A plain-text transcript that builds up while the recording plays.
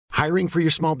Hiring for your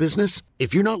small business?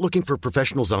 If you're not looking for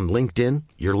professionals on LinkedIn,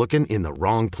 you're looking in the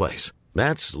wrong place.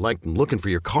 That's like looking for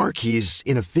your car keys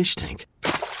in a fish tank.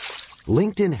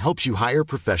 LinkedIn helps you hire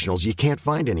professionals you can't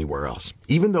find anywhere else,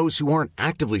 even those who aren't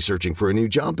actively searching for a new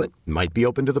job but might be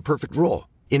open to the perfect role.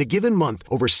 In a given month,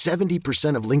 over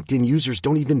 70% of LinkedIn users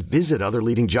don't even visit other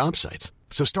leading job sites.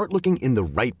 So start looking in the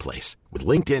right place. With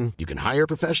LinkedIn, you can hire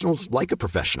professionals like a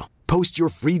professional. Post your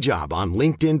free job on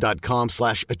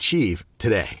linkedin.com/achieve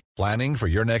today. Planning for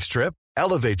your next trip?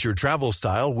 Elevate your travel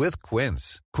style with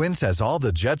Quince. Quince has all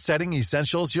the jet-setting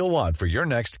essentials you'll want for your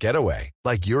next getaway,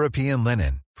 like European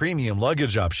linen, premium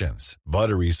luggage options,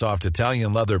 buttery soft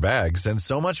Italian leather bags, and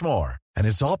so much more. And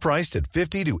it's all priced at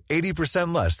 50 to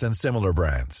 80% less than similar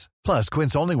brands. Plus,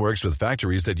 Quince only works with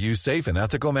factories that use safe and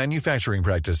ethical manufacturing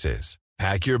practices.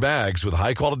 Pack your bags with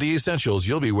high-quality essentials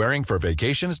you'll be wearing for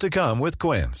vacations to come with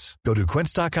Quince. Go to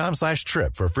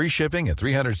quince.com/trip for free shipping and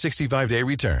 365-day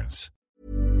returns.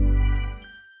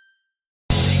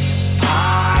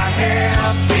 I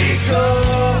have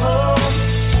become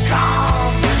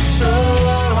conversation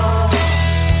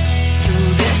to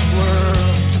this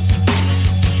world.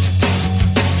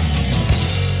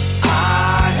 I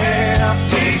have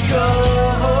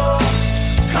become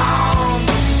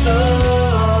conversation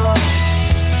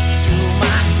to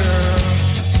my girl.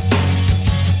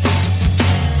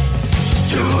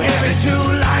 Too heavy, too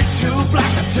light, too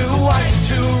black, or too white,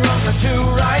 too wrong, or too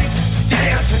right. Day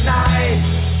or tonight.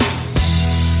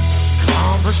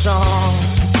 Song.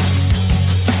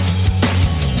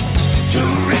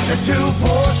 Too rich or too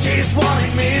poor, she's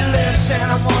wanting me less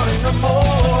and I'm wanting her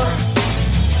more.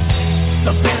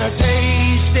 The bitter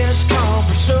taste is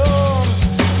cumbersome.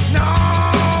 No,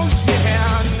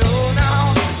 yeah, no, no,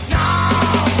 no.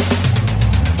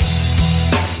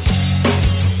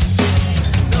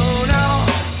 No, no,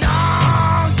 no,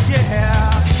 yeah.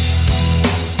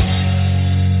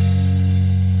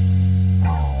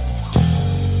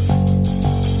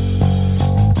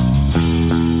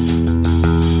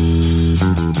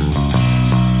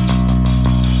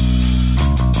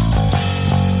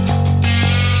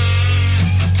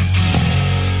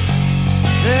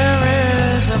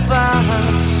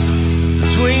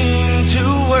 Between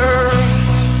two worlds,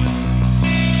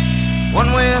 one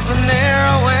with a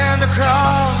narrow and a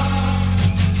cross.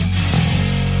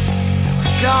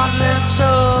 Regardless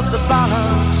of the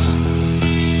balance,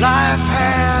 life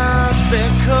has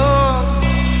become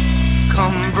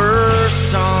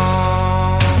cumbersome.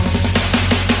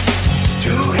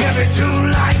 Too heavy, too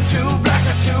light, too black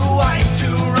or too white,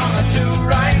 too wrong or too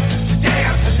right. Day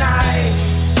or tonight,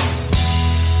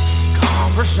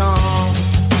 cumbersome.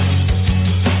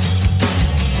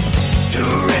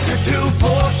 Too rich or too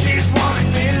poor, she's wanting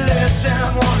me less and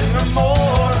I'm wanting her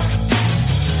more.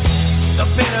 The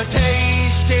bitter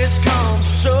taste is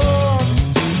cumbersome.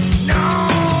 No,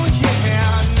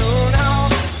 yeah, no, no,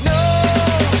 no.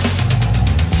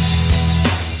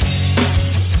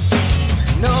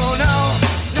 No, no,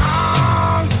 no,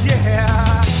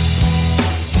 yeah.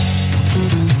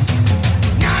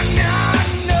 No, no,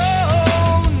 no,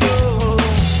 no.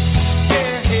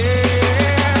 Yeah,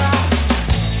 yeah.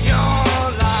 Your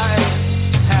life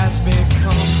has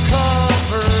become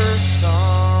cumbersome.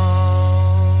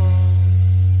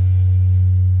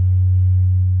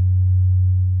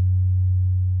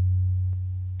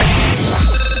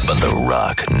 But the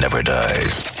rock never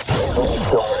dies.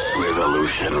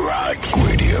 Revolution Rock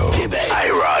Radio. Québec.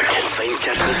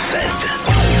 IROCK247.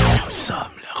 Nous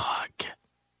sommes le rock.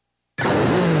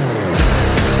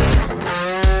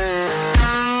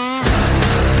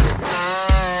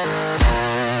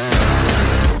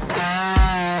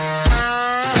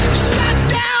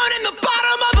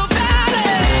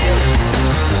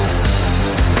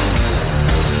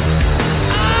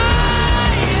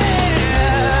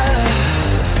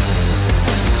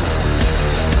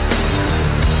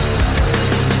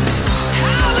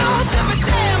 How long till the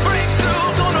dam breaks through?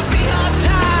 Gonna be our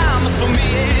time.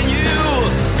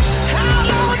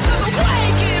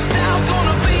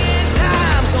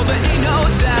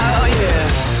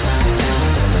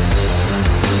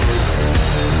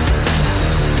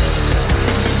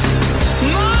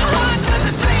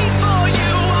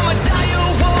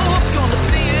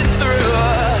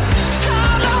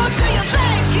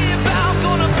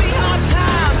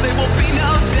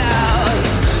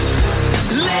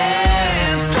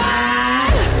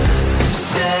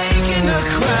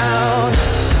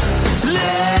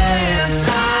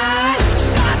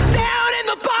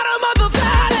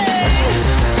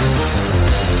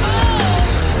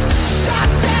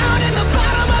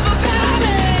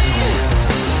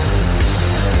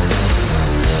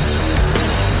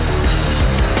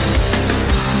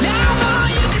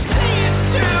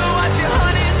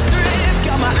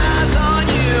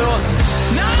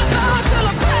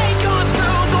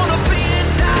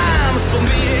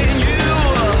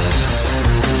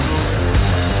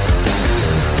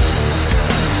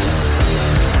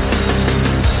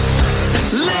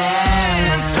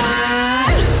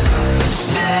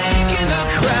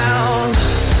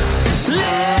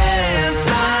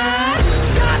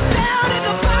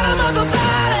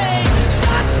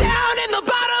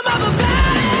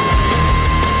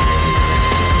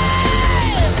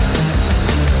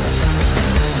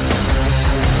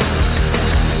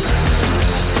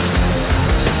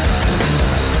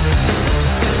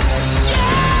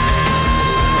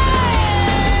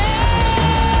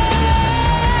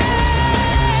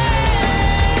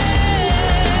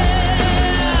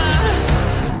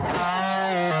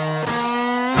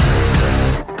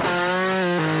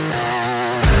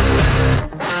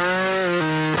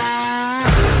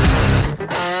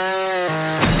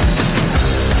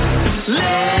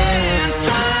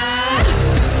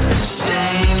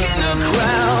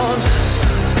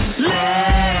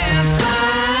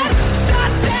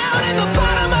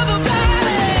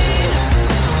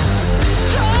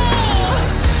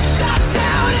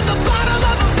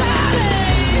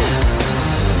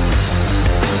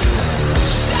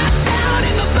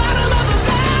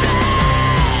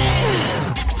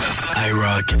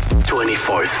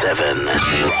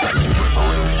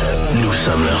 Nous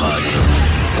sommes le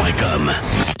rock.com.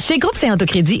 Chez Groupe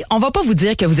Saint-Autocrédit, on va pas vous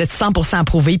dire que vous êtes 100%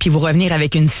 approuvé puis vous revenir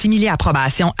avec une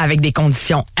simili-approbation avec des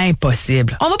conditions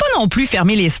impossibles. On va pas non plus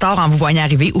fermer les stores en vous voyant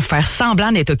arriver ou faire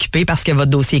semblant d'être occupé parce que votre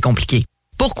dossier est compliqué.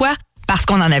 Pourquoi? Parce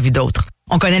qu'on en a vu d'autres.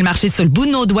 On connaît le marché sur le bout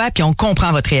de nos doigts puis on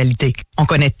comprend votre réalité. On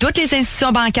connaît toutes les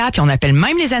institutions bancaires puis on appelle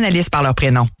même les analystes par leur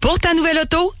prénom. Pour ta nouvelle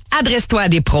auto, adresse-toi à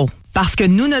des pros. Parce que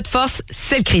nous, notre force,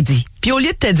 c'est le crédit. Puis au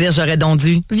lieu de te dire j'aurais donc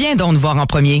dû, viens donc nous voir en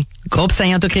premier.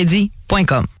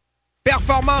 GroupeSaintAutoCrédit.com.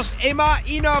 Performance Emma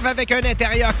innove avec un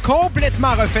intérieur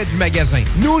complètement refait du magasin.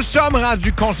 Nous sommes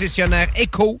rendus concessionnaires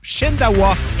Eco,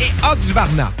 Shindawa et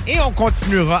Oxvarna. Et on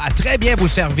continuera à très bien vous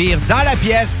servir dans la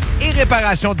pièce et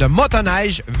réparation de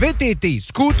motoneige, VTT,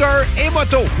 scooter et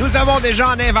moto. Nous avons déjà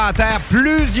en inventaire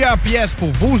plusieurs pièces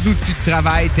pour vos outils de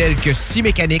travail tels que scie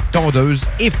mécanique, tondeuse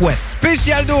et fouette.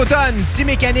 Spécial d'automne, scie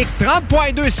mécanique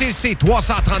 30.2 cc,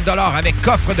 330 $ avec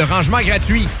coffre de rangement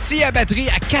gratuit. Scie à batterie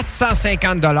à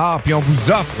 450 $, puis on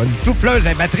vous offre une souffleuse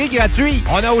à batterie gratuite.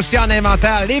 On a aussi en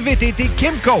inventaire les VTT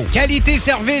Kimco. Qualité,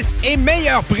 service et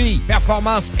meilleur prix.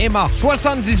 Performance Emma,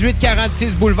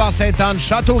 7846 boulevard Sainte-Anne,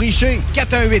 Château-Richer,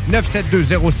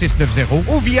 418-972-0690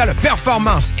 ou via le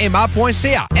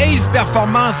performanceemma.ca. Ace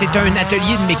Performance est un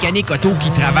atelier de mécanique auto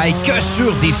qui travaille que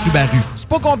sur des Subaru. C'est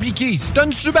pas compliqué. Si t'as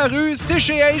une Subaru, c'est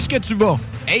chez Ace que tu vas.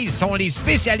 Ace sont les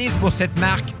spécialistes pour cette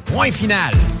marque. Point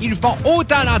final. Ils font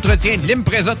autant l'entretien de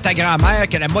l'Impreza de ta grand-mère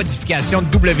que la modification de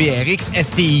WRX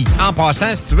STI. En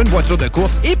passant, si tu veux une voiture de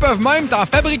course, ils peuvent même t'en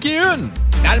fabriquer une.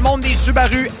 Dans le monde des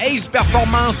Subaru, Ace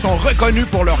Performance sont reconnus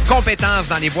pour leurs compétences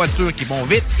dans les voitures qui vont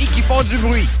vite et qui font du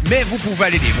bruit. Mais vous pouvez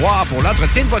aller les voir pour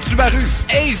l'entretien de votre Subaru.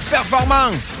 Ace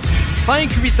Performance.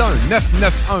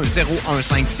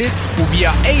 581-991-0156 ou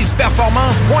via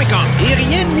aceperformance.com. Et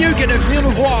rien de mieux que de venir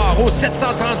nous voir au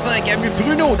 735 avenue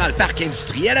Bruno dans le parc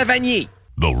industriel à Vanier.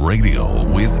 The radio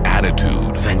with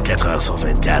attitude. 24 heures sur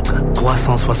 24,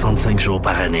 365 jours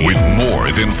par année. With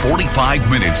more than 45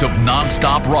 minutes of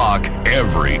non-stop rock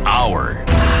every hour.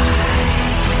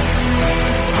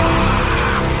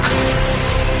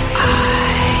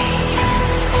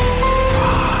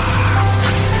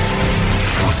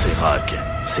 Quand c'est rock,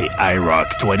 c'est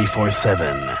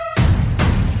IROCK247.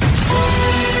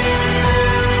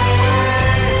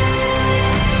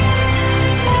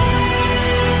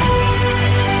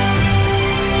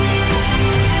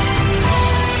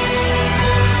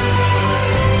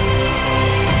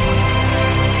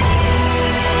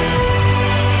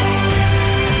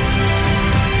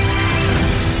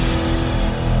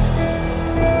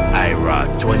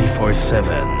 IROCK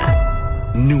 24/7.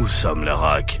 Nous sommes le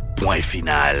rock. Point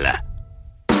final.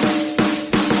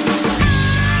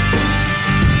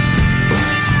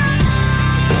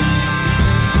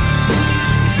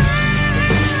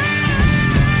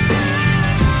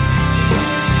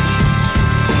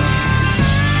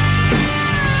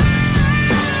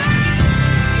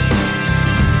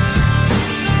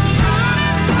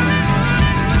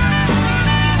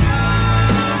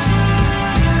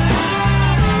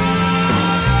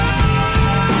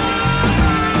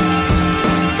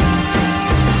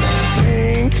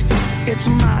 It's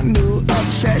my new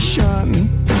obsession.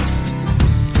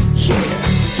 Yeah,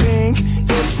 think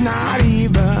it's not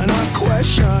even a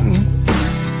question.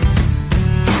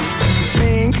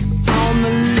 Think on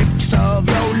the lips of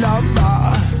your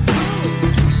lover.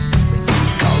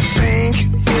 'Cause think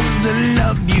is the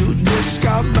love you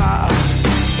discover.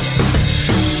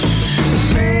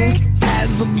 Think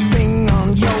as the bing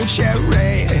on your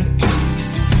cherry.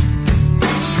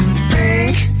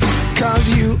 Think 'cause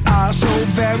you are so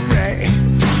very.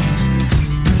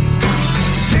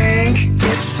 Think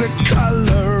it's the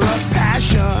color of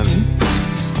passion.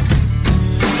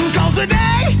 'Cause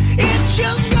today it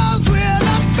just goes with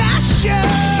the fashion.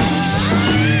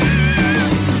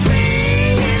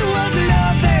 Think it was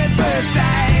love at first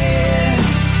sight.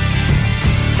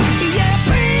 Yeah,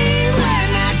 think when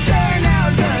I turn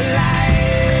out the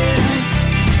light.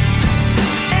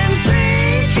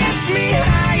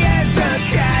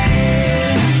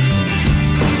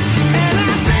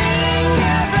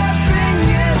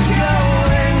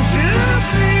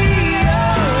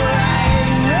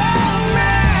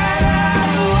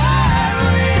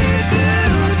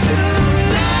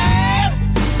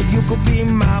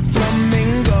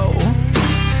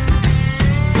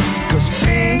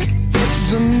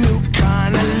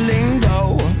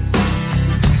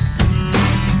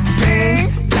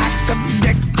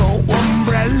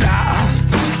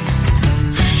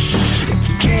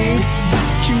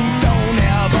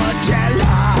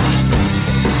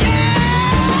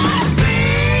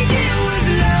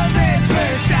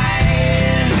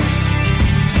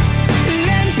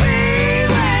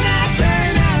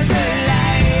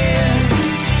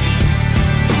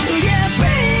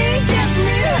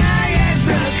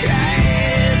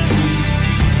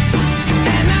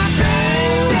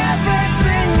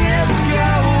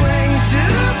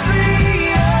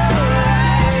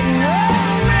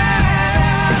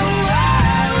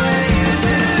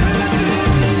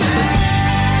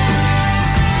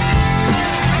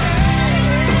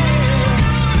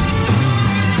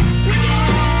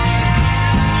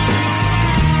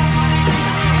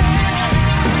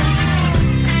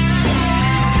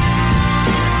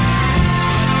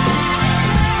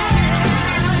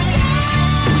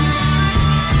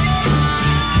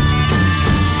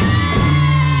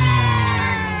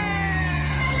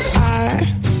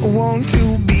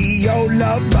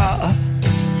 lover.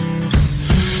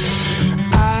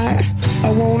 I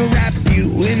wanna wrap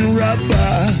you in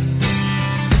rubber,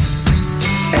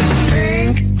 as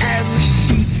pink as the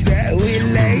sheets that we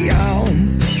lay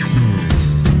on.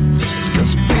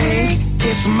 'Cause pink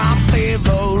is my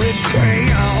favorite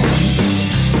crayon.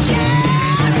 Yeah,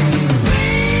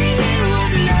 pink, it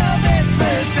was love at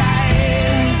first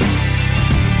sight.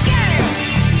 Yeah,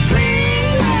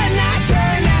 pink when I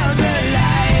turn out the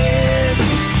lights.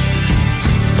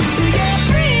 Yeah,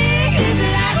 pink is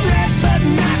like red but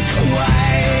not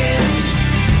quite.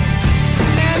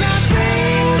 And I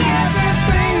think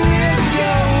everything is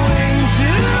going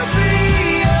to be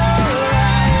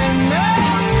alright, no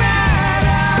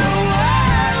matter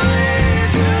what we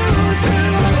do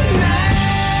tonight.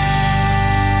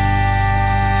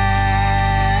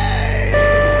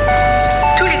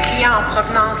 Tous les clients en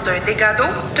provenance d'un dégât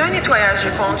d'eau, d'un nettoyage de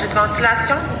conduits de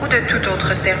ventilation ou de tout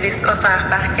autre service offert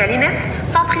par Calinette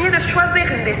sont priés de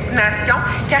choisir une destination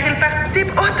car ils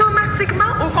participent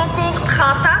automatiquement au concours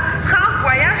 30 ans, 30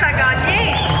 voyages à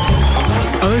gagner.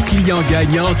 Un client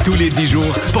gagnant tous les 10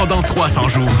 jours pendant 300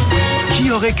 jours.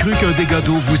 Qui aurait cru qu'un dégât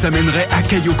d'eau vous amènerait à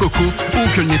Cayo Coco ou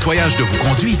que le nettoyage de vos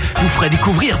conduits vous ferait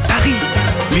découvrir Paris?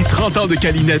 Les 30 ans de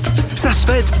Calinette, ça se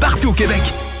fête partout au Québec.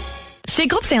 Chez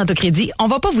Groupe Saint-Autocrédit, on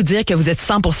va pas vous dire que vous êtes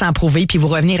 100% approuvé puis vous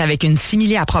revenir avec une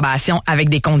simili-approbation avec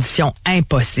des conditions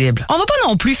impossibles. On va pas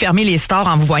non plus fermer les stores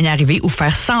en vous voyant arriver ou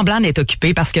faire semblant d'être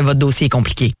occupé parce que votre dossier est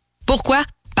compliqué. Pourquoi?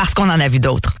 Parce qu'on en a vu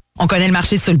d'autres. On connaît le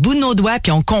marché sur le bout de nos doigts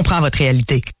puis on comprend votre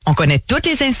réalité. On connaît toutes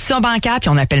les institutions bancaires puis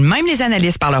on appelle même les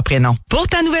analystes par leur prénom. Pour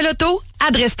ta nouvelle auto,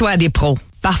 adresse-toi à des pros.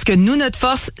 Parce que nous, notre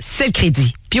force, c'est le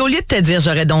crédit. Puis au lieu de te dire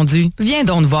j'aurais donc dû, viens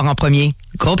donc nous voir en premier.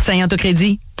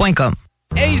 GroupeSaintAutoCrédit.com.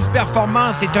 Ace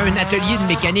Performance est un atelier de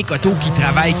mécanique auto qui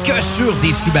travaille que sur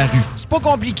des Subaru. C'est pas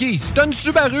compliqué. Si t'as une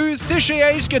Subaru, c'est chez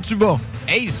Ace que tu vas.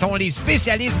 Ace sont les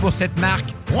spécialistes pour cette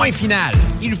marque. Point final.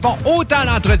 Ils font autant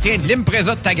l'entretien de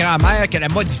l'Impreza de ta grand-mère que la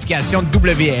modification de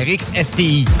WRX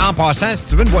STI. En passant, si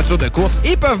tu veux une voiture de course,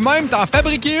 ils peuvent même t'en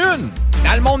fabriquer une.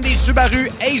 Dans le monde des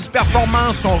Subaru, Ace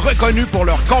Performance sont reconnus pour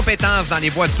leurs compétences dans les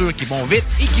voitures qui vont vite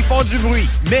et qui font du bruit.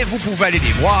 Mais vous pouvez aller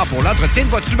les voir pour l'entretien de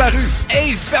votre Subaru.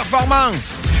 Ace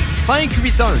Performance.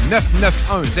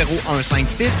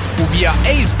 581-991-0156 ou via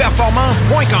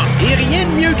aceperformance.com. Et rien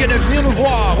de mieux que de venir nous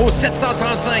voir au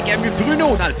 735 avenue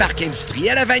Bruno dans le parc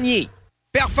industriel à Vanier.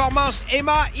 Performance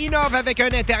Emma innove avec un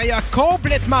intérieur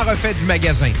complètement refait du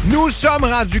magasin. Nous sommes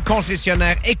rendus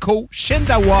concessionnaires Eco,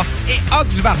 Shindawa et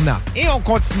Oxvarna. Et on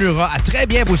continuera à très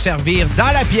bien vous servir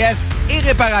dans la pièce et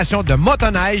réparation de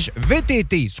motoneige,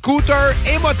 VTT, scooter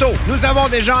et moto. Nous avons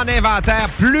déjà en inventaire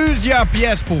plusieurs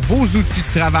pièces pour vos outils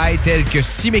de travail tels que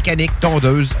scie mécanique,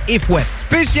 tondeuse et fouette.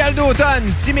 Spécial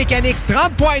d'automne, scie mécanique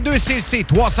 30.2 cc,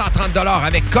 330 $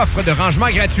 avec coffre de rangement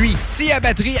gratuit. Scie à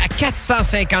batterie à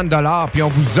 450 $, puis on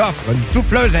vous offre une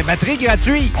souffleuse à batterie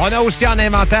gratuite. On a aussi en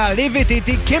inventaire les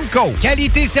VTT Kimco.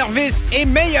 Qualité, service et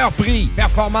meilleur prix.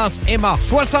 Performance Emma,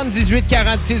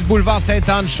 7846 boulevard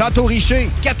Sainte-Anne,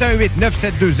 Château-Richer,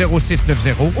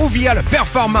 418-972-0690 ou via le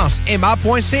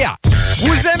performanceemma.ca.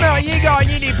 Vous aimeriez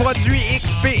gagner les produits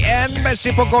XPN? Ben,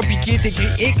 c'est pas compliqué. T'écris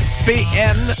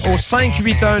XPN au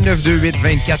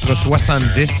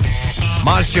 581-928-2470.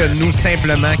 Mentionne-nous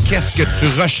simplement qu'est-ce que tu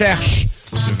recherches.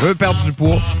 Tu veux perdre du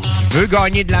poids, tu veux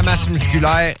gagner de la masse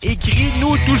musculaire,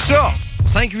 écris-nous tout ça.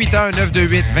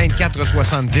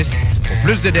 581-928-2470. Pour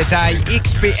plus de détails,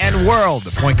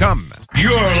 xpnworld.com.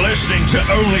 You're listening to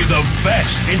only the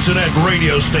best internet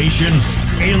radio station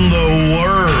in the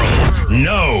world.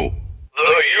 No,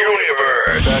 the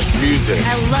universe. Best music.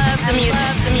 I love the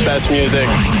music. Best music.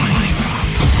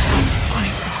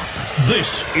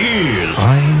 This is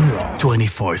IROCK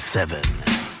 24/7.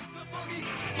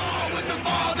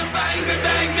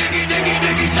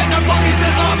 Send the boogie,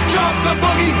 set up, drop the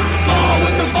boogie. Ball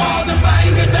with the ball, the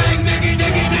bang, the dang, diggy,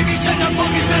 diggy, diggy. Send the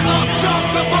boogie, set up, drop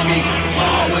the boogie.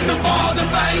 Ball with the ball, the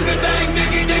bang, the dang,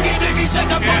 diggy, diggy, diggy.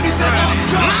 Send the boogie, set up,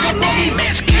 drop the boogie. My name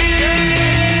is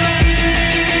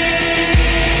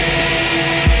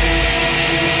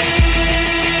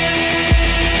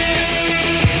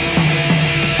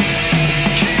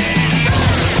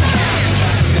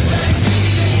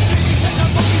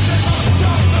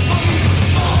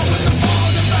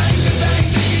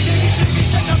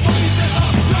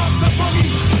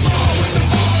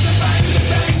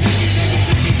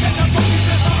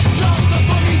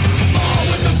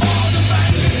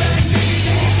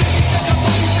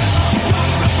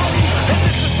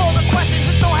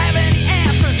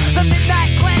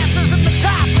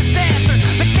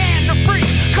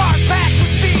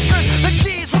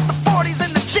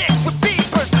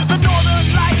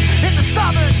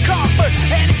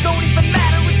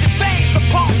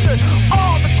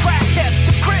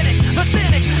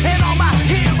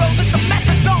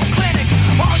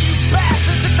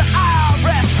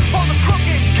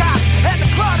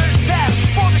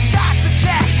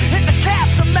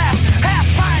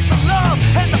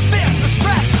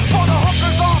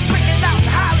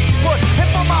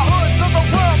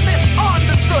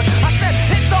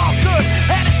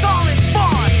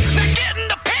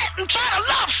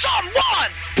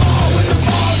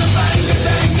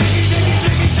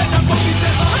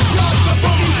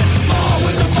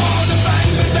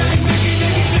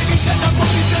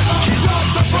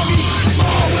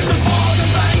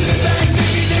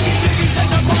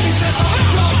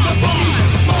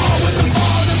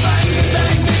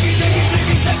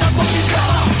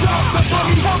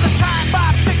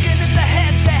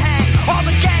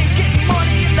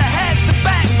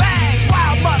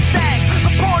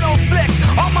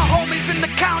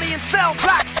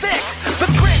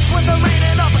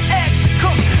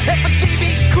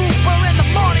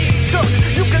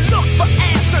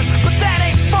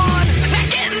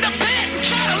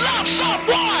Top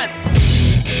one!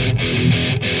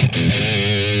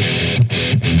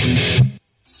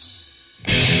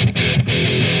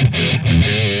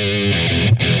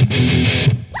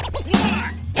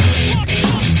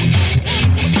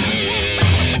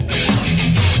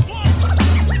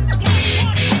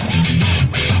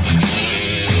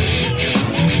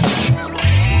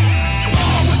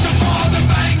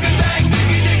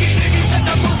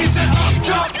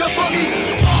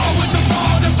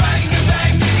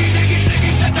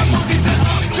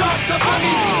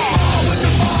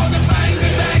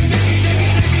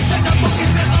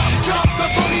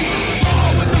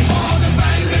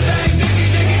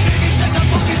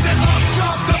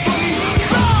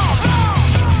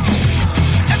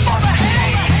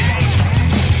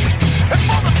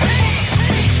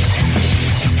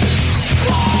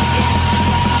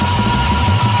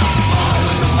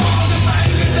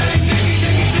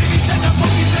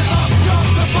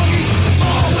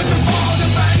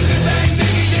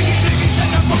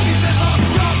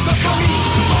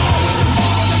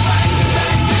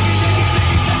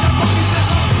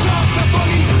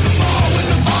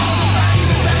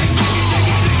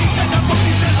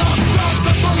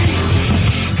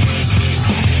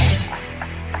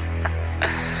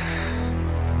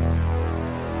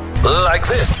 Like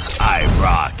this.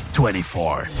 IROCK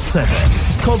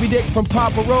 247. Kobe Dick from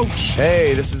Papa Roach.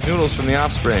 Hey, this is Noodles from The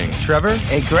Offspring. Trevor.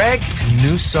 Hey, Greg.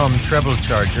 Newsome Treble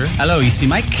Charger. Hello, EC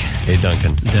Mike. Hey,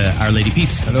 Duncan. The Our Lady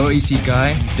Peace. Hello, EC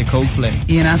Guy. The Coldplay.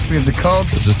 Ian Asprey of The Cult.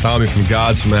 This is Tommy from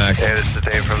Godsmack. Hey, this is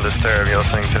Dave from Disturbed. You're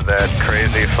listening to that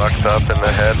crazy, fucked up in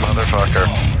the head motherfucker.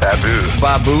 Babu.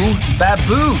 Babu.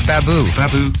 Babu. Babu.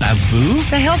 Babu. Babu?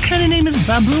 The hell kind of name is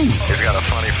Babu? He's got a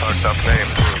funny, fucked up name.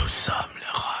 Nous sommes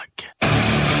le rock.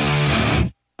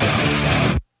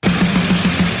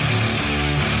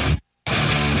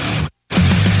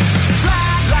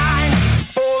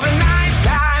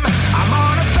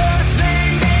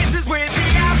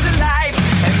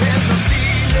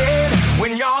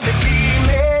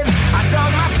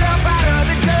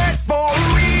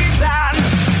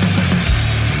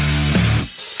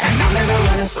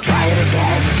 Try it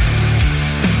again.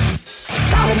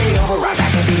 Starting me over right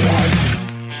back at the end.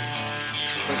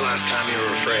 When's the last time you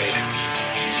were afraid?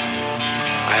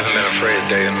 I haven't been afraid a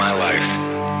day in my life.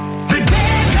 The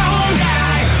dead don't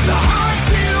die. The heart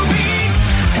still beats.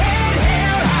 Head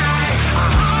held high. I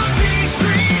haunt these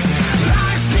streets.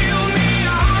 Life still me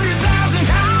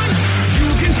 100,000 times.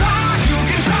 You can try,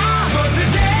 but the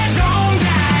dead don't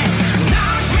die.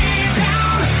 Knock me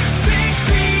down 6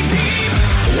 feet deep.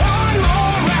 One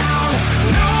more round,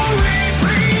 no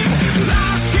reprieve.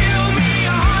 Life still me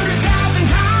 100,000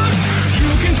 times.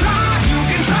 You can try,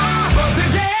 but the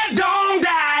dead don't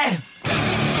die.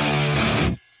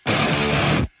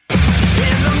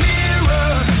 In the mirror.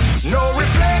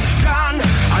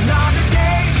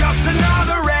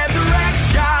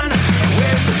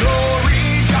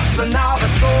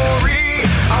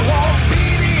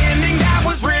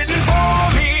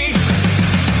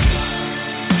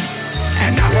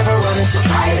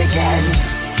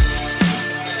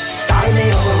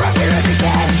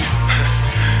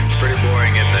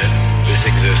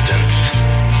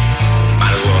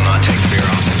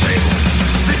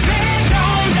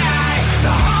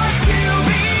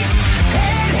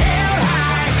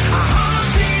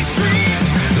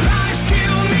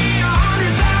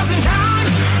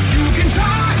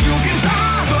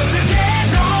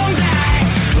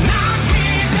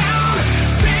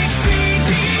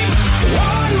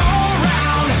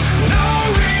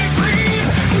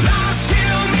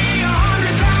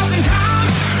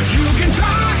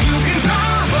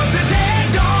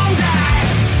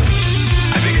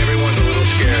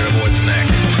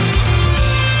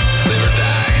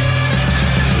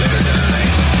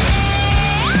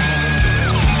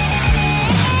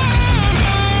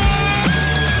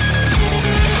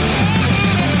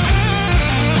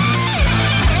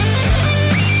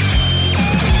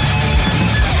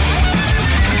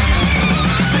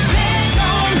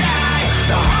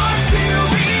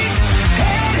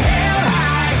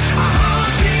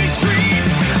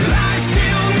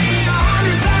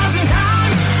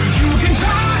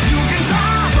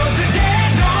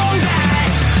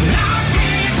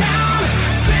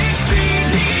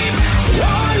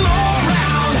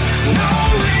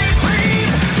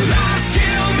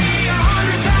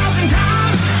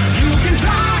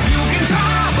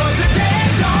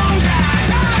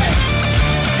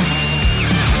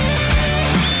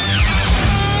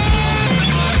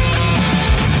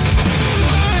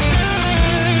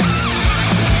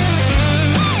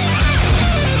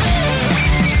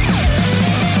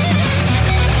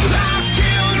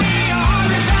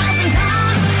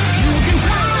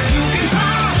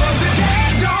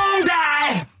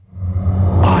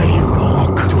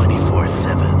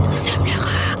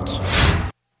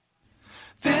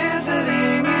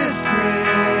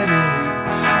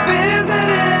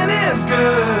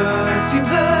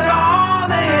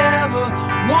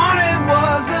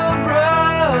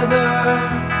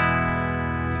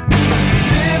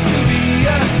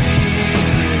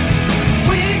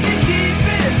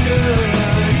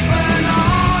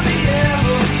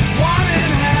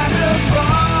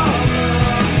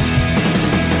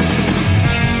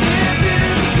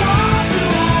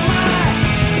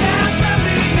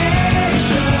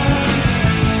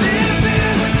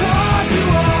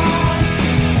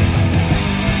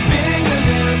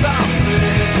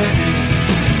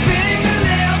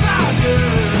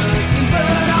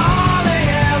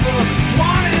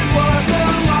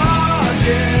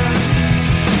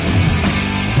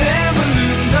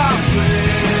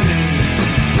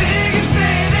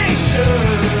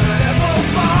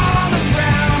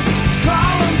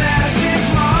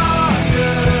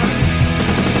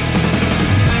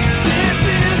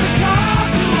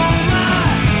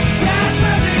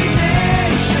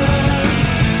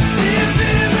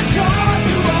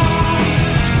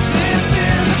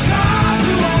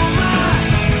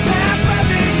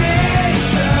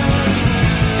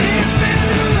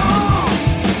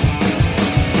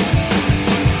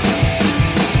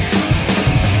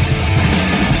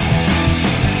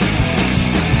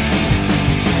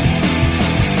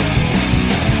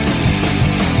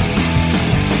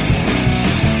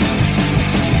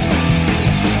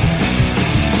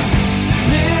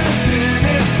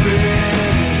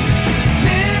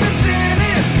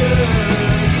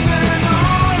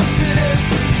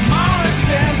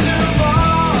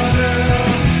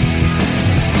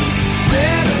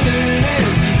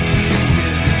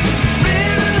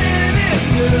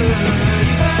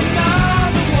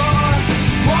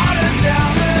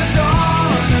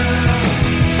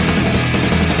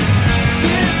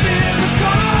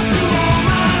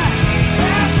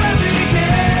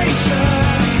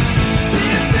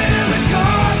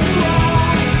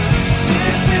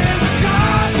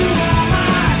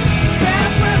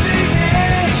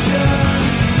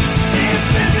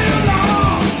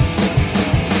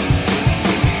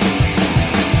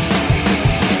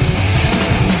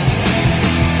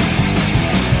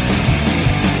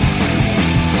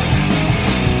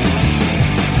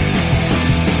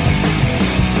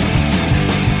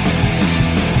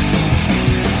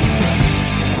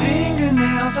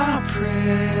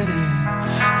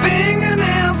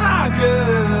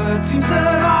 Seems that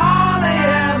all they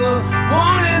ever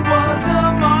wanted was a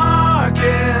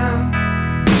market.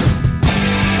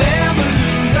 Their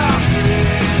balloons are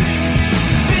big,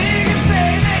 big and say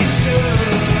they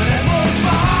should, and will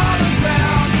fall to the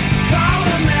ground. Call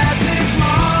a magic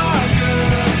marker.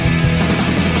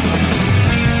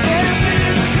 This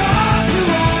is a call to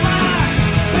all my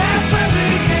past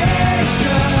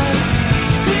resignation.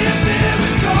 This is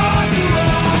a call to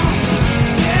all.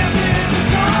 This is a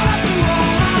call to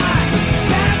all my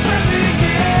past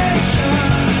resignation.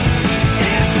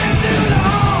 It's been too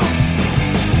long.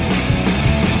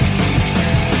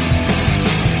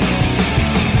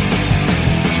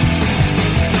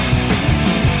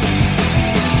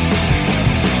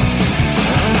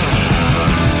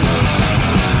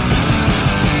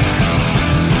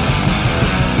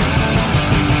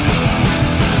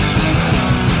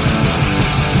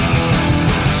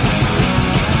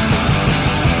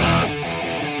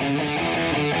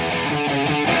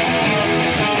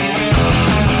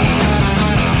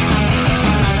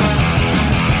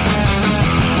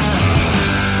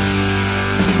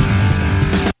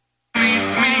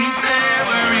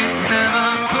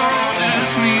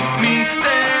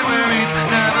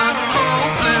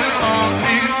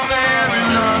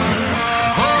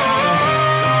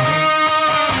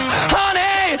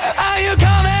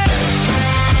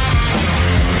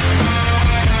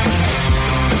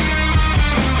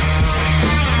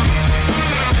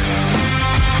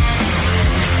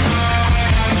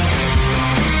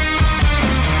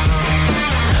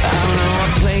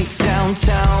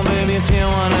 Downtown, baby, if you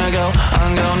wanna go,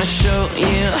 I'm gonna show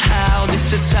you how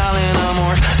this Italian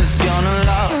amor is gonna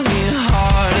love you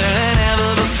harder than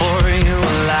ever before. You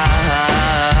will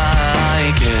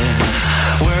like it.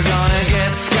 We're gonna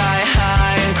get sky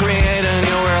high and create a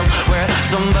new world where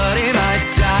somebody might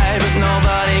die but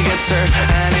nobody gets hurt.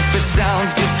 And if it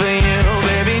sounds good for you,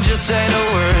 baby, just say the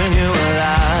word. You will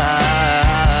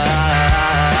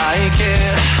like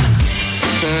it.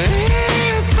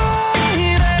 It's 5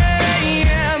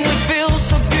 a.m. We feel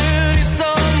so good, it's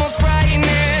almost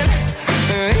frightening.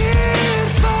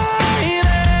 It's 5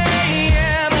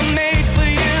 a.m. I'm made for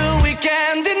you, we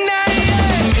can't deny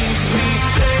it. Meet me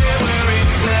there where it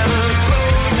never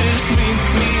closes. Meet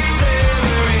me there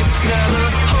where it's never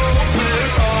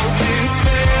hopeless. All things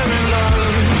fair in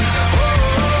love.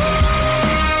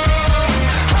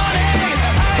 Honey,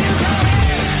 are you coming?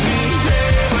 Meet me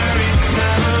there where it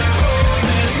never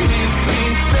closes. Meet me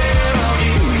there, I'll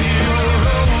give you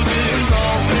roses.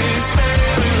 All things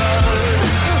fair in love.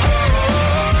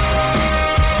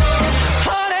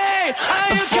 Honey,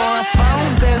 are you coming? Before I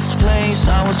found this place, I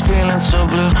was feeling so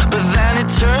blue, but then it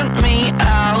turned me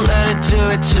out. Let it do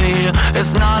it to you.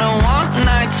 It's not a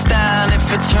one-night stand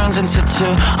if it turns into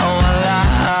two. Oh, I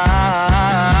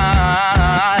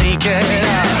like it.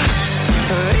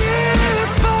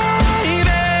 It's 5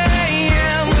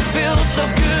 a.m. We feel so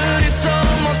good, it's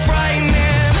almost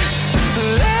frightening.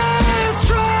 Let's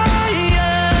try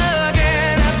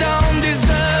again. I don't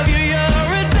deserve you,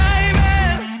 you're a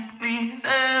diamond. Meet me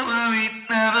there where it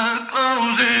never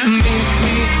closes. Meet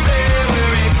me there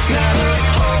where it's never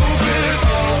hopeless.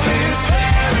 Always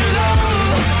fair in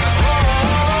love.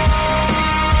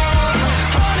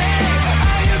 Honey,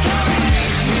 are you coming?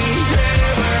 Meet me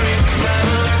there where it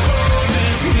never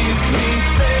closes. Meet me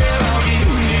there, I'll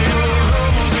give you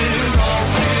roses.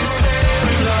 Always fair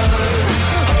in love.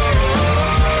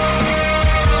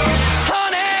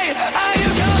 Honey, are you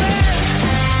coming?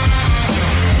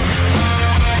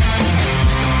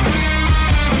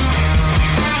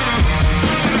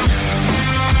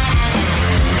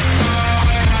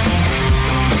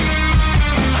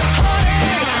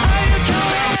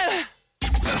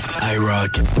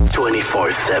 IROCK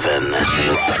 247.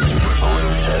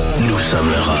 Nous sommes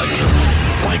le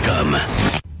rock.com.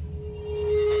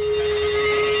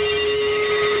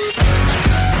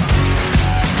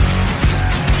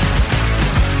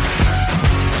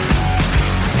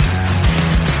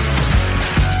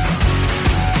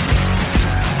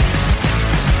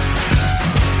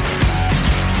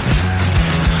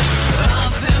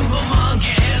 Simple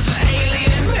monkeys,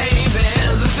 alien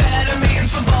babies, amphetamines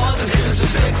for boys and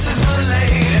crucifixes for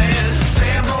ladies.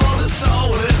 Sample the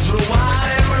soulless, rewind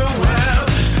everywhere.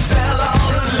 Sell all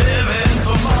the living.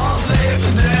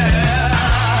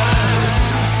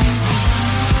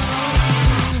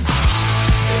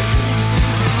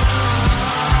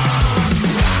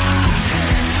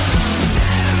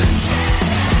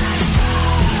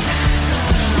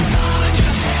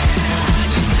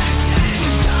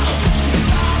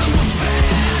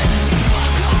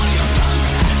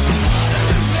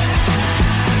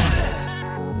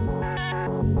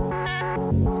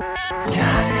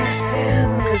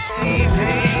 the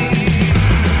TV.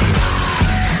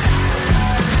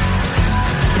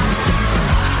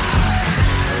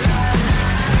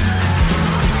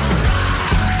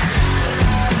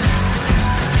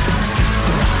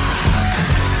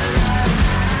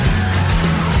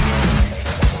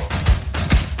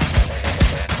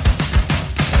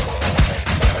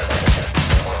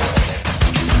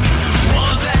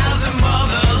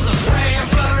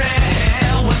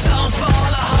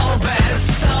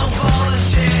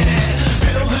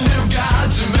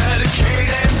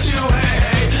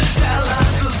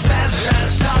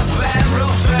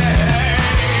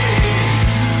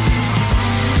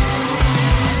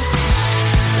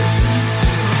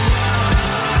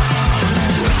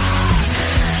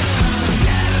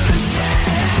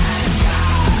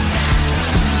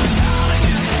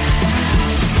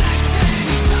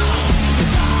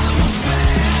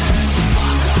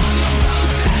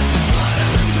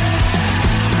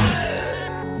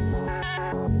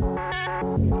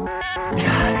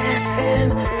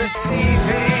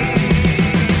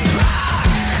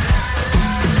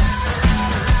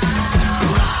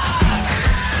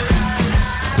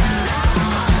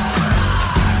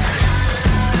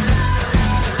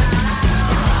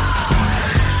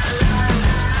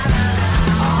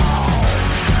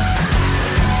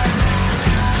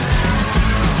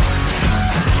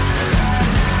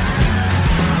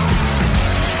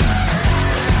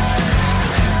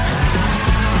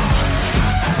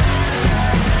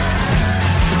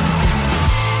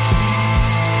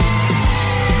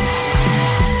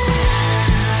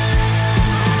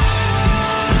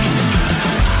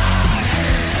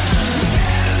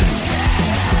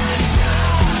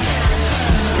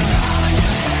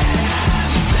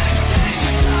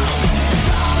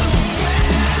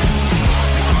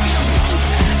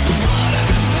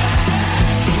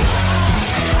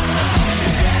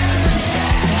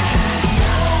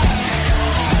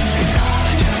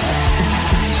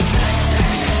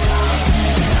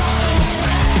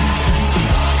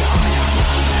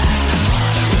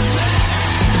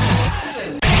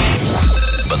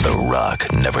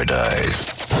 Never dies.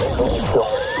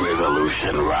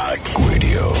 Revolution Rock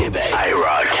Radio. Québec.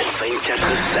 IROCK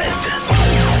 247.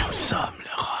 Nous sommes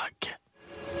le rock.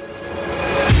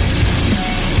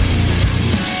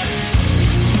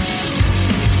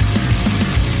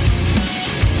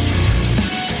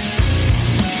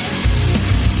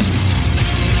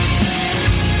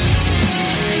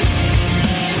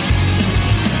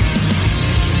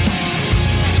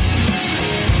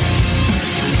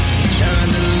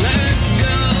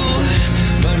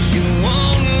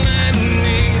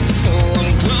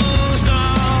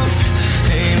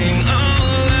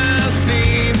 See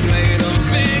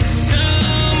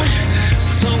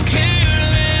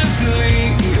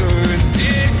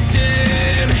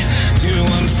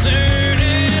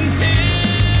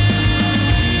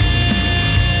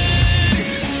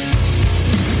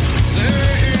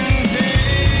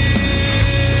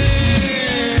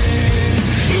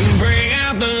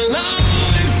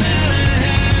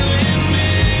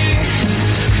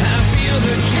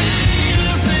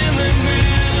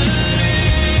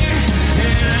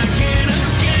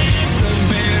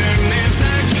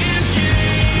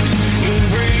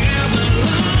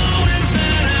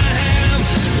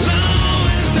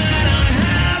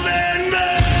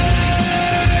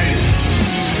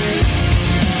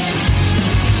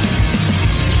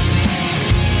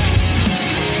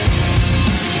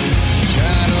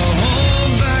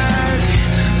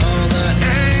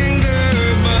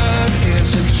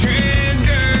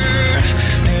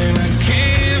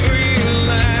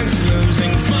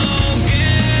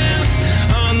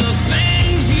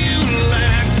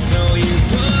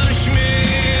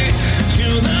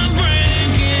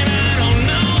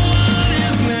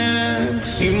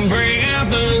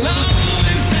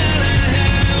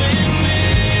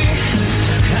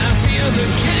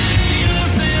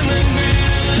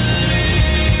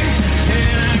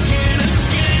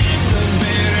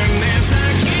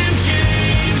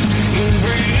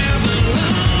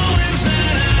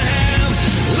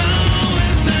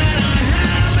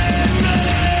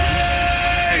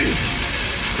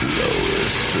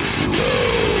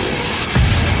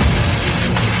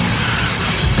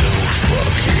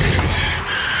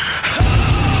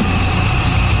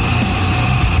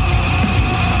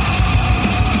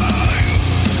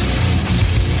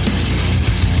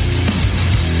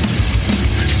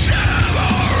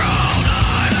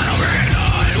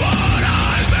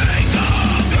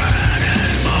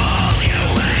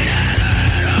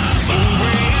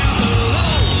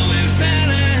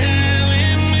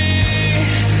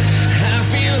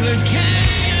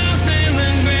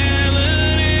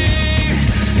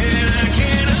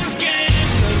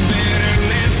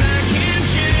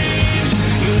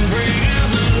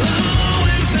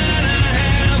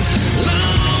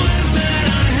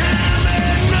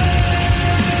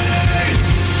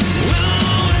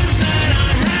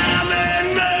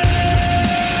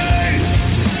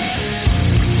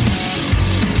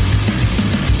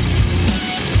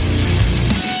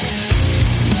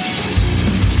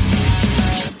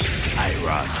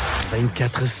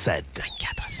 24/7.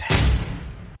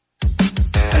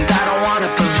 And I don't wanna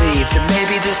believe that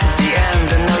maybe this is the end.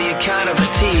 I know you're kind of a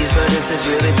tease, but is this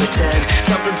really pretend?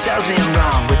 Something tells me I'm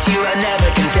wrong, but you I never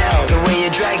can tell. The way you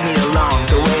drag me along,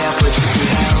 the way I put you through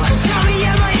hell. Tell me,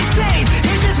 am I insane?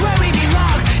 Is this where we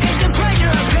belong? Is the pleasure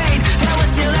or pain that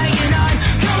we're still hanging on?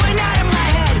 Going out of my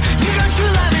head, you know true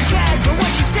love is dead, but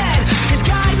what you said has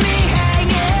got me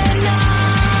hanging on.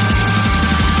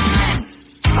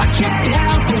 I can't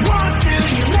help but walk through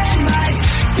your landmines,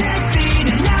 10 feet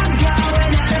and I'm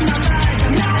going out of my mind.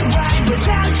 I'm not right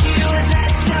without you, is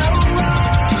that so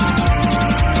wrong?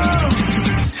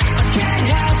 I can't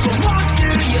help but walk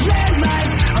through your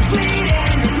landmines. I'm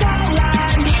bleeding and all I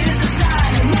need is a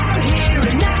sign. I'm out here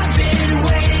and I've been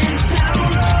waiting so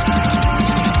long.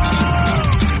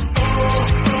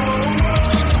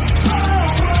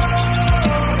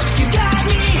 You got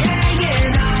me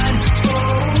hanging on.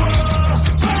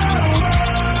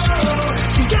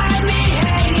 You got me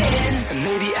hanging. And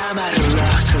maybe I'm out of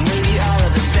luck, or maybe all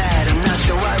of it's bad. I'm not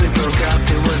sure why we broke up.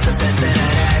 It was the best that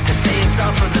I'd had. To say it's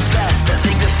all for the best, I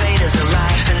think the fate is a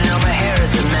lie. And now my hair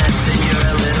is a mess, and you're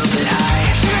a little bit high.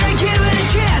 Should I give it a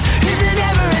chance? Is it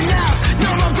ever enough?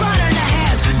 No more blood on the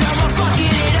hands, no more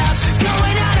fucking it up.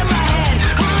 Going out of my head,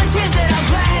 all the tears that I'm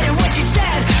glad. And what you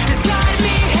said has got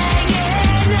me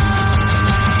hanging on.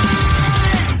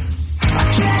 I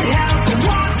can't help but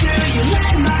walk through your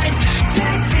landmines,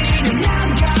 10 feet and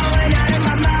I'm going out of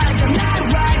my mind. I'm not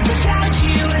right without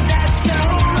you, is that so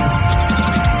wrong?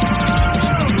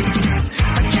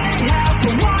 I can't help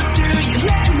but walk through your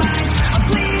landmines. I'm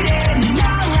bleeding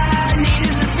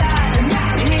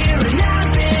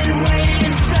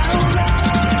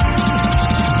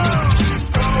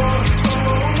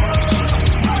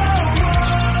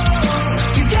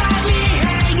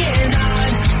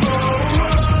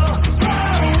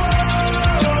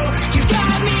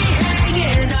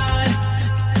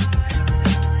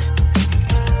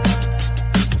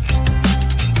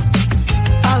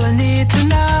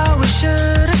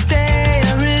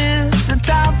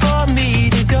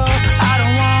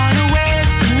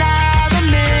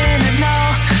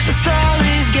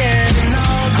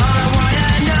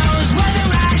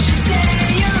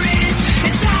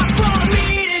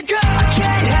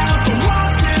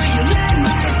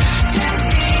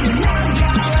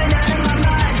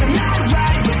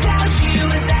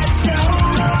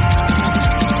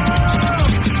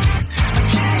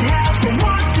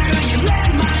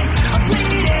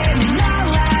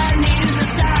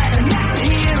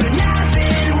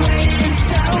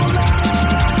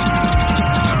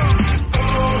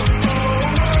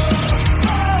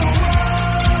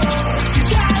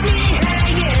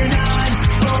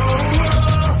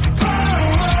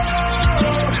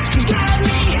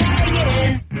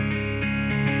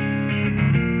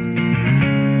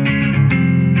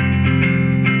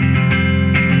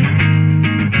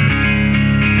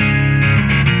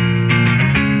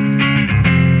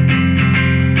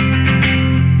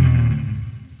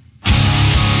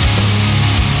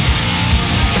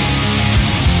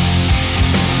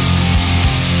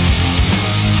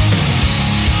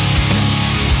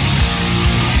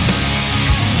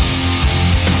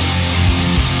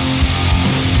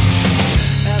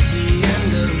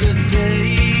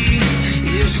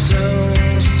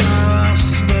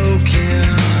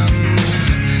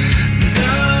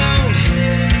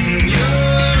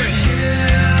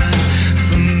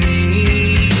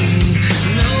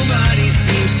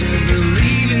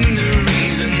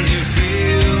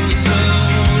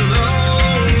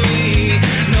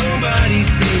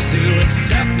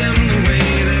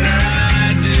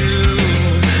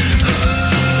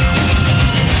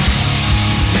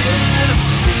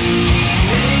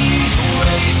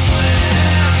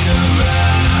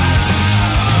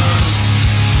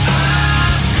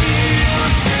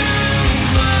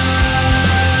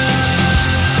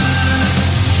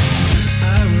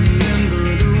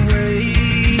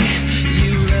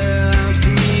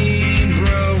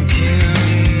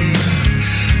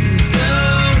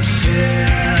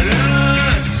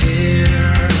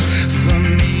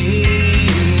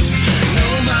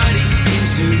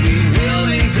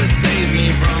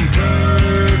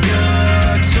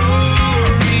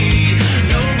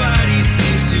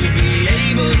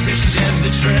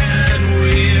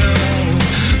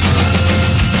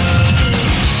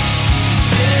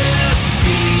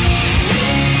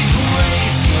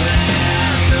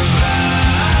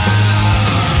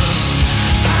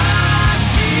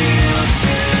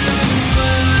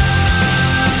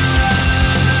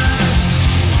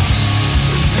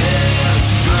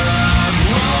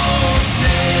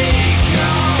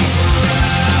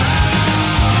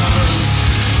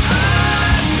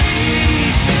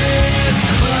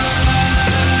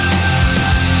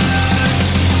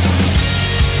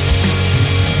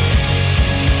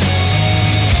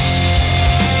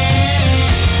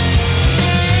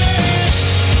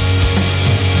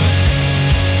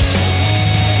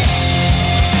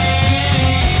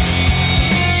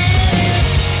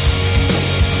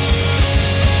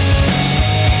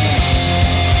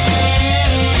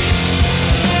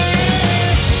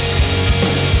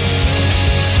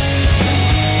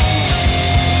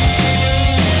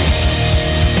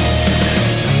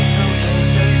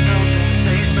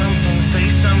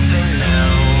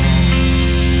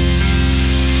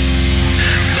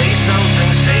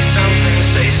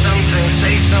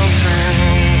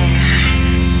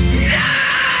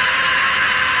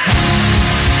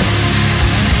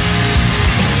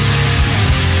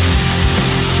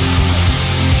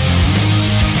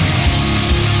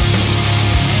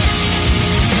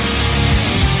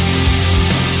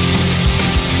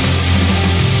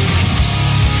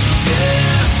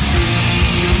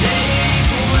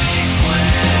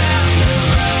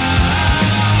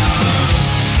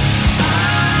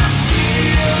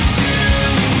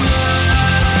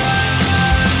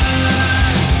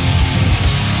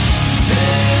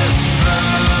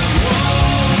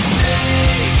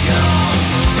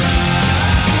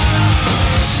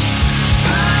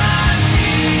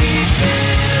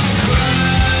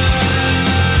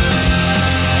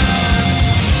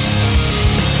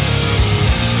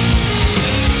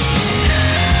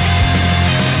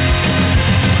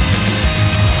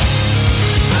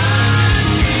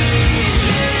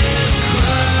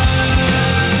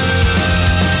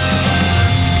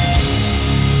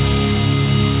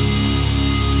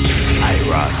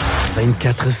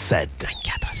 24/7.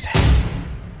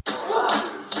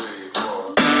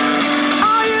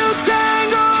 Are you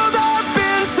tangled up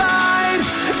inside?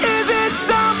 Is it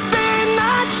something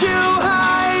that you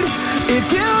hide? If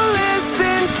you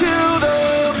listen to the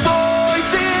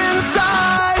voice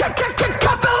inside,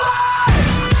 cut the line!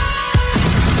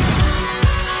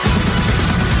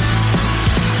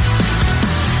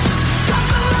 Cut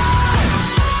the line!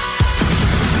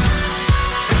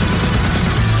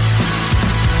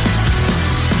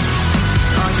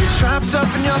 Are you trapped up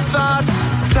in your thoughts,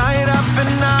 tied up in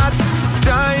knots,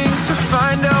 dying to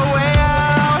find a way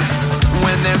out?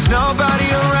 When there's nobody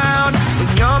around and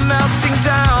you're melting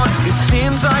down, it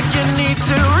seems like you need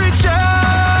to reach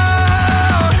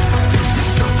out. Is there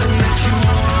something that you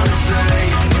wanna say?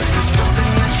 Is there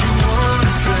something that you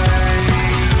wanna say?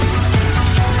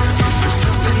 Is there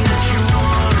something that you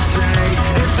wanna say?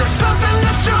 Is there something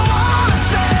that you wanna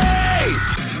say?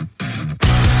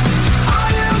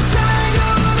 Are you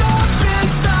tangled up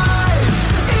inside?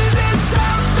 Is it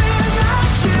something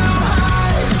that you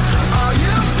hide? Are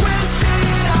you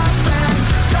twisted up and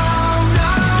don't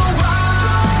know why?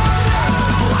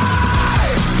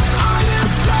 Are you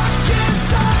stuck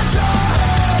inside your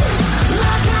head?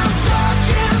 Like I'm stuck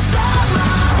inside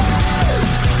my head.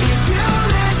 If you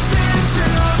listen to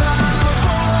the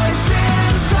voice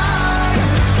inside,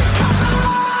 cut the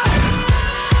line.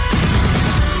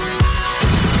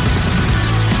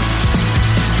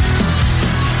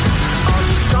 Are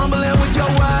you stumbling with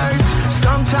your words?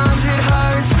 Sometimes it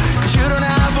hurts, 'cause you don't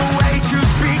have a way to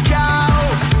speak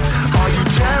out. Are you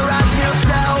terrorizing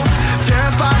yourself,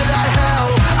 terrified of that hell?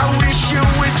 I wish you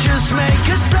would just make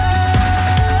a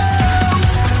sound.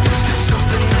 Is there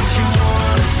something that you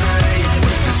wanna say?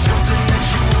 Is there something that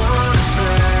you wanna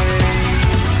say?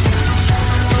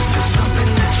 Is there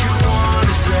something that you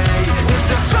wanna say? Is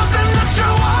there something that you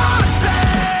wanna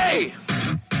say?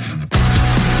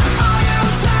 Are you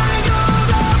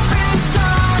tangled up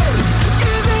inside?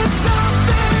 Is it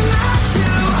something that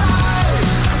you hide?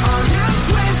 Are you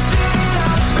twisted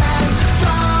up and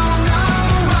don't know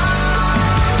why?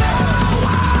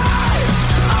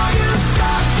 Are you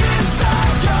stuck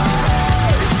inside your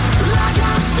head? Like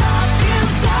I'm stuck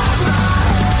inside my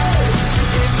head.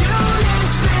 If you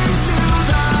listen to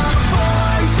the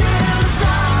voice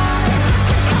inside,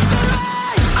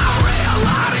 I'm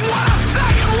realigning what I'm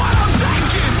saying, what I'm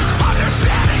thinking,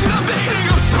 understanding the meaning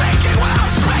of speaking when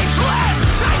I'm speechless,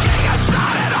 taking a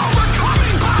shot at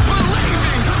overcoming by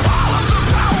believing all of the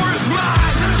power is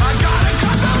mine. I gotta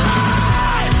cut the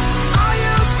line. Are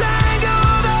you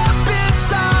tangled up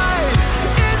inside?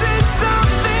 Is it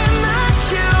something that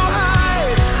you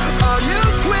hide? Are you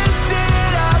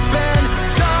twisted up and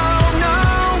don't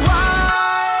know why?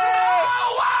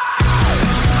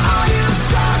 Are you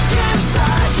stuck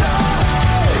inside your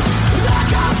head?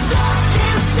 Like I'm stuck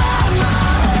inside my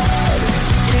head.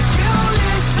 If you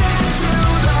listen to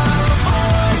the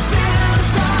voice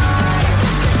inside,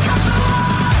 cut the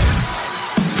line.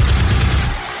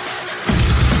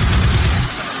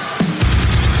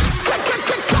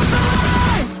 Cut the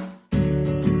line.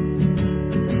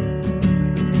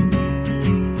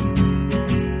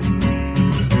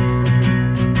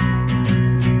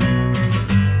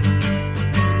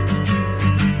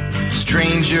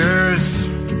 Strangers,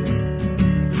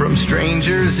 from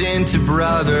strangers into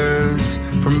brothers,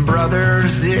 from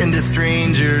brothers into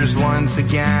strangers once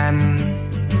again.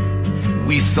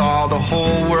 We saw the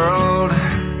whole world,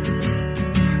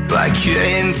 but I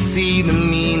couldn't see the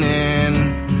meaning.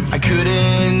 I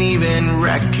couldn't even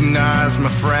recognize my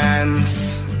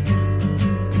friends.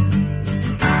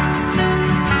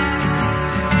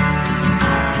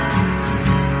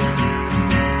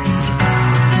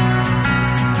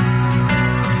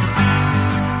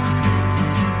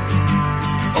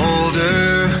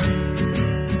 Older,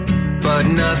 but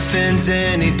nothing's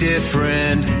any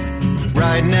different.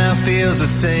 Right now feels the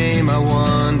same, I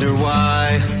wonder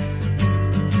why.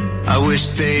 I wish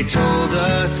they told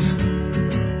us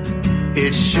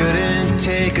it shouldn't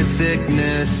take a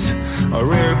sickness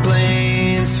or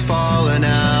airplanes falling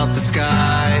out the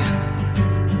sky.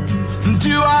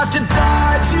 Do I have to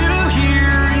die to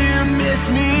hear you miss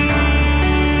me?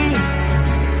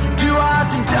 Do I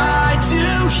have to die to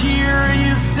hear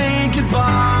you say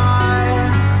goodbye?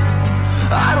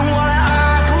 I don't wanna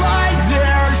act like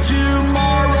there's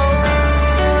tomorrow.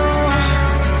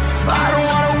 I don't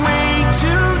wanna wait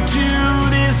to do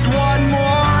this one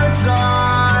more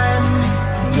time.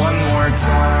 One more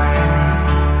time.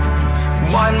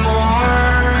 One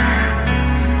more.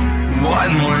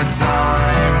 One more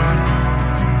time.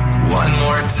 One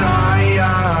more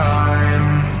time.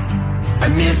 I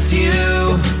miss you.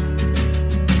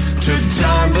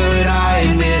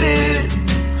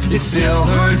 still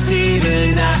hurts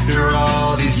even after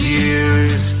all these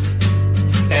years.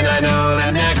 And I know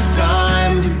that next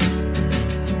time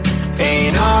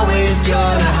ain't always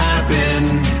gonna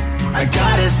happen. I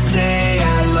gotta say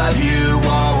I love you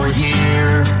while we're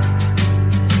here.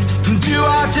 Do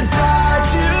I have to die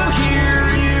to hear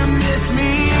you miss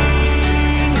me?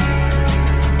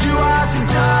 Do I have to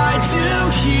die to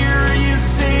hear you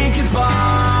say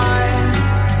goodbye?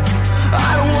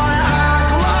 I don't wanna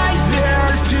act like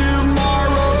there's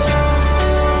tomorrow.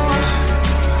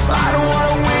 I don't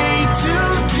wanna wait to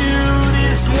do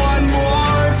this one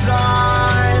more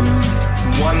time.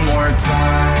 One more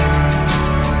time.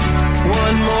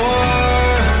 One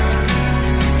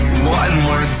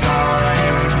more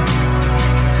time.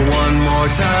 One more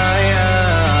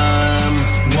time.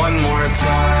 One more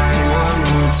time. One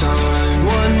more time.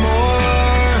 One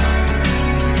more.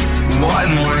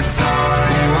 One more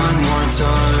time. One more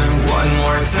time. One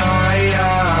more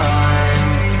time.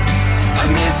 I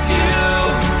miss you.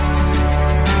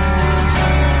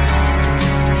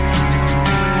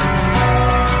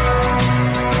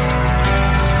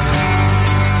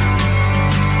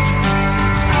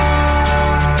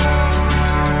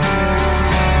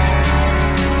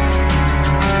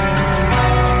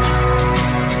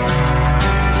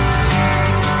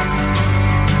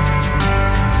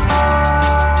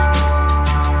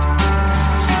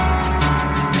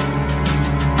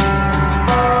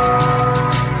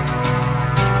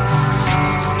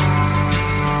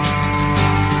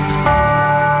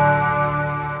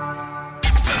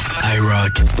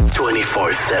 IROCK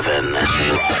 247.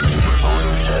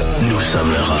 Nous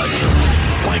sommes le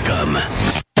rock.com.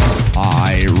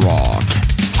 IROCK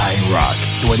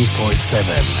 247.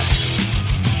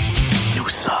 Nous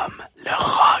sommes le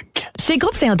rock. Chez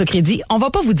Groupe Saint-Autocrédit, on va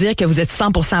pas vous dire que vous êtes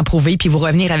 100% approuvé puis vous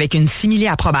revenir avec une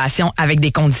simili-approbation avec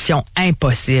des conditions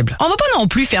impossibles. On va pas non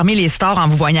plus fermer les stores en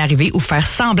vous voyant arriver ou faire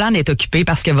semblant d'être occupé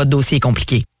parce que votre dossier est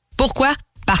compliqué. Pourquoi?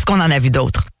 Parce qu'on en a vu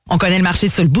d'autres. On connaît le marché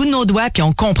sur le bout de nos doigts puis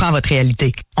on comprend votre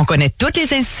réalité. On connaît toutes les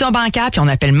institutions bancaires puis on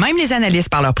appelle même les analystes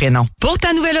par leur prénom. Pour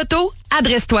ta nouvelle auto,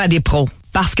 adresse-toi à des pros.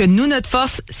 Parce que nous, notre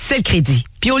force, c'est le crédit.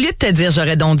 Puis au lieu de te dire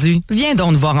j'aurais donc dû, viens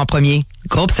donc nous voir en premier.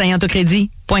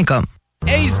 GroupeSaintAutoCrédit.com.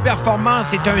 Ace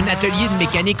Performance est un atelier de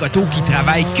mécanique auto qui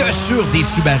travaille que sur des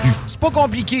Subaru. C'est pas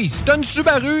compliqué. Si t'as une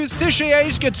Subaru, c'est chez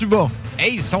Ace que tu vas.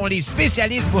 Ace sont les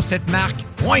spécialistes pour cette marque.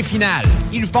 Point final.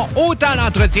 Ils font autant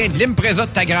l'entretien de l'Impreza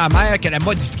de ta grand-mère que la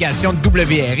modification de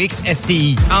WRX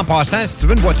STI. En passant, si tu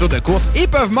veux une voiture de course, ils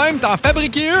peuvent même t'en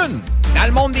fabriquer une. Dans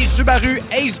le monde des Subaru,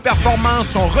 Ace Performance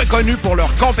sont reconnus pour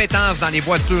leurs compétences dans les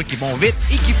voitures qui vont vite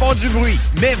et qui font du bruit.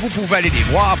 Mais vous pouvez aller les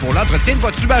voir pour l'entretien de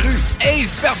votre Subaru.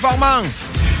 Ace Performance.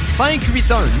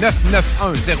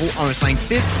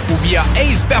 581-991-0156 ou via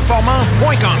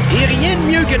aceperformance.com. Et rien de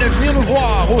mieux que de venir nous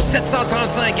voir au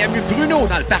 735 avenue Bruno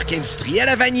dans le parc industriel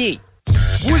à Vanier.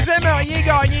 Vous aimeriez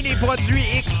gagner les produits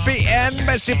XPN?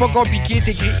 Ben, c'est pas compliqué.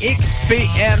 T'écris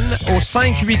XPN au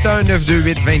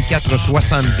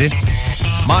 581-928-2470.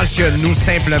 Mentionne-nous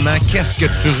simplement qu'est-ce que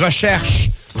tu recherches.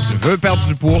 Tu veux perdre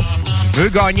du poids? Tu veux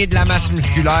gagner de la masse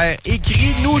musculaire?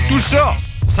 Écris-nous tout ça.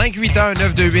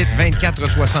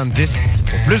 581-928-2470.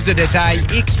 Pour plus de détails,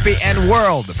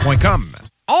 xpnworld.com.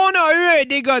 On a eu un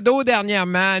dégât d'eau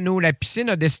dernièrement. Nous, la piscine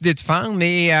a décidé de fendre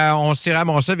et on s'est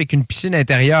ramassé avec une piscine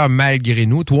intérieure malgré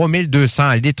nous.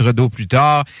 3200 litres d'eau plus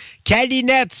tard.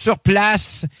 Calinette sur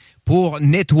place pour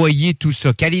nettoyer tout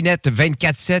ça. Calinette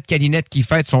 24/7, Calinette qui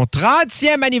fête son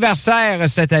 30e anniversaire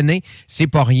cette année. C'est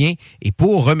pas rien. Et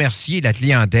pour remercier la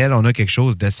clientèle, on a quelque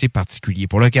chose d'assez particulier.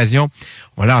 Pour l'occasion,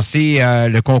 on va lancer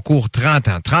le concours 30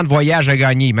 ans. 30 voyages à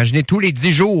gagner. Imaginez tous les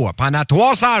 10 jours. Pendant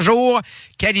 300 jours,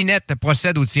 Calinette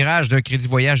procède au tirage d'un crédit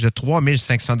voyage de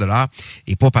 3500 $.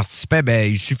 Et pour participer,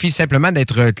 il suffit simplement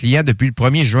d'être client depuis le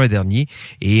 1er juin dernier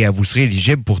et vous serez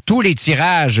éligible pour tous les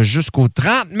tirages jusqu'au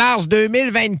 30 mars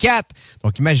 2024.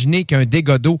 Donc, imaginez qu'un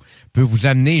dégât d'eau peut vous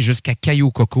amener jusqu'à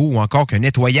Cayo Coco ou encore qu'un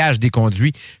nettoyage des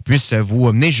conduits puisse vous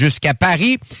amener jusqu'à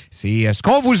Paris. C'est ce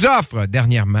qu'on vous offre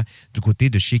dernièrement du côté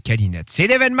de chez Calinette. C'est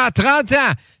l'événement 30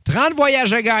 ans. 30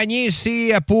 voyages à gagner.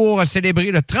 C'est pour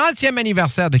célébrer le 30e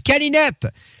anniversaire de Calinette,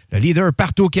 le leader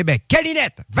partout au Québec.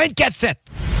 Calinette 24/7.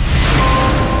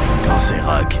 Quand c'est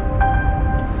rock,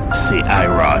 c'est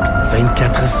IROCK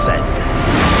 247.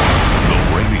 The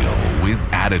radio with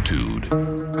attitude.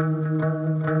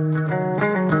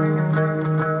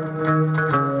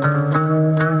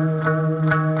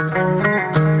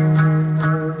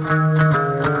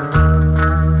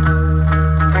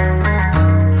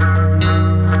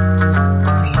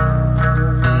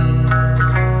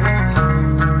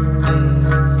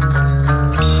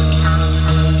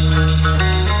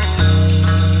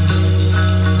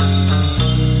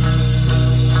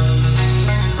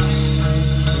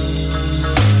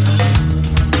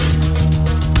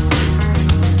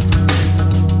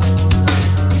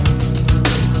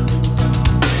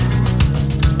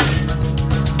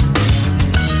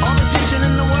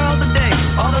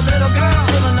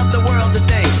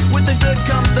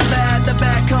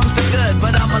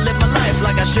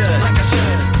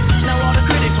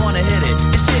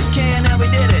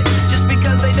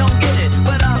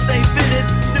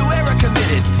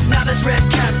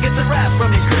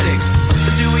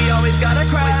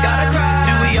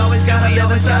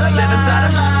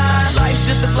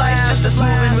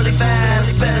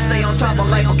 top of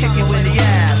life will kick you in the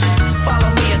ass.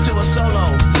 Follow me into a solo.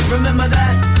 Remember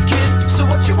that, kid? So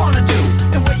what you wanna do?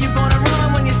 And where you gonna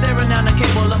run when you're staring down the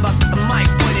cable about the mic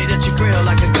pointed at your grill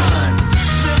like a gun?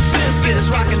 Limp Bizkit is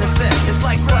rocking the set. It's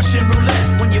like Russian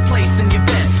roulette when you're placing your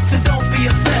bet. So don't be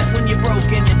upset when you're broke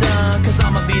and you're done. Cause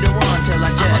I'ma be the one till I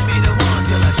jet. I'ma be the one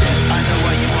till I jet. I know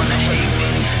why you wanna hate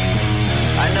me.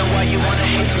 I know why you wanna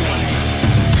hate me.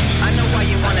 I know why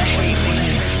you wanna hate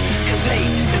me. Cause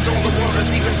hate is all the world has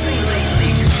even seen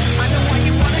lately. I know why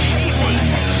you wanna hate me.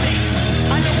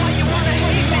 I know why you wanna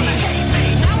hate me.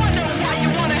 Now I know why you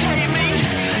wanna hate me.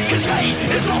 Cause hate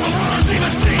is all the world has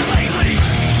even seen lately.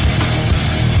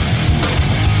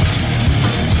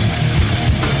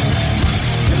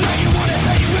 And now you wanna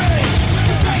hate me.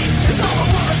 Cause hate is all the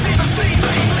world has even seen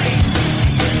lately.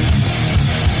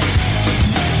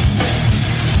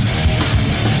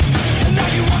 And now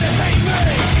you wanna hate me.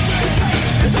 Cause hate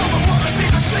is all the world has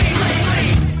even seen lately.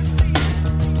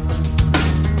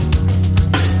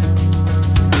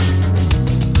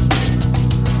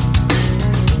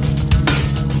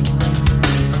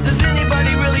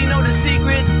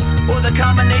 The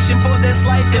combination for this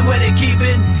life and where they keep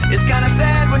it. It's kinda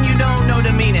sad when you don't know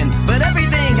the meaning, but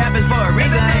everything happens for a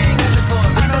reason.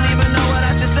 I don't even know what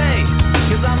I should say,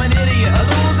 cause I'm an idiot, a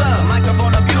loser,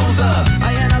 microphone abuser.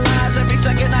 I analyze every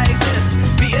second I exist,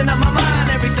 beating up my mind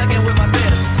every second with my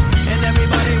fists. And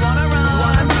everybody wanna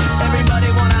run, everybody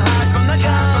wanna hide from the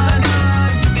gun.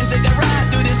 You can take a ride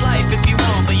through this life if you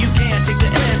want, but you can't take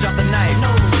the edge off the knife.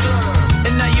 No, sir.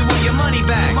 And now you want your money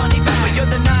back, but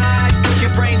you're denied. Your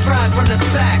brain's fried from the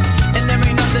sack, and there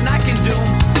ain't nothing I can do.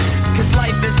 Cause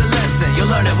life is a lesson,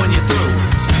 you'll learn it when you're through.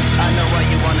 I know why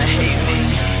you wanna hate me.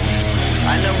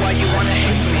 I know why you wanna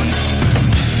hate me.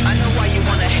 I know why you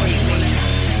wanna hate me.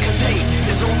 Cause hate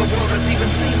is all the world has even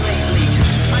seen lately.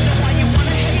 I know why you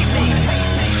wanna hate me.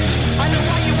 I know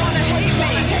why you wanna hate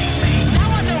me. Now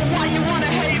I know why you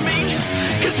wanna hate me.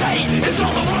 Cause hate is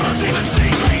all the world has even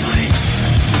seen lately.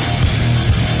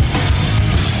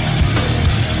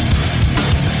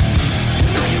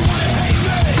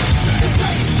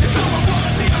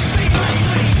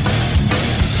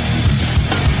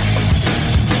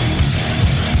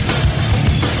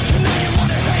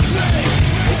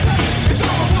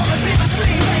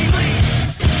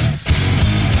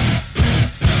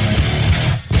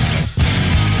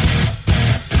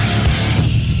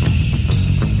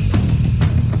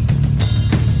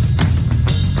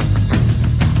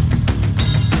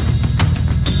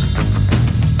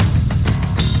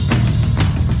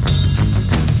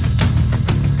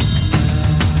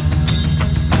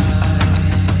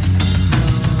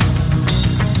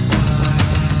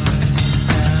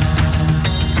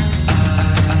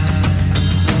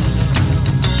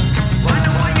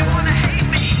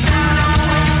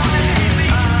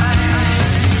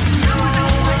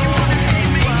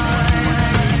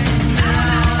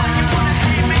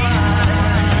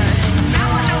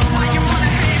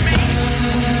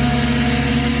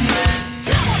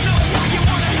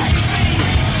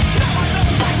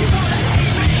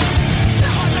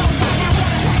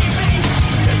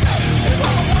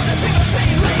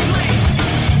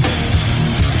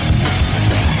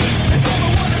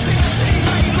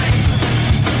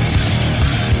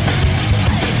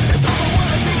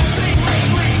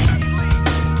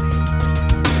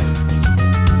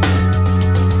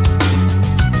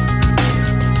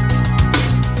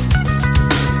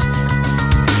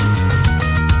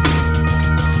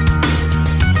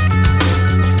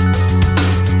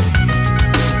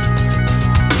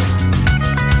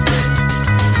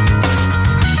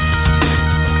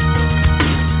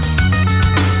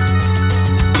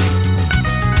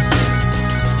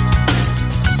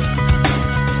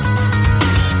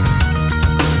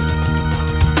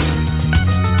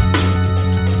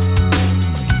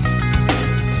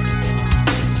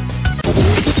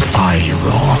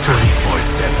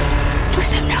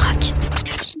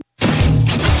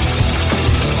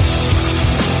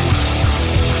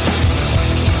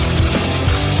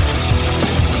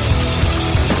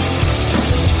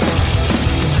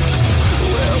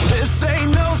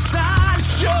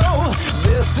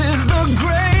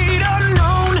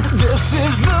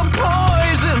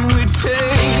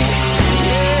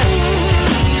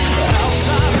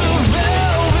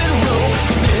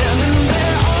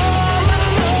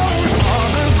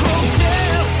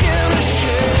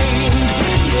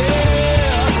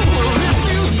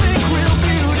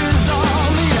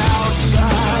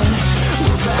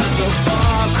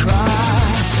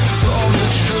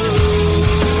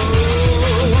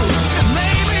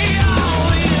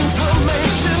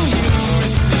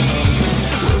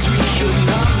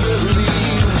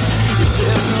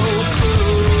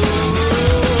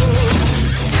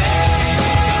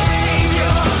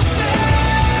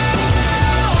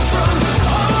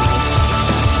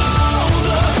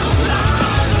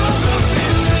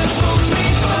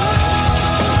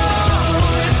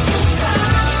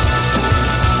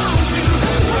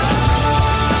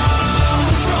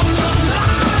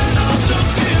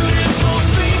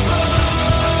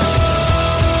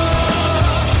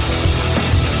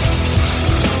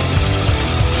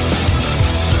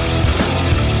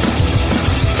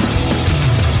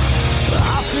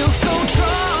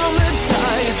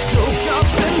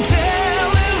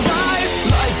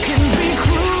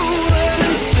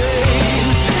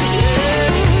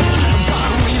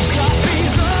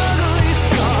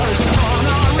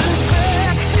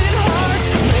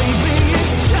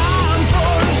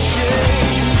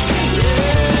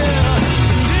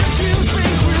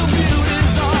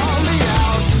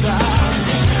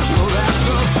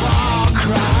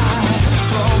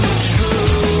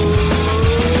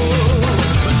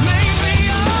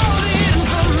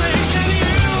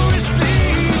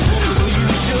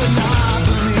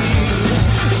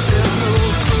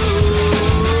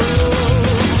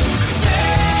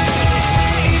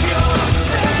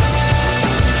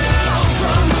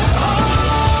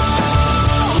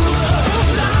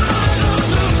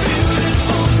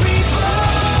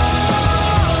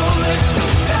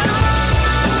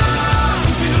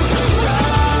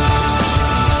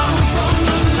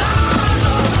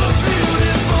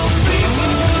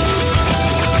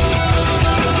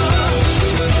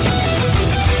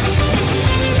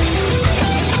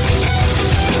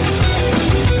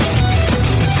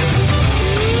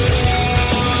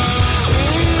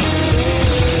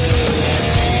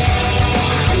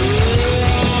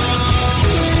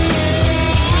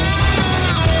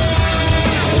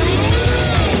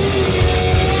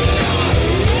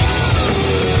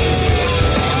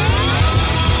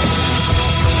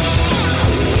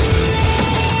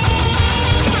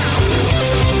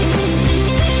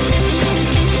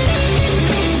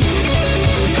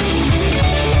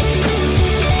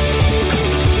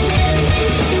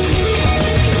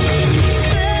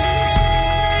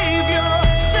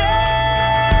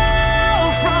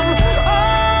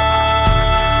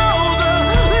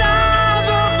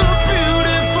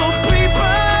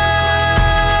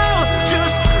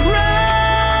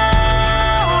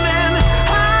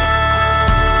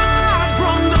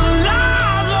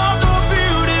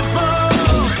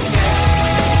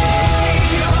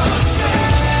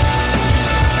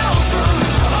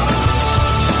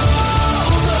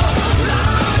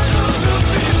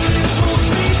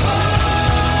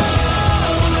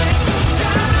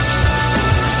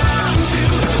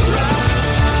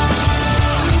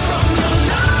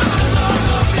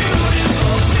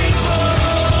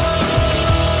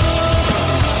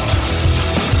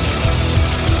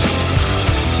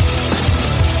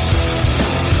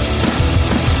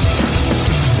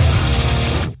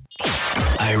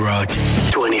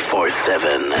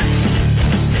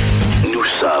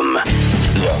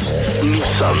 Nous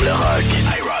sommes le rock.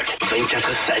 IROCK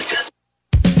 247.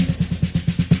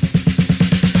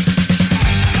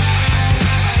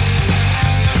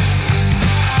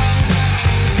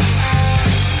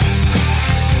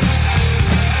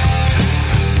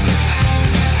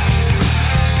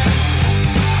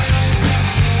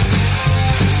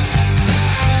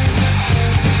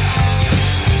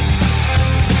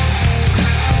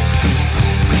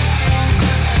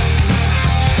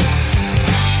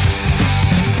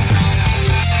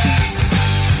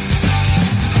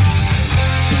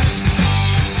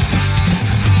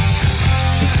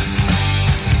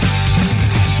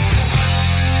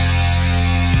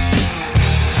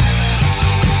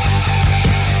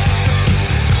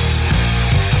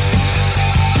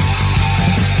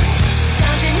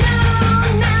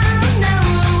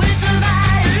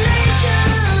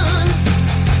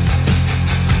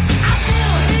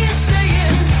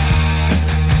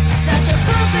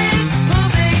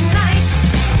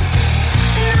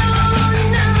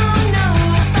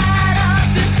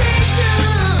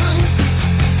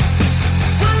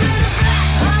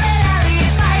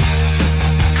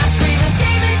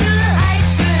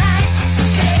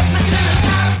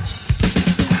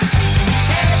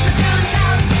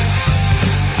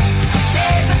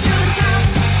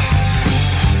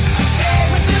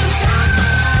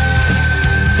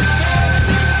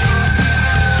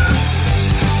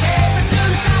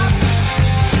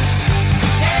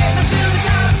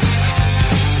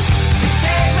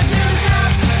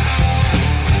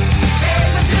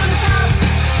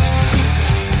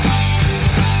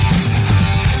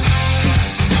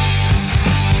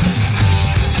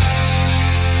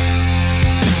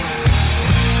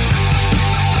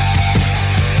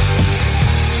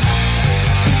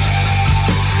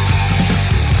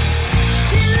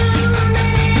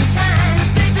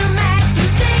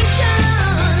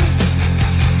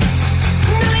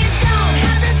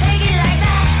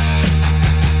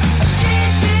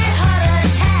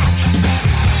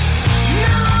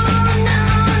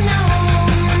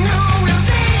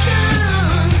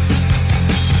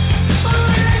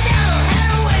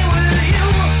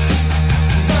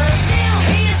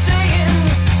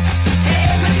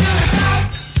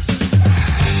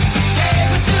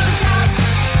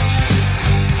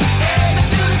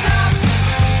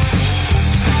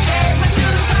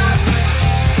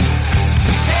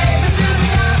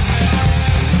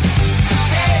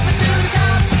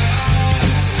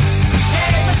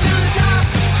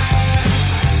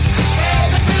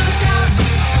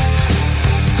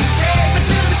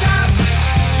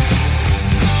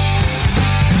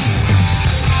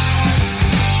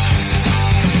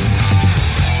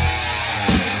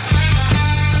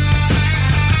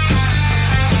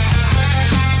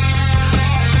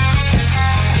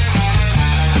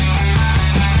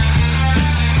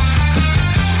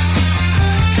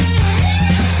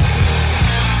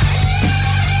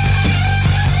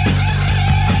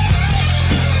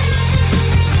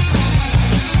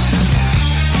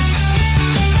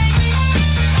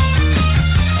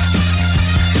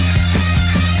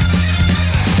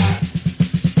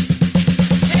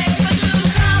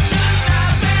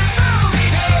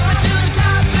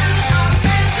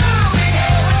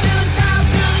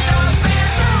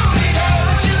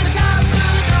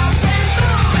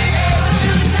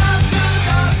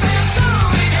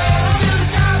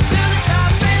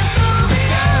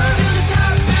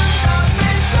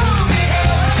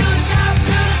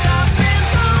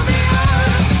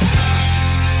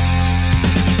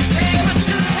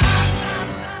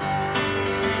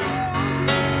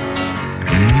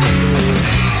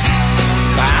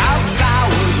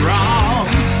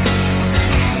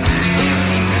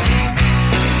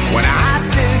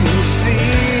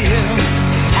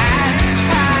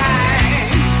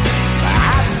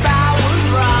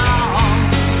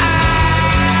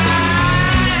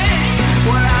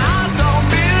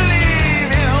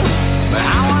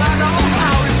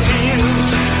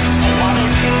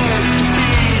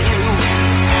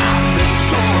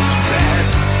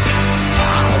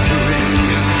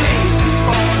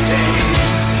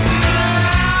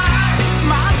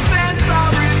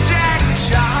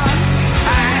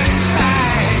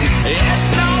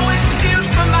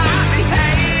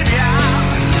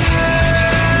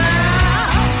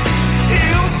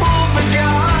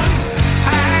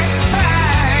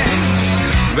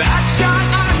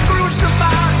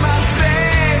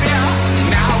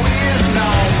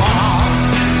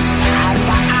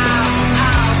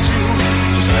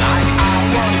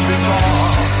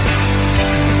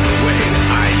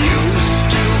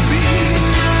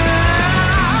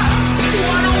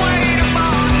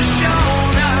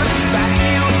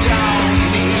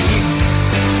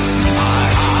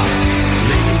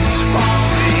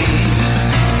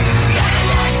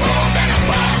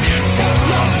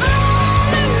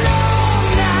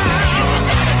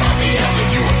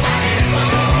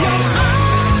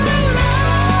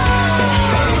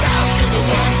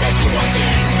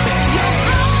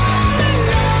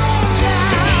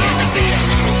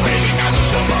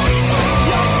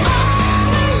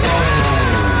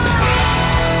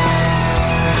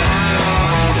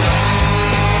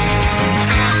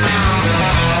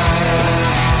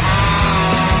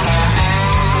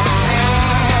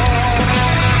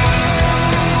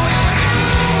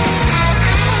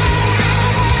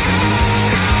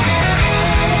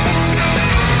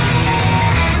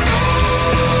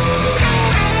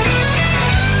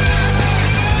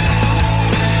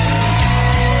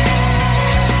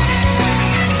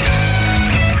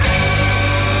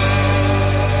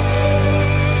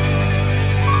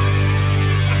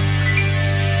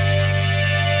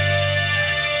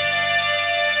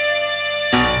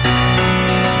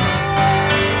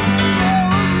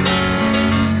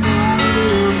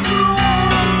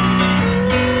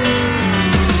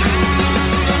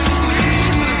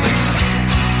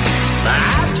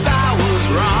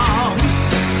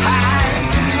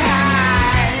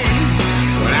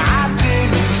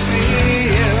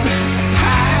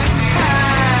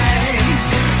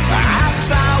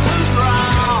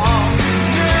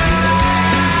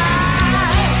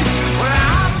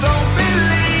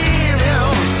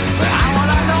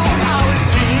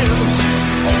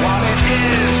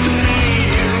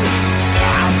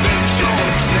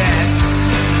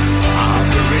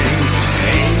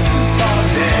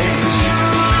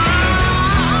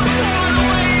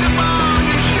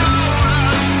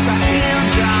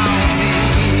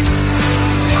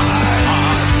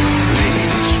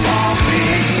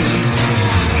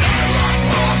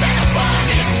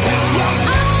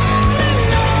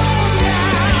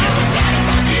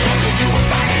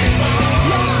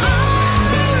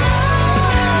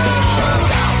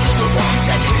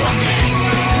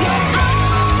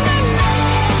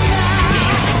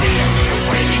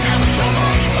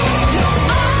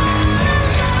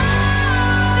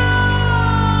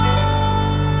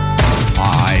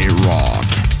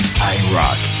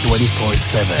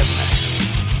 247.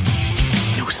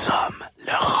 Nous sommes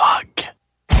le rock.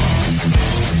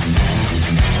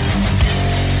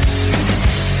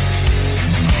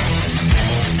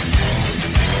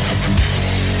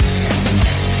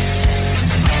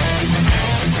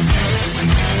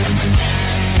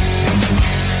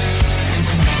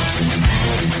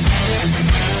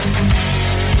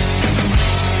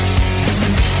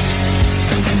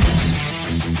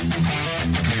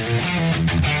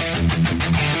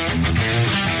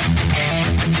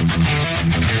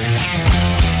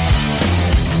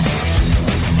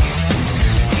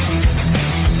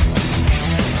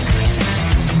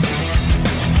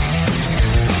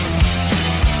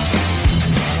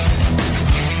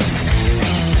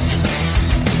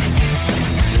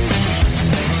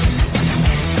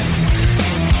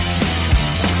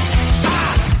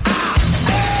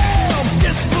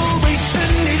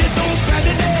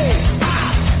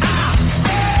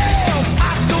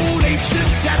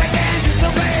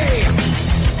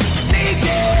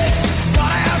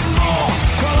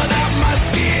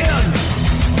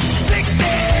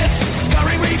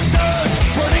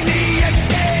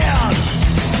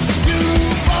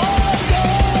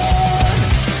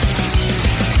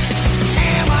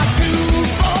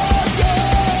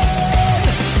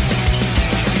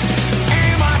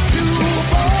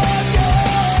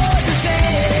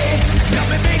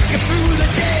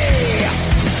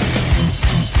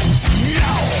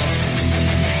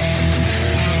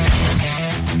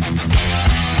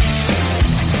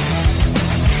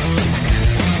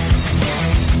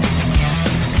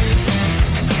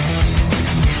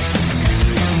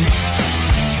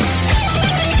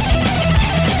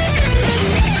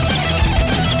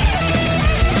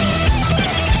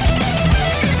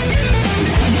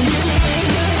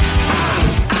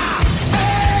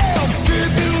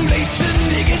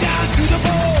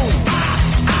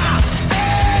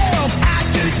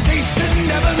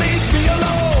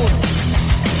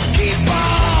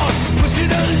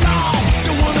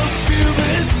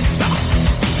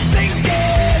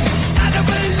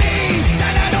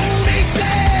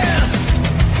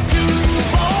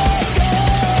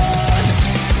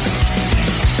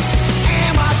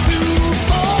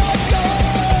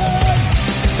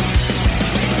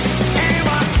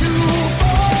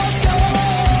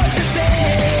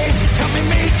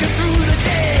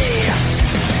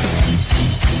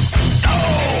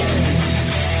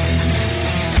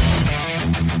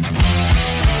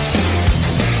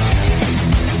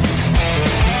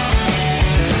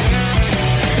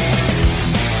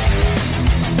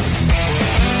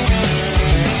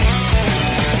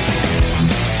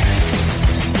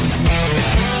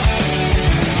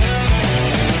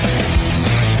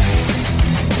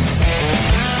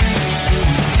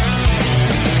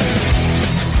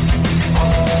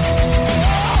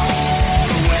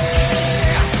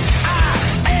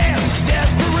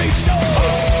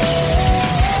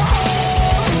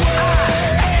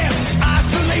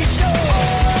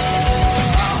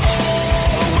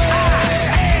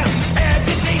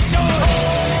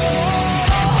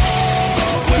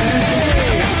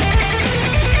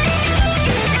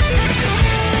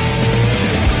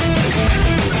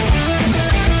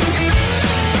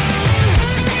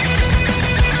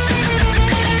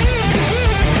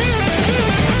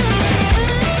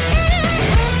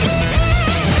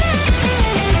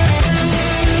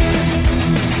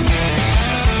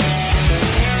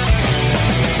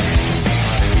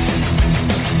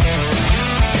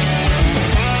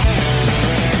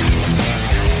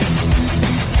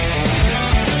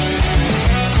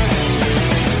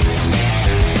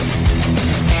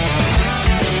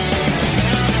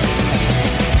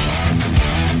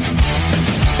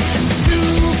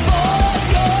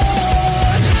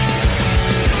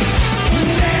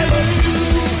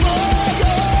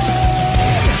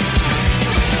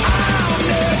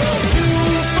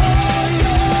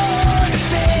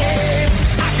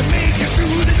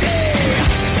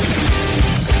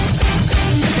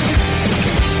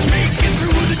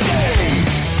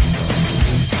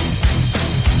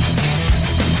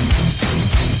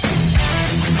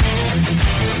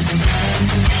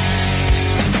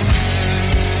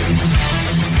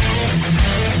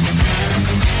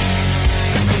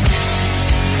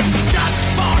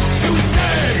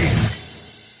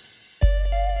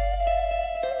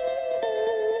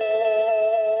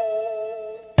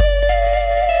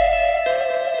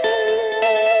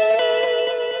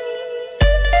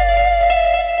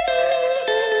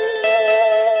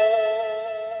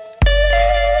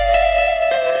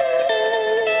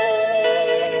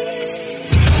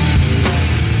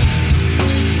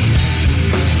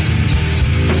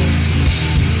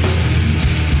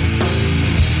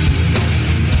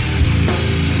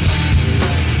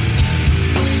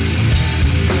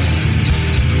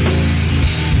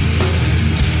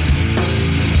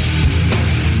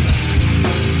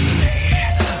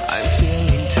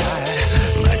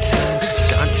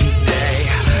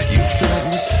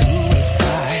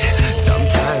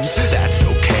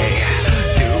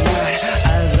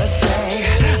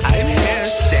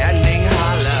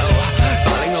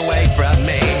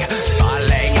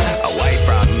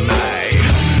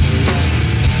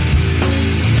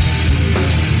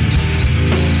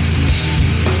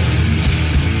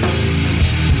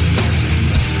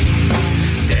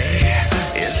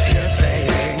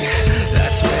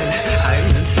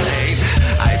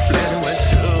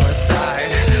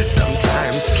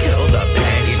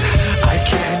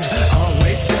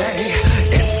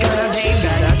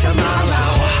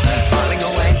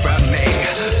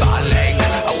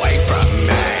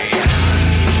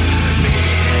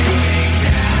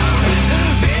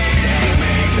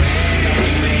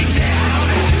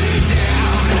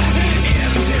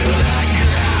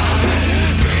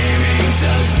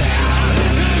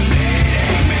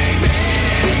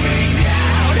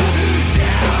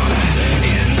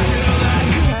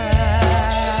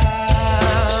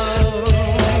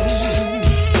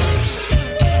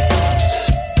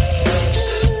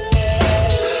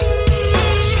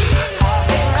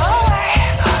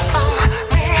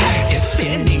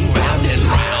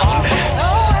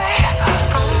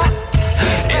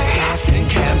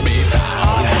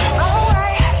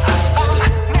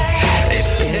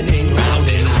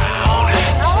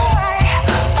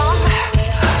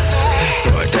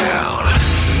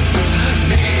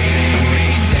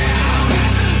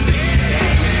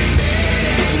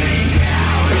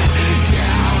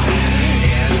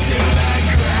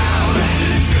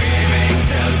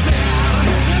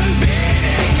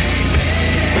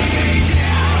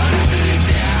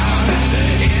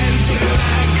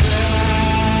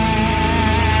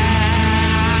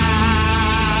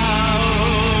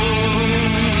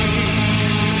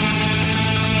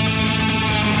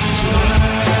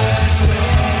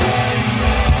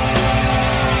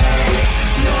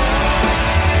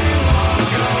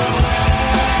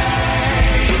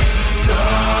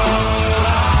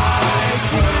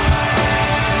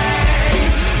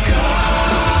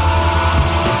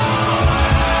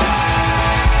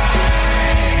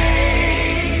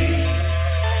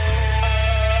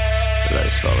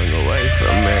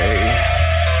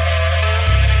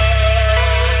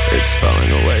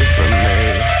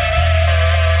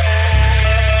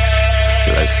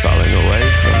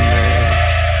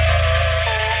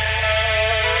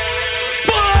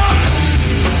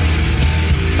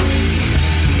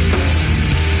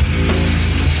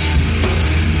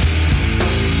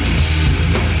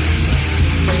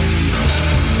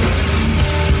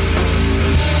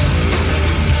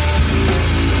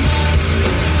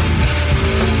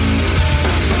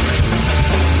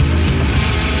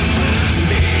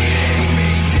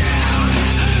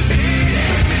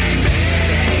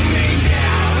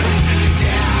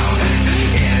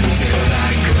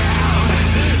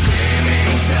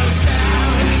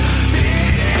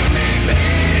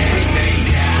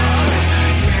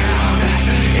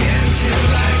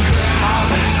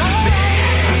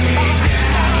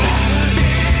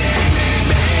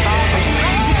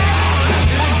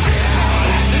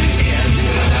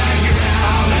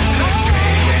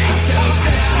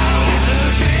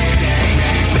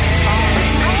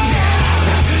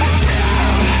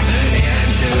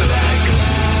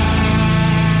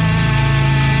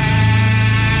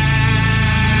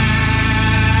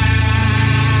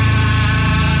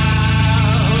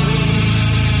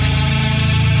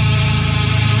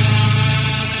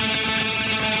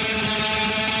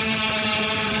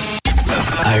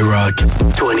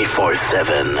 IROCK247.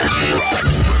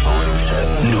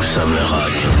 Nous sommes le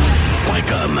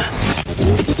rock.com.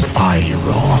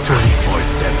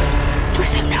 IROCK247. Nous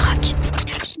sommes le rock.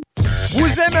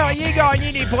 Vous aimeriez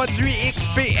gagner des produits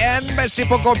XPN? Ben, c'est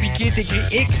pas compliqué. T'écris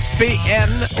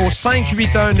XPN au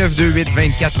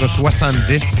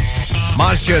 581-928-2470.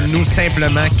 Mentionne-nous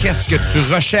simplement qu'est-ce que tu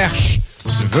recherches.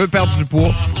 Tu veux perdre du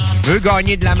poids? Tu veux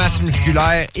gagner de la masse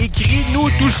musculaire? Écris-nous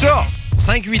tout ça.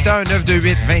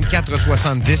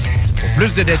 581-928-2470. Pour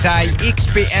plus de détails,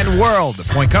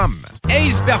 xpnworld.com.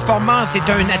 Ace Performance est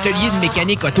un atelier de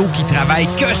mécanique auto qui travaille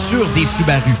que sur des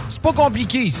Subaru. C'est pas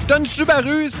compliqué. Si t'as une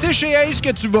Subaru, c'est chez Ace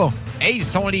que tu vas. Ace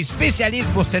sont les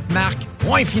spécialistes pour cette marque.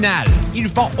 Point final. Ils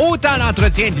font autant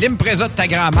l'entretien de l'Impreza de ta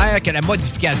grand-mère que la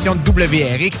modification de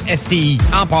WRX STI.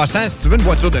 En passant, si tu veux une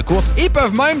voiture de course, ils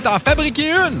peuvent même t'en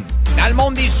fabriquer une. Dans le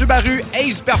monde des Subaru,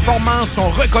 Ace Performance sont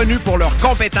reconnus pour leurs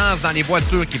compétences dans les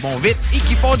voitures qui vont vite et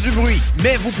qui font du bruit.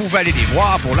 Mais vous pouvez aller les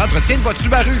voir pour l'entretien de votre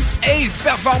Subaru. Ace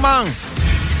Performance.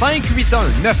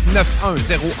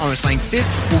 581-991-0156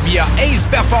 ou via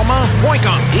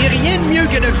aceperformance.com. Et rien de mieux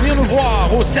que de venir nous voir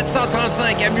au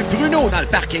 735 avenue Bruno dans le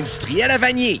parc industriel à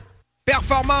Vanier.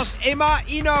 Performance Emma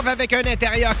innove avec un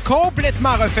intérieur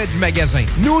complètement refait du magasin.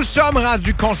 Nous sommes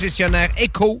rendus concessionnaires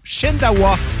Eco,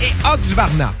 Shindawa et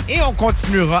Oxvarna. Et on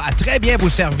continuera à très bien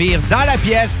vous servir dans la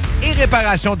pièce et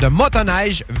réparation de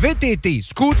motoneige, VTT,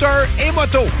 scooter et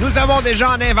moto. Nous avons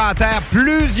déjà en inventaire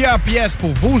plusieurs pièces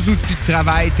pour vos outils de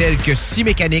travail tels que scie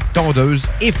mécanique, tondeuse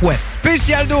et fouette.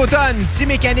 Spécial d'automne, scie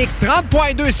mécanique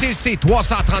 30.2 cc,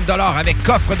 330 $ avec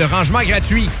coffre de rangement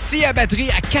gratuit. Scie à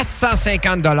batterie à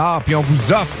 450 $ puis on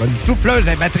vous offre une souffleuse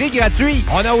à batterie gratuite.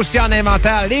 On a aussi en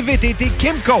inventaire les VTT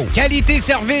Kimco. Qualité,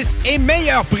 service et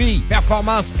meilleur prix.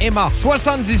 Performance Emma.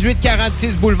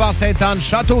 7846 boulevard Sainte-Anne,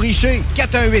 Château-Richer.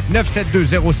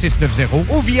 418-972-0690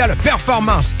 ou via le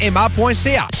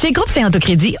performanceemma.ca. Chez Groupe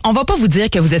Saint-Autocrédit, on va pas vous dire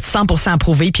que vous êtes 100%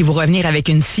 approuvé puis vous revenir avec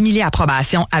une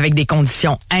simili-approbation avec des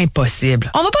conditions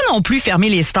impossibles. On va pas non plus fermer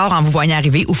les stores en vous voyant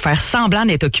arriver ou faire semblant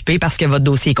d'être occupé parce que votre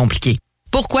dossier est compliqué.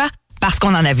 Pourquoi? Parce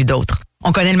qu'on en a vu d'autres.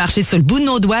 On connaît le marché sur le bout de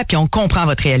nos doigts puis on comprend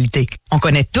votre réalité. On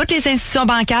connaît toutes les institutions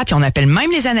bancaires puis on appelle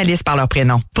même les analystes par leur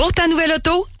prénom. Pour ta nouvelle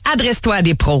auto, adresse-toi à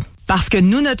des pros. Parce que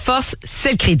nous, notre force, c'est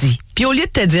le crédit. Puis au lieu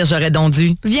de te dire j'aurais donc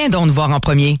dû, viens donc nous voir en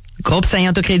premier.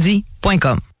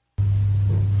 groupe-saint-autocrédit.com.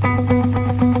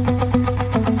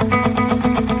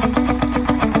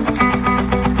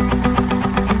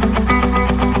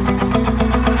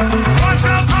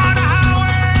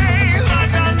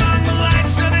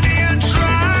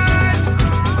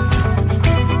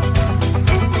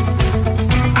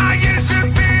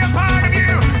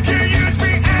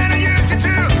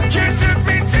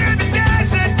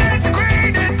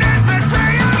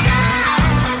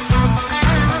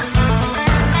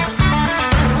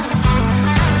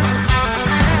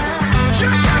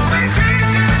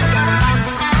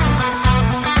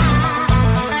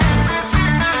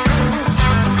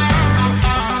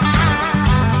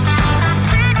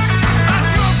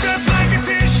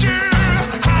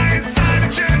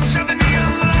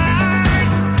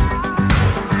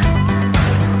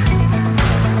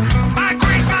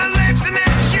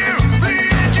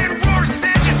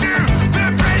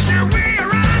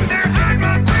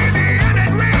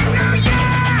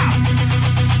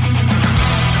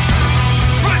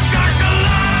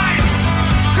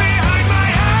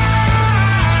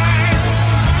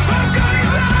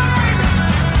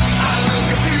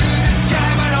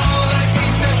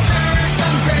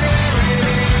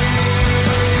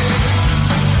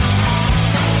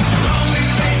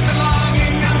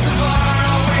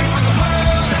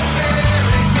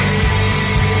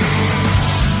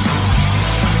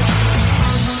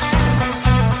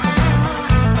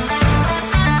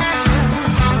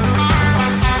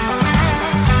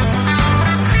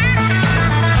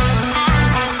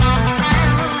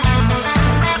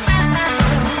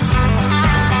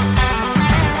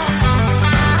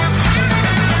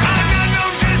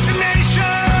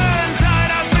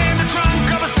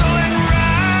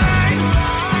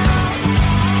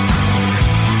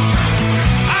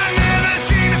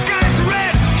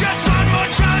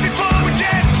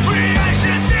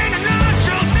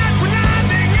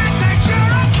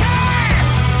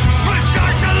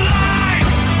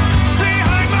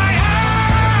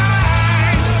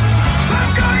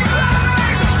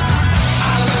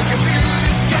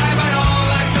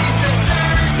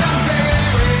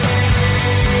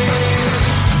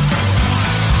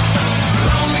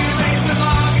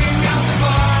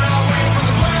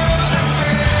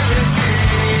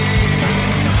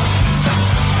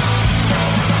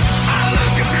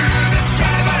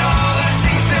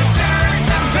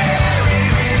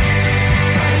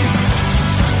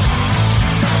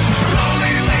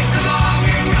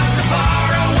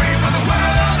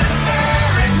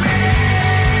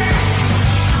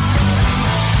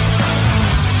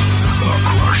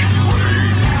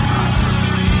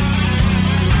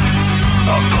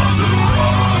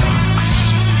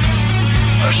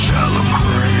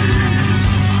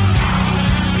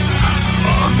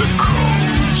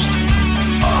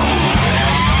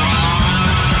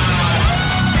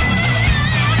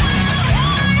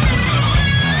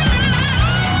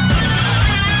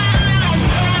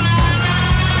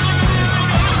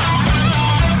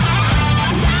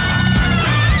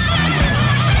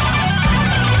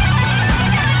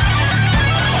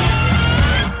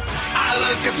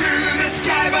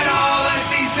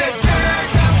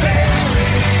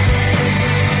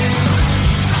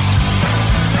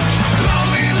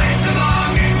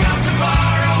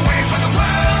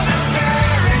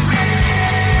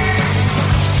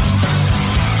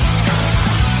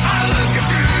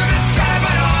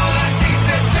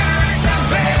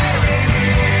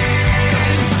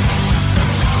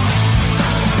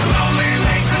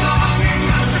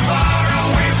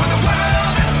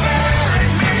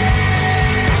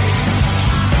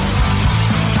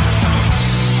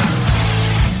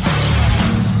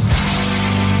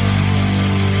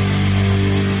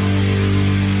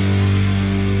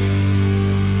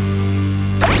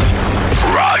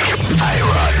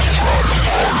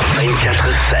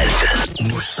 947.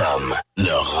 Nous sommes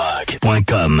le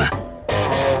rock.com.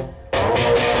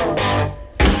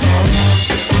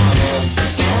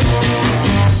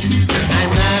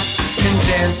 I'm not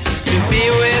content to be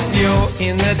with you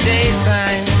in the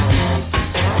daytime.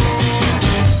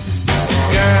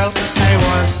 Girl, I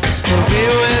want to be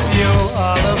with you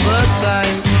all of the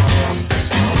time.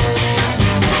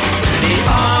 The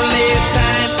only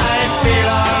time I feel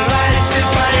alright is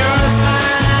by your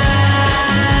side.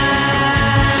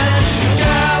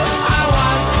 Girl, I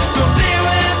want to be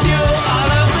with you all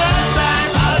of the time,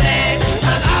 all day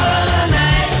and all of the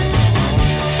night.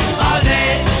 All day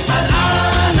and all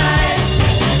of the night.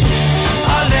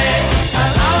 All day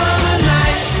and all of the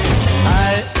night.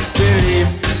 I believe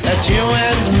that you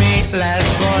and me last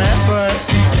forever.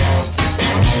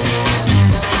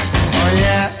 Oh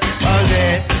yeah, all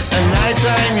day and night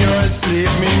I'm yours,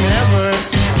 leave me never.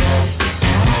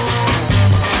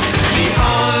 The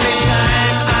only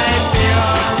time I feel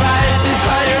alright is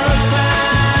by your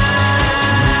side.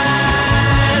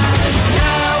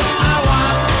 Girl, I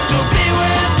want to be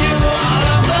with you all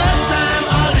of the time,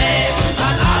 all day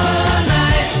and all of the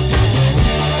night.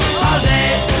 All day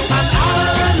and all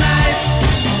of the night.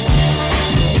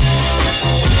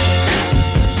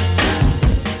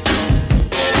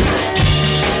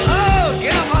 Oh,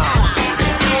 come on!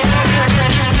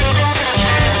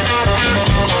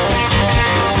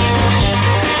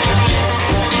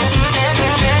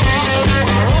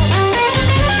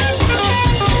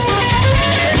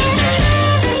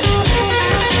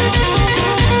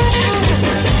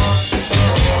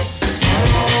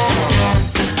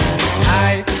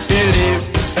 I believe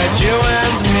that you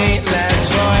and me last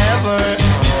forever.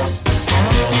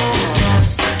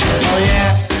 Oh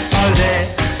yeah, all day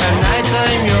and night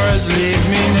I'm yours, leave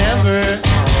me never.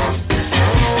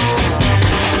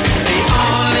 The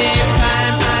only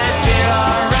time I feel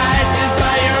alright is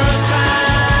by your side.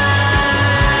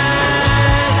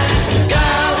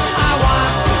 Girl, I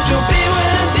want to be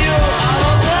with you all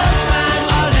of the time,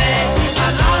 all day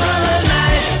and all of the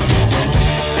night.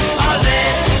 All day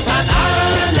and all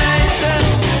of the night.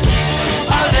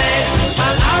 All day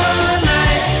and all of the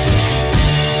night.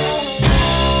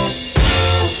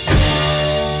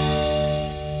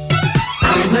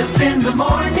 Imus in the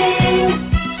morning,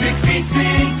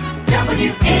 66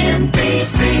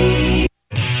 WNBC.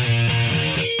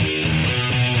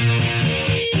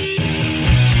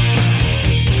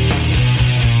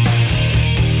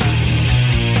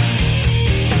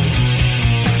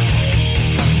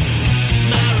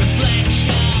 My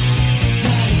reflection,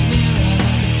 dirty mirror.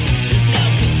 There's no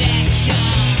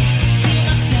connection to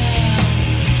myself.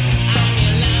 I'm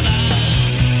your lover,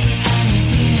 I'm your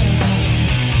zero.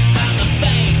 I'm the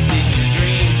face in your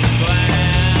dreams of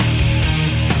black.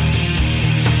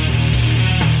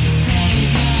 So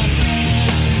save your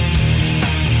breath,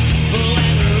 but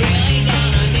when we're really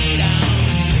gonna need 'em,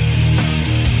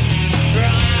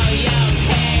 throw out your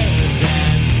cares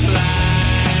and fly.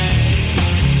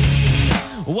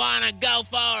 Wanna go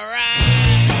for a ride?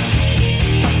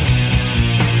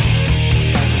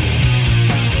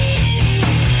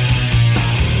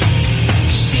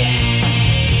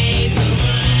 She's the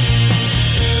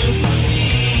one for me.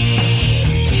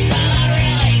 She's all I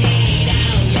really need.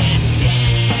 Oh yeah,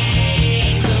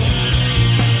 she's the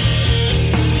one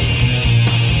for me.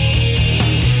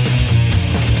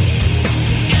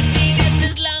 Emptiness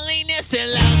is loneliness, and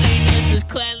loneliness is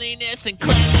cleanliness, and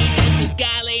cleanliness is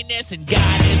godliness, and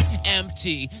God is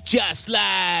empty, just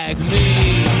like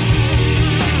me.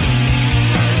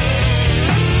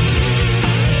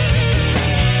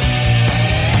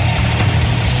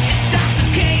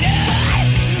 Intoxicated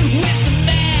with the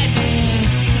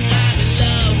madness, I'm in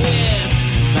love with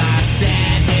my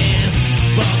sadness.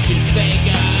 Bullshit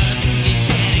fakers,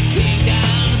 enchanted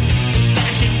kingdoms, the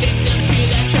fashion victims to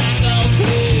the triangle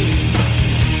too.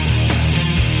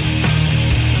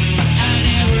 I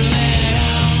never let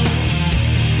on,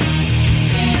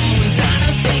 and I was on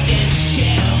a sinking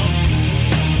ship.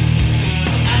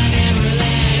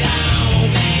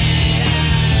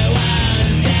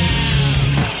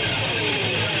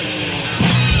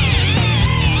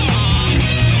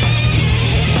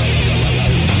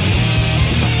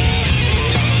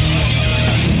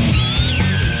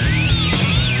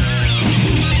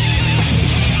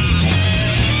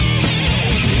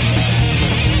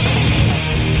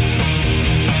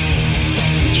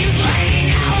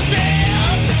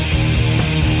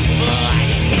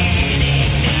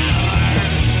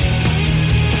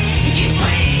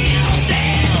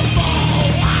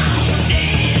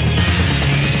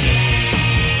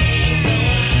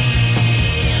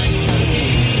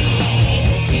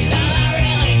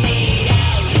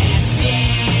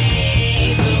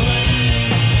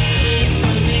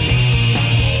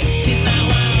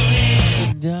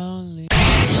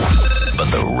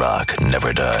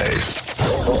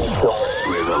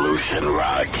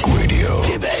 iRock Radio.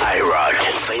 Québec. iRock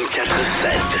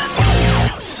 247.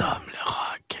 Nous sommes le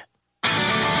rock.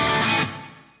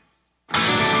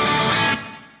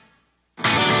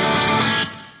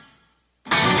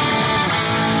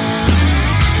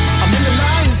 I'm in the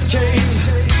lion's cave.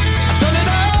 I've done it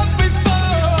all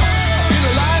before. I feel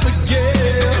alive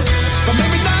again. But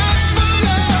maybe not for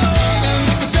long. And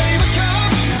if the day will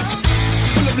come,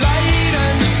 full of light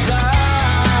and desire.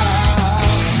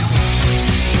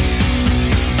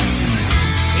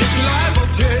 Is your life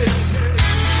okay?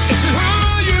 Is it who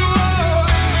you are?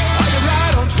 Are you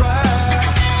right on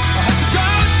track? Or has it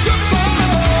gone too far?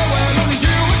 Well, only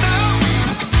you will know.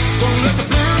 Don't let the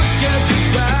blues get you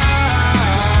down.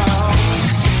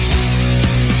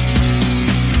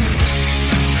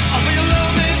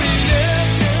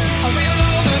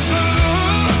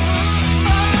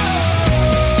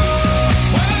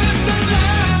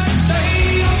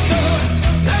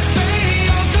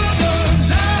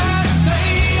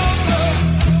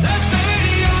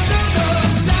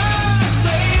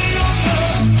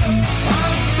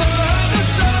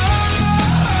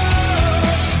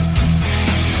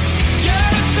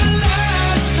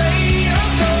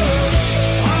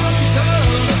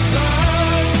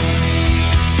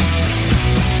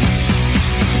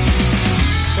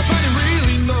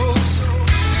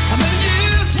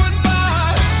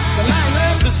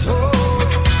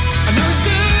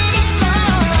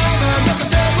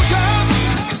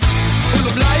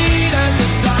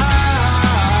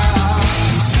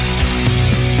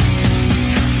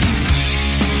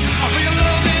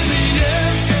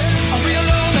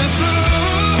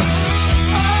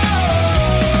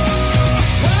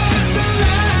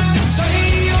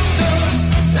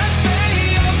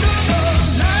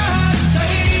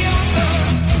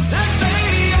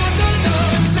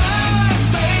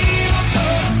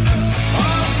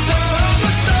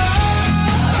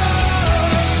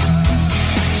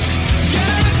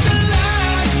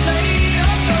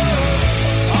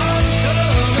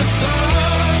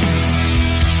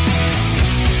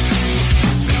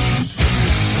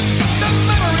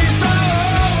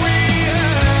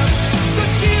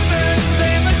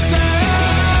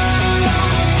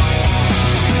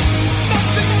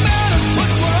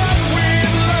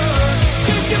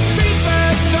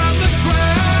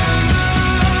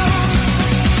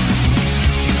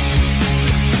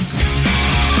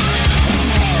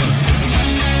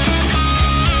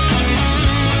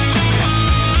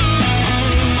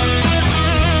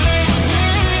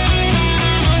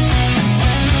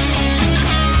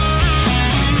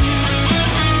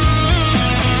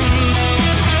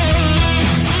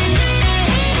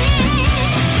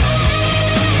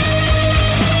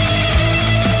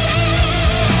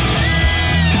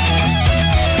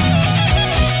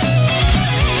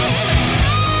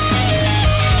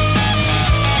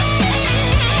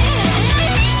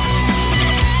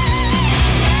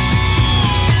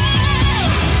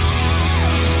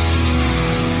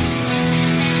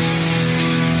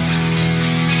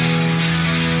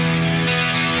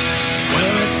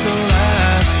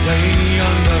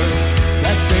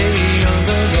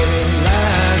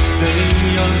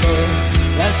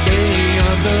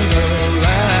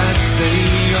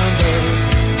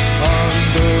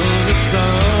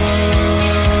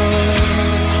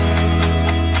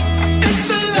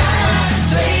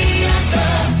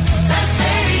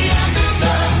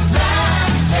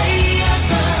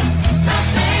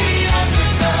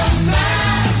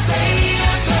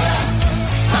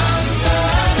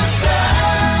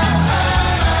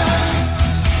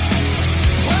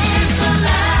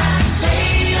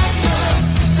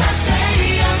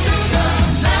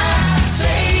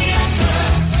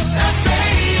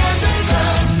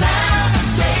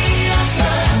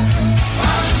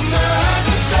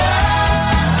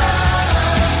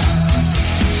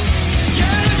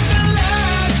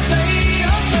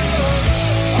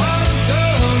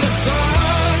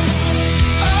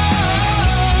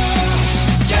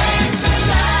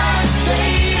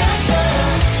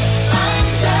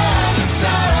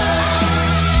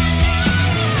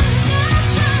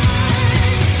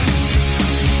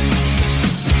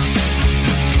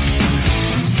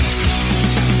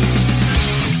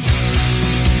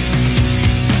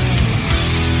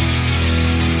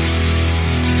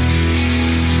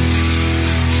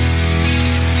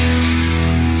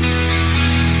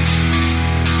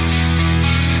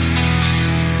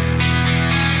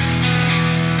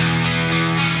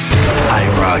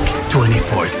 iRock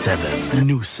 247.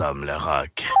 Nous sommes le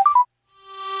rock.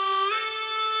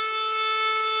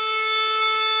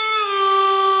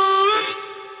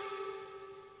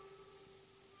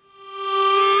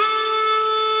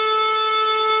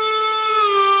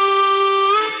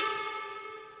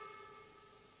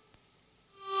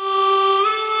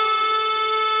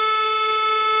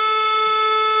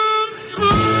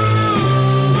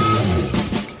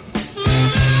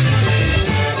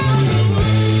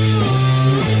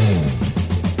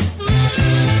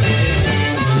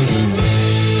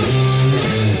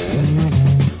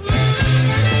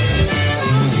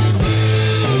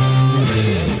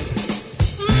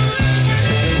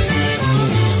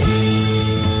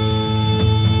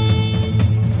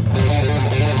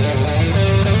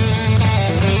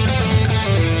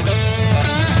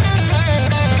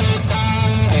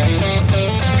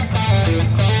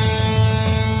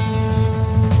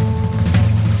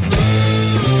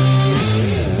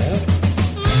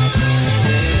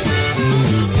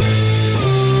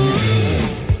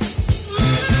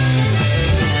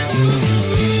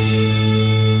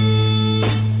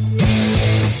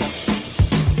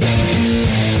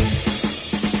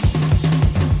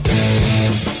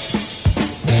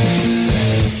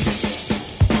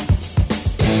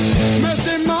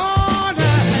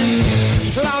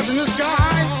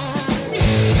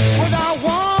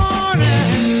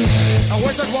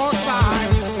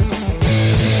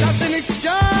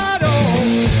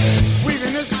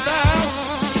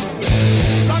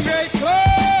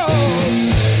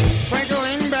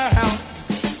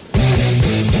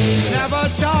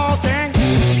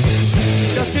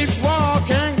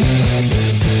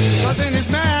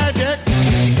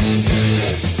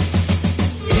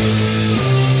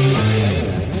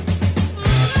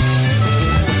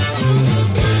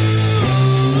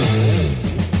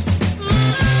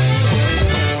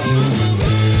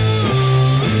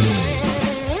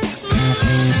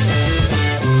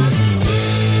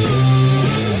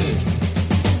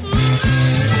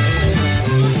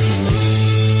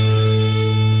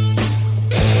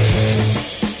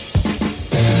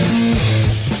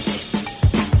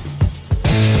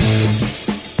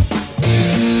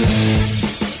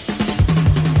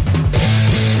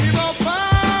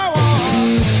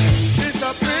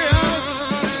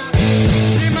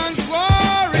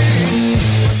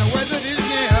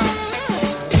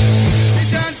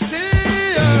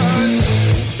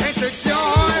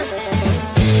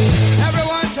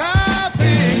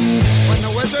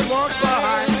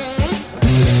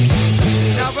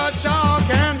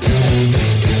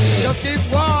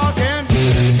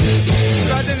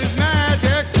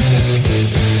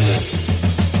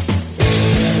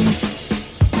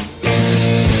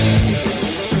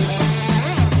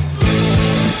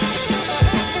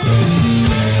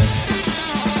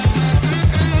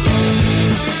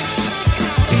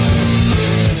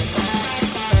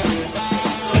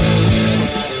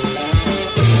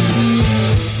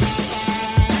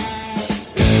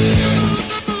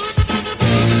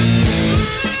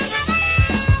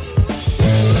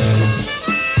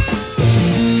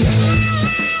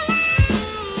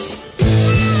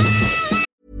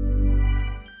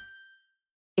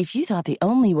 If you thought the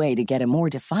only way to get a more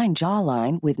defined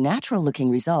jawline with natural-looking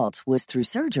results was through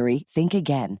surgery, think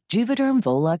again. Juvederm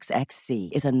Volux XC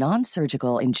is a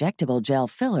non-surgical injectable gel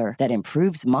filler that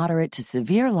improves moderate to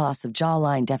severe loss of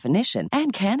jawline definition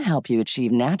and can help you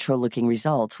achieve natural-looking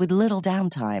results with little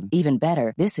downtime. Even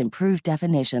better, this improved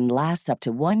definition lasts up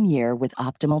to 1 year with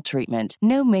optimal treatment.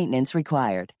 No maintenance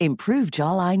required. Improve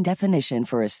jawline definition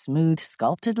for a smooth,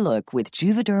 sculpted look with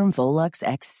Juvederm Volux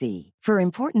XC. For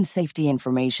important safety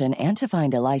information and to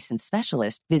find a licensed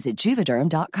specialist, visit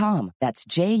Juvederm.com. That's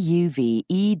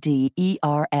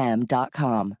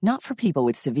JUVEDERM.com. Not for people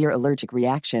with severe allergic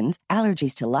reactions,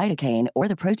 allergies to lidocaine, or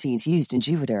the proteins used in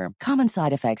Juvederm. Common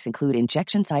side effects include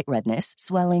injection site redness,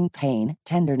 swelling, pain,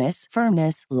 tenderness,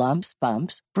 firmness, lumps,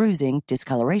 bumps, bruising,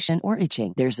 discoloration, or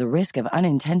itching. There's a risk of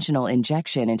unintentional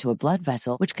injection into a blood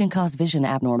vessel, which can cause vision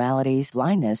abnormalities,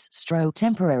 blindness, stroke,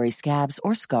 temporary scabs,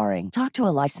 or scarring. Talk to a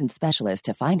licensed specialist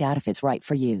to find out if it's right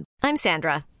for you. I'm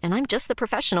Sandra, and I'm just the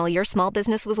professional your small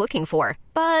business was looking for.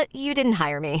 But you didn't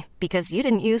hire me because you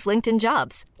didn't use LinkedIn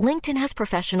Jobs. LinkedIn has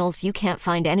professionals you can't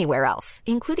find anywhere else,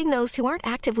 including those who aren't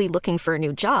actively looking for a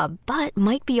new job, but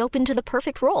might be open to the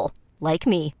perfect role, like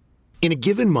me. In a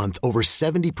given month, over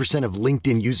 70% of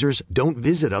LinkedIn users don't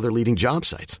visit other leading job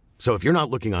sites. So if you're not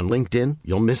looking on LinkedIn,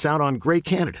 you'll miss out on great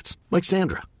candidates like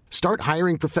Sandra. Start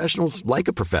hiring professionals like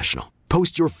a professional.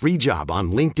 Post your free job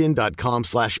on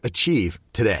linkedin.com/achieve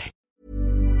today.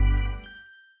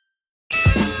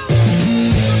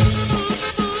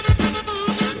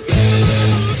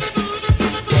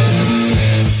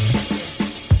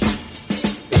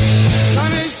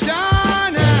 Sun is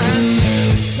shining,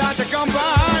 time to come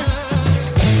by.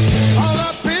 All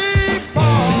the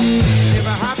people give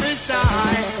a happy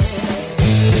sigh.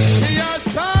 See us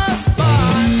pass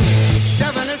by,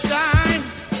 seven aside.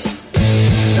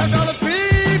 There's all the feeling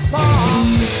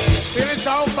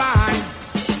so fine.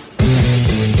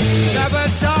 Never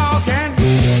talking,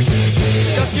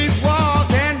 just keep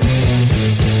walking,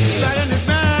 letting this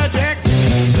magic.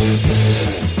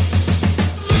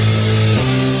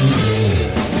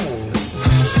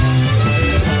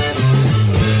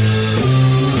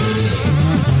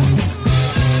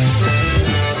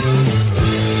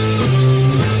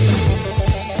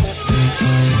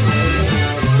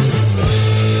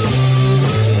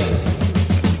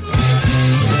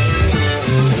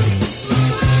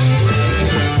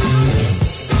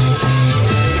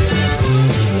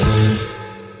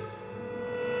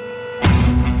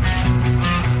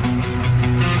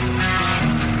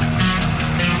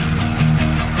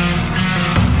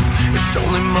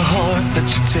 That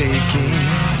you're taking,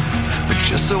 but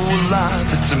you're so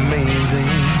alive, it's amazing.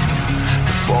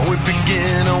 Before we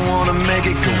begin, I wanna make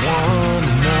it go on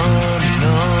and on and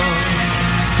on.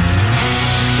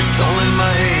 It's all in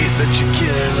my hate that you're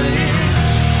killing,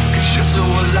 'cause you're so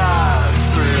alive, it's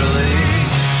thrilling.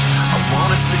 I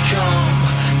wanna succumb,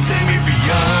 take me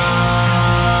beyond.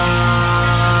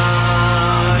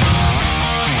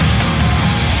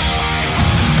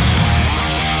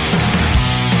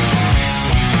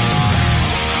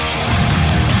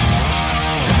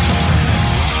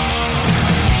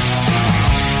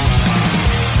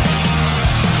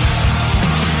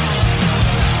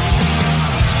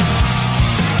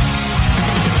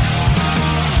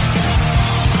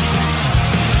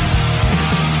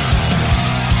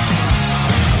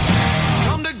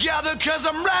 Cause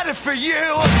I'm ready for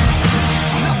you.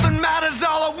 Nothing matters,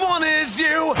 all I want is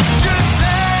you. Just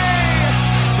say,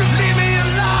 you leave me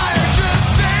alive. Just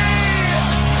say,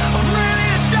 I'm ready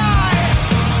to die.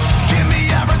 Give me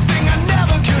everything I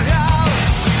never could have.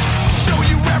 Show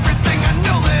you everything I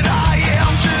know that I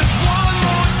am. Just one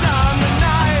more time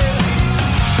tonight.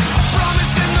 I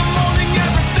promise in the morning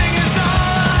everything is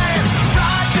alright.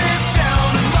 Write this down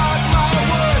and mark my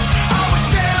words. I would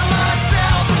tear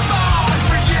myself apart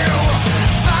for you.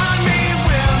 Find me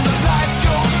where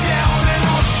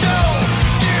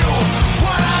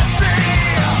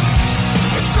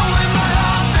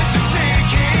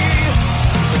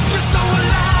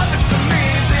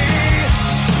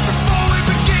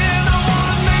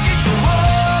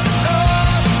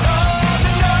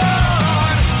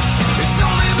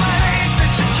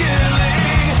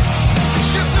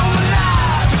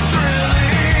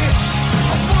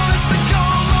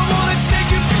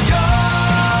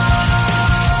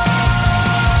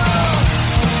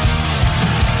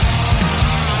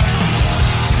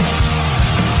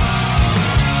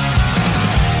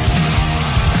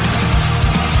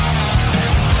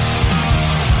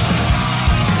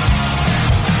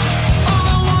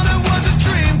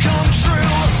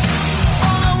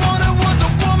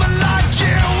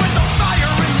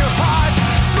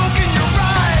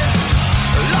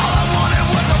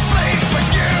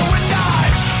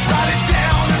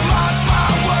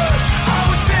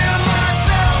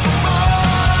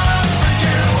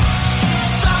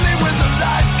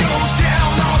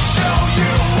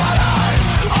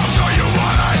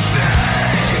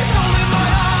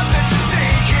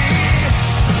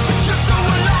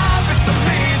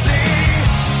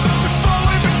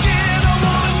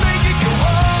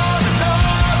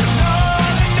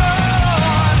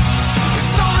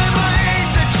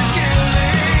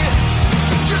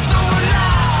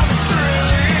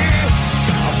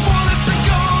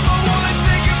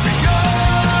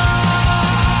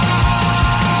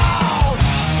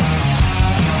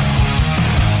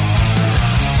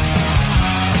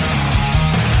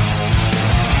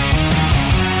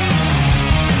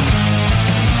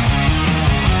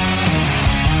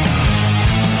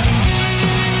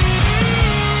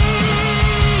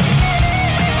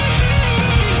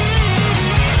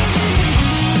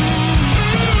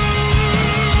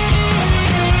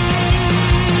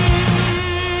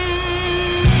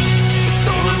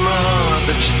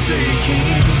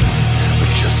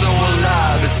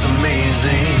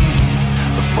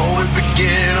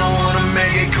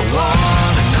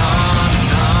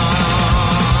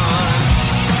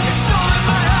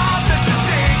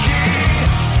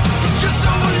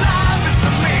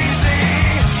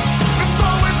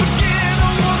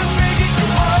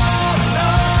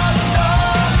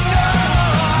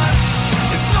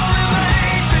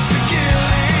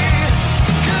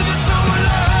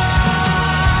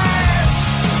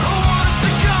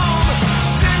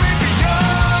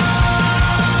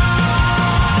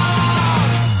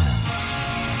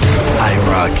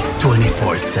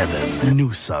IROCK247.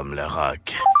 Nous sommes le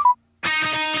rock.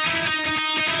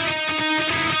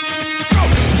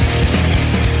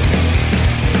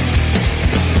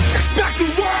 Expect the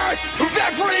worst of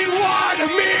everyone of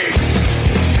me.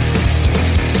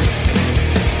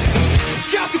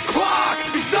 Count the clock,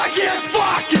 'cause I can't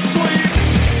fucking sleep.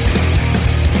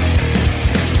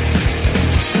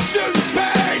 Feel the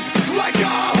pain like a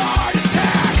heart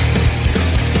attack.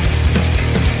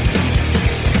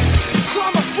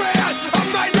 I'm afraid I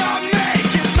might not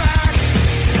make it back.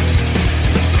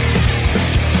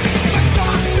 The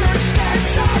doctor says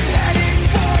I'm heading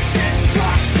for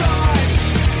destruction.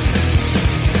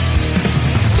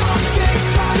 Something's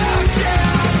gonna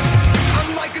give. I'm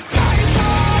like a time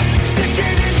bomb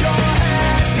ticking in your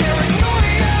head.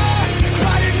 Paranoia,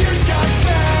 clouding your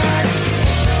judgment.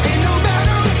 And no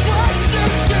matter what you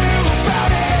do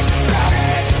about it,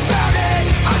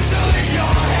 I'm still in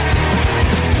your head.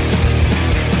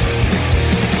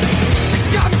 It's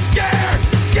got me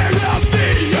scared of the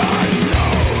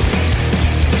unknown.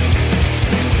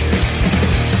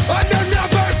 And their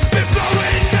numbers been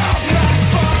blowing up my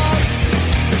phone.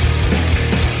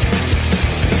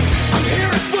 I'm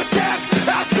hearing footsteps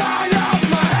outside of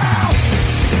my house.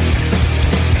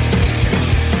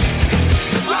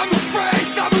 I'm afraid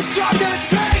someone's trying to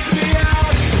take me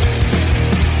out.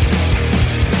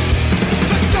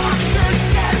 The doctor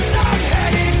says I'm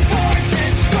heading for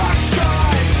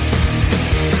destruction.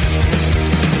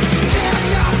 Can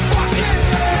I fucking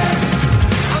live?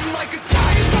 I'm like a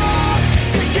time bomb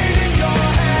ticking in your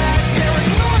head.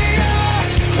 Paranoia,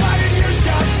 clouding your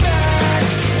judgment.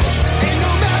 And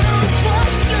no matter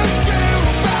what you do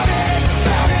about it,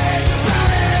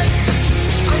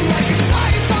 I'm like a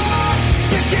time bomb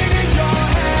ticking in your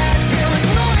head.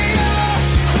 Paranoia,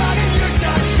 clouding your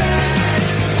judgment.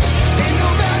 And no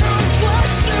matter what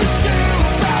you do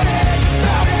about it,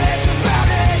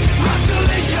 I'm still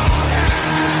in your head.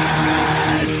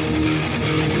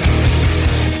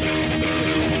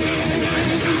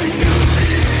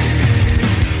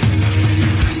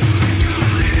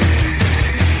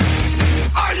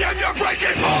 I am your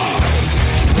breaking point.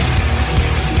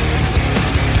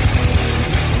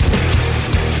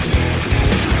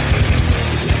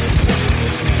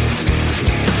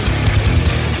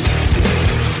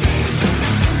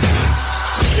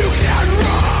 You can't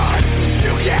run,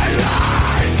 you can't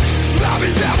lie. I'll be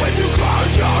there when you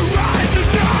close your eyes at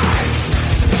night.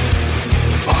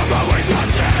 I'm always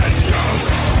watching you.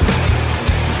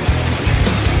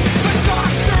 The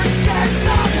doctor says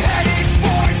I'm heading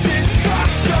for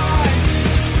destruction.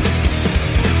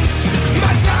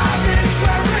 My time is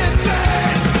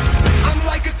limited. I'm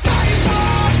like a time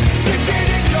bomb ticking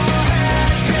in your head.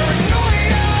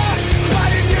 Paranoia,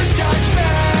 clouding your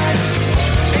judgment.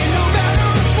 And no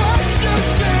matter what you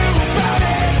do about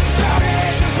it,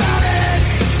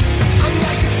 I'm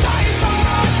like a time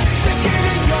bomb ticking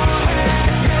in your head.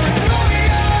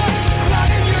 Paranoia,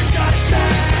 clouding your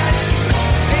judgment.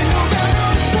 And no matter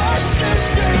what you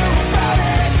do about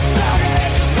it,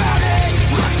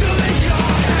 I'm still in your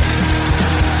head.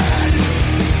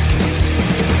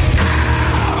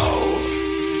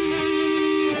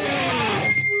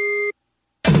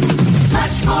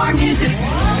 Much more music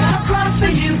across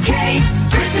the UK.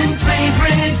 Britain's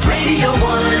favorite Radio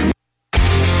 1.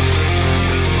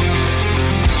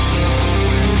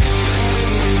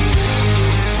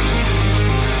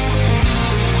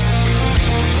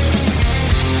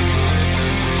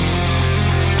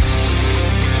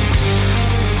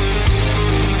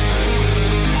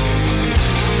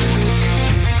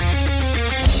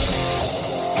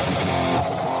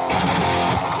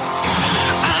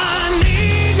 I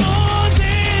need more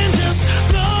than just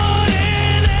blood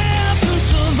and air to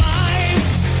survive.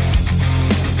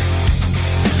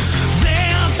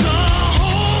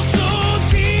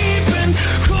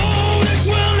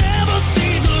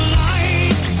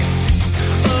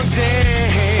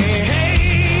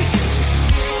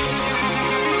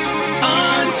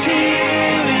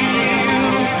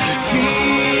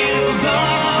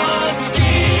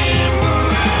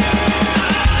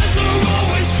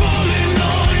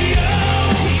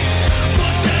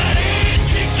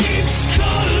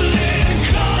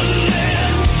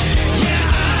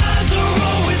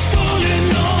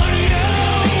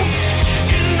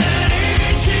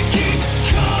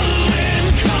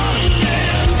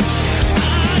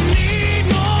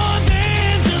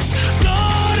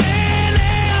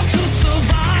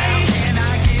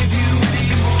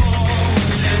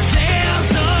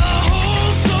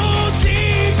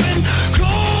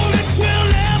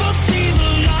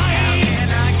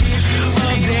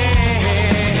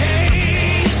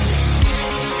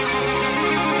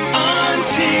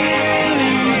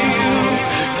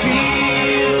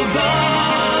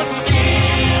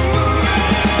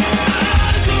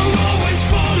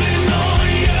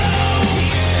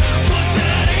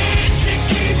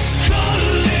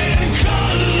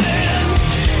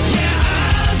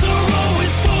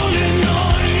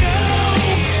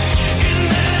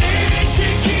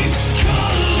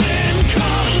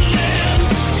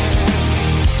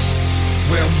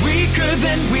 weaker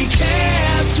than we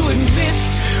care to admit.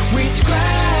 We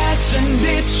scratch and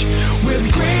itch, we're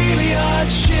graveyard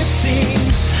shifting,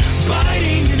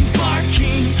 biting and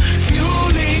barking,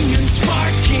 fueling and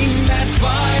sparking that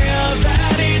fire,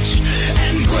 that itch,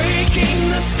 and breaking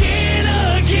the skin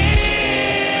again.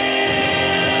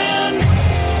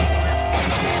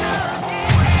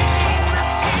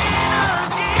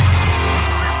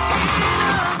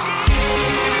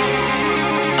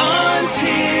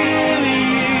 Until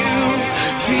you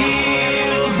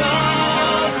feel the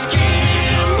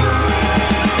skin burn.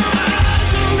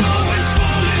 Eyes are always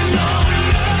falling on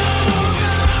you,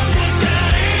 but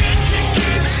that itch, it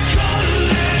keeps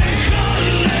calling,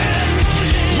 calling.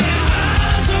 Your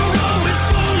eyes are always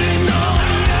falling on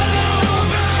you,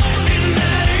 and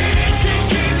that itch, it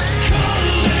keeps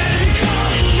calling,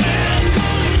 calling.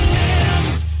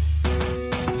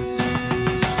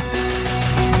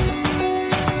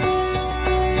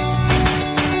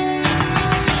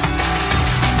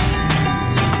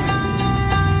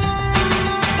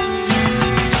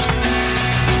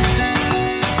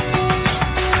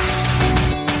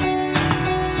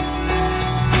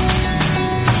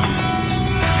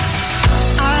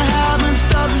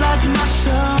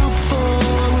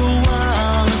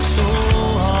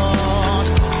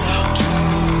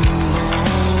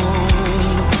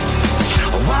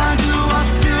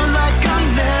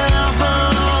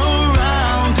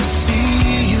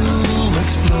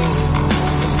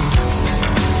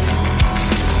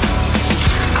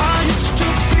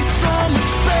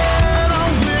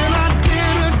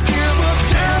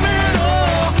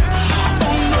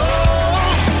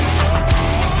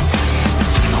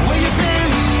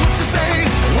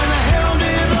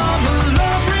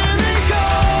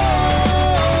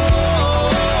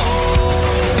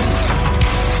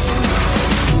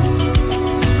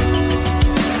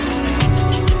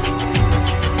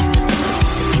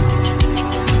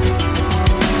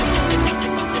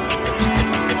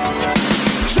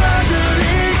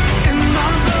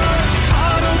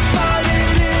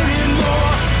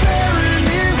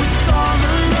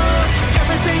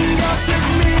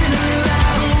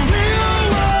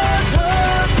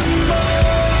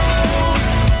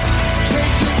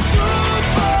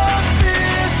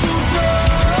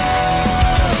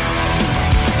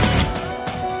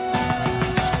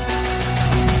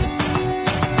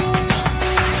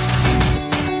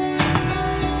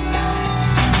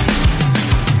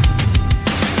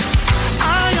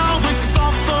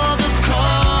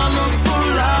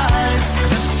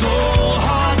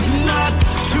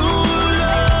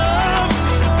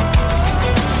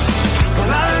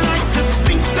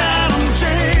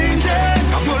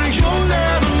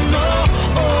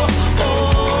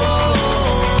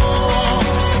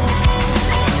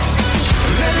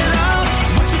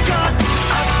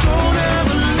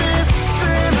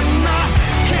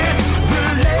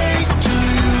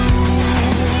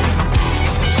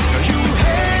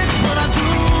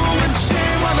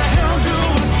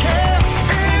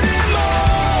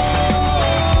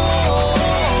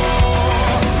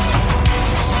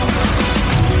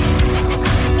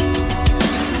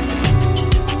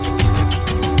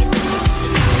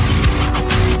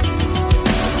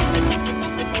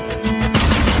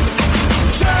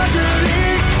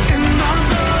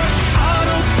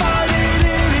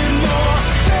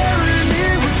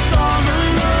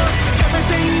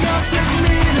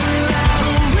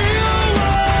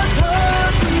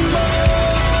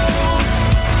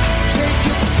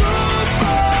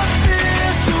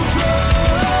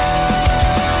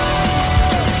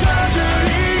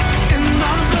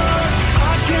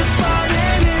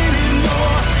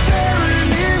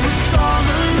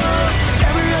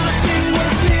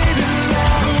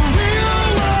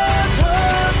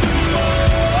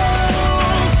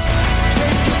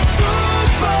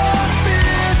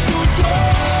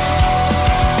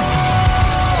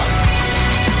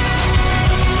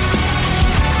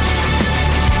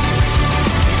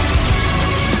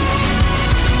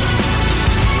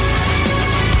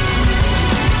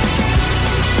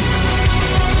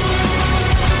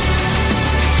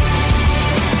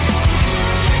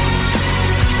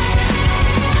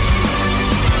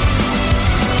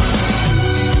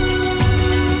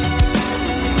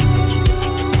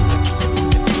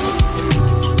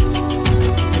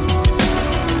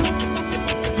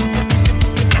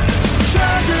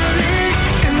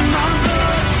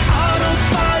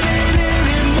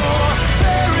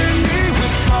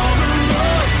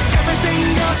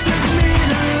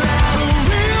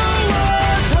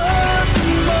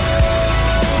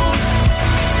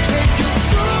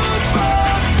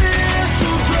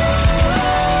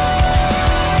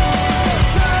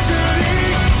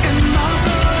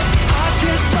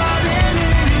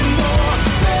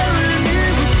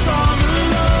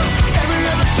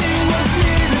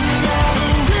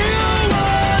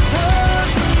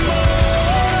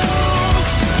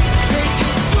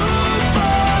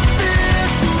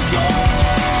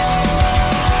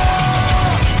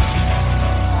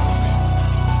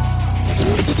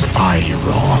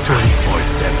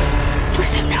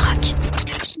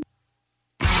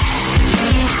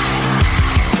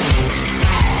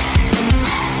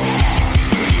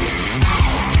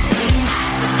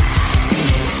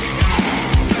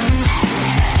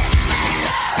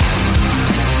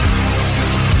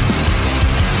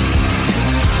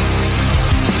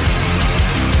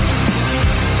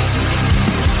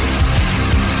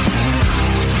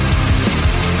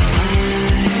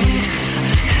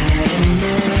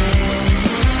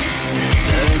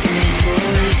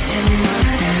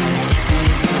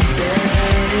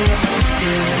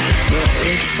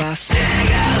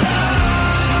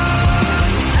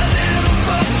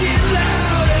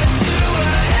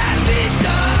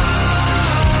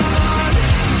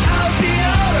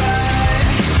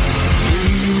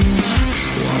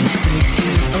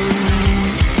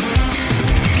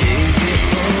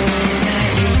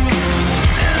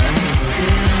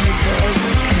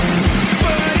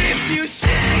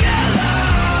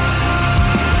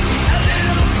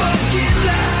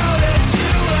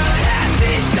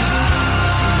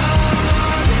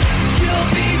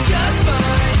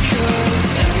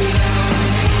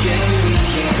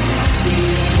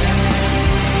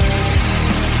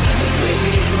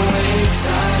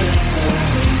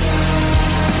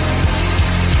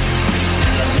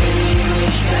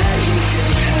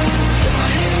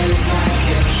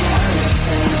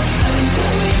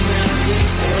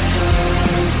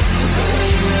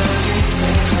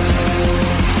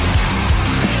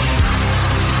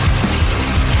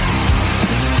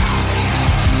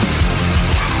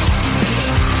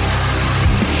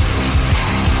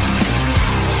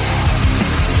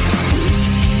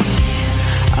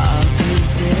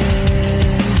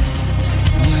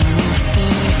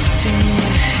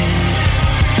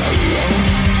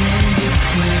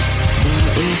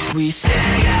 We sing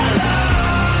along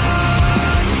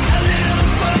a little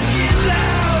fucking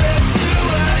louder to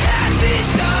a happy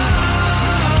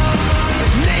song.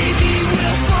 Maybe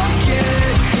we'll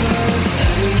forget, 'cause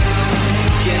every now and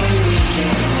again we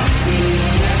get lost in the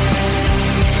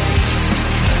rain.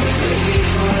 And the baby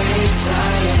voice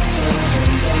silence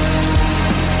turns on.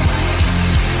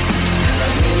 And I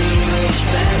really wish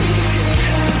that you could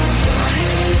help, but my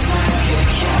head is like a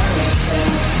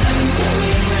carousel. I'm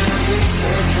going round in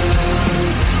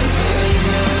circles, I'm going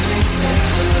round in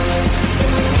circles. The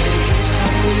way just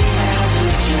how we have to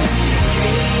just keep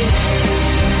dreaming.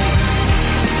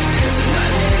 'Cause the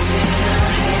nightmares in our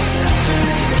heads are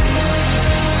burning up.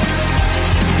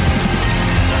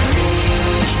 And I really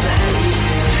wish that you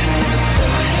could help, but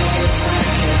my head is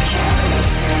like a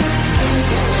carousel. I'm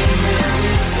going round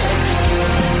in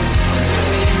circles, I'm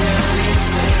going round in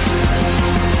circles.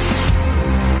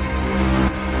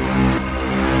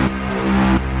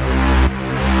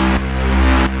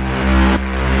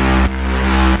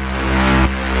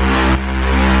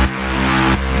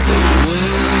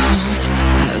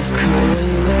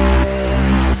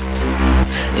 Coalesced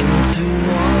into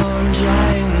one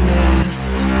giant mess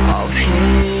of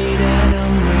hate and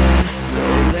unrest. So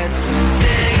let's just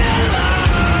sing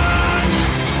along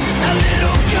a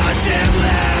little goddamn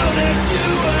louder to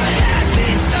a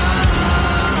happy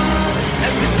song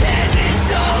and pretend it's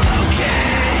all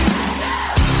okay.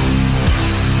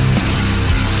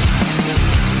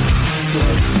 So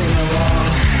let's sing along.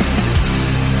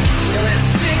 Yeah, let's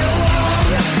sing along.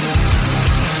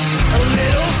 A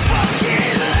little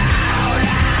fucking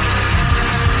louder.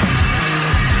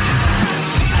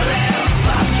 A little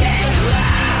fucking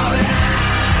louder.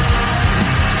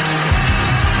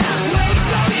 Wait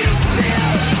till you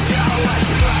feel so much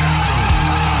more.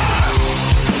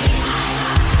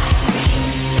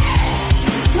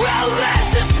 Well, that's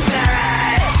the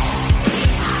spirit.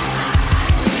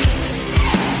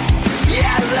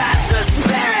 Yeah, that's the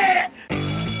spirit.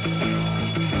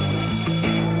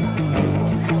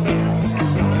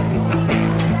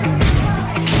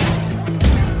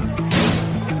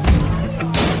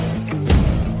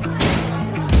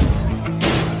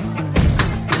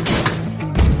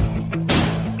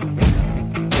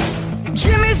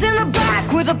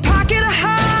 With a pocket of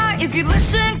heart, if you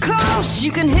listen close,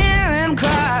 you can hear him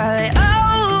cry.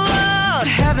 Oh Lord,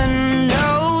 heaven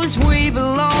knows we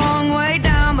belong way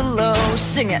down below.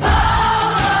 Sing it. Oh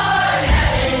Lord,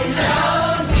 heaven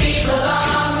knows we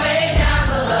belong way down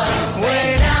below.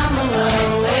 Way down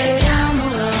below, way down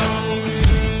below.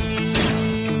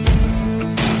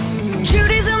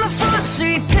 Judy's in the front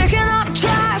seat, picking up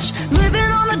trash,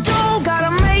 living on the dole,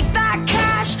 gotta make that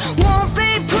cash. Won't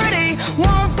be pretty,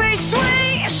 won't be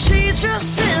sweet. She's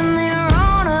just sitting there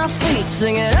on her feet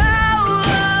singing, oh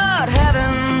Lord,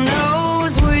 heaven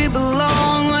knows we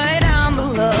belong way down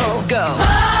below. Go. Oh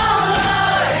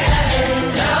Lord,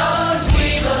 heaven knows we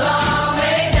belong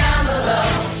way down below.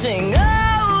 Sing,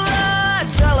 oh Lord,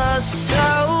 tell us so,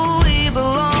 we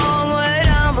belong way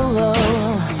down below.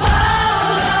 Oh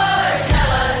Lord,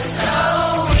 tell us so,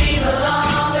 we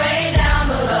belong way down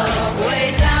below. Way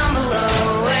down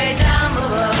below, way down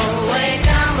below, way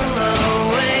down below.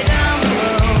 Way down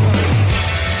below.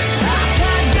 I've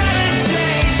had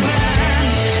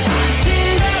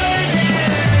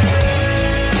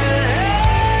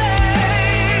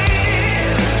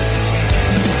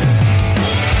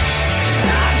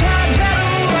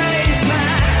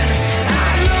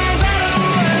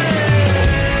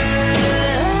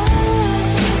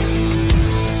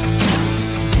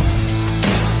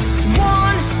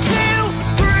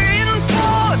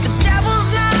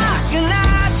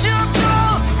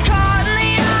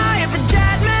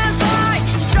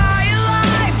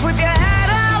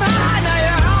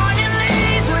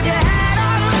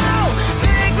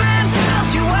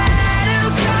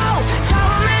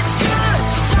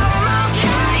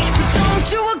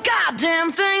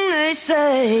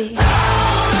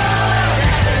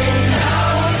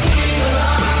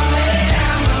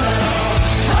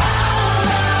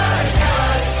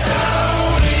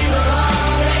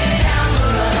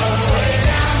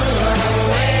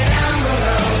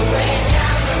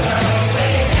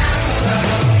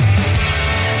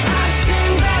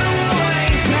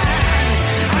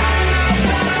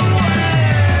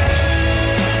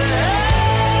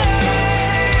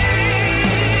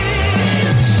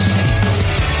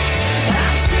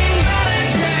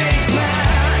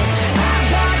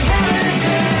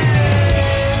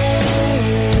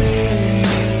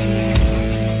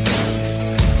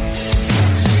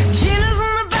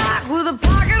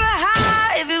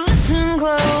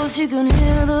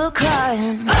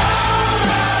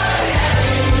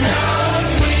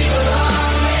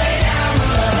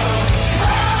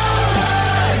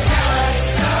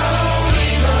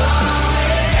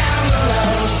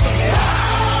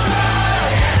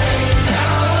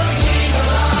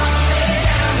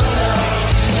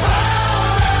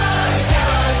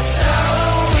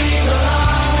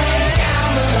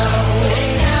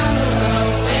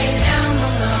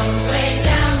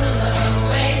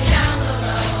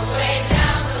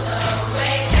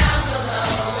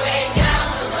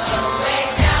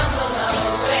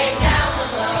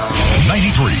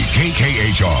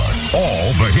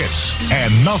hits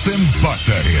and nothing but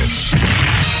the hits.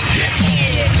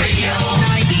 Radio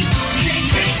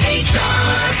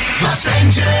 94.8 Los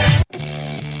Angeles.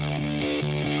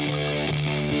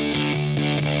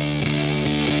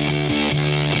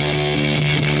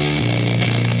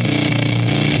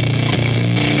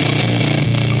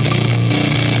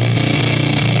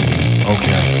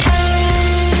 Okay.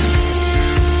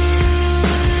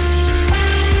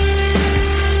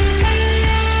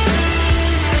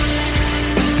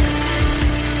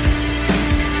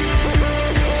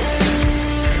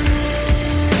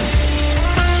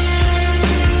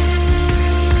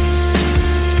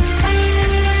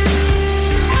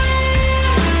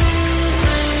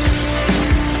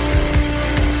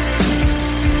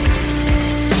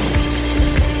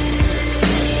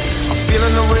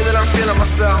 Feeling the way that I'm feeling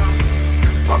myself.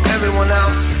 Fuck everyone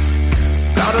else.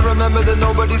 Gotta remember that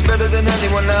nobody's better than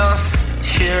anyone else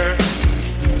here.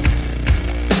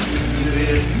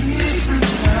 You need some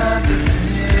time to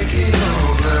think it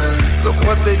over. Look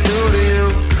what they do to you.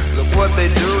 Look what they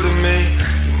do to me.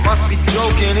 You must be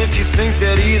joking if you think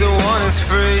that either one is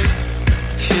free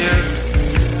here.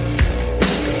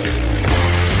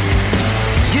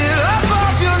 Get up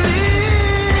off your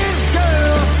knees,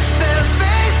 girl. Stand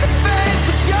face to face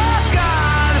with your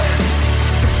God.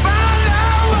 Find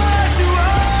out what you are.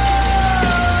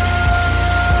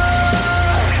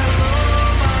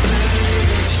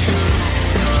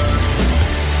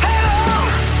 Hello,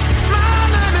 my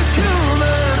name is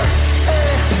Human,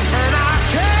 and I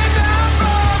came down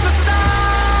from the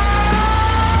stars.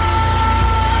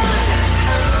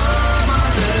 Hello, my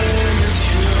name is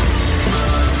Human.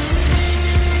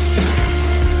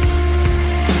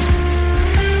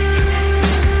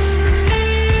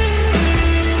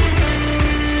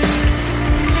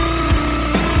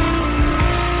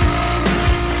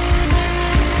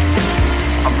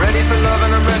 I'm ready for love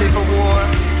and I'm ready for war,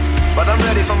 but I'm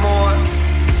ready for more.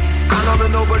 I know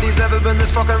that nobody's ever been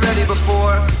this fucking ready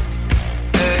before.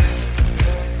 Hey.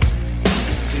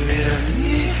 Do you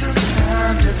need some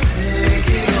time to think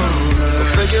it over? So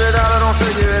figure it out or don't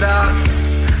figure it out.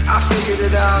 I figured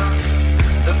it out.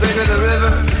 The bigger the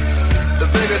river, the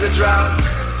bigger the drought.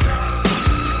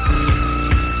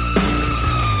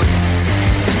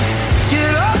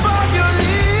 Get up off your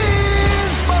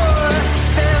knees, boy.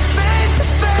 Stand face to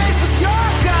face with your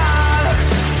God.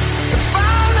 And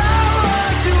find out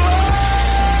what you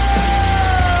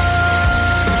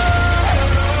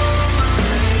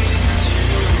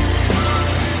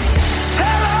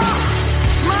Hello,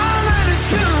 my name is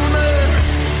Human,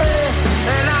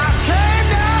 and I came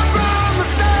down from the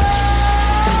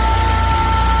stars.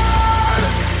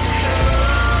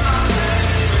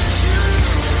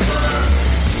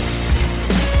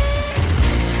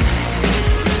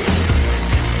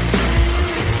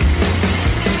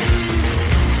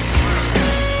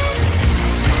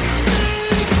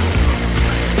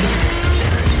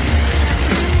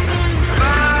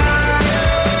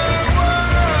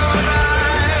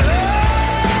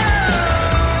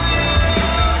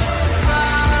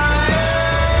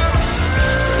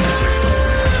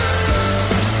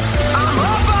 I'm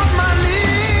up on my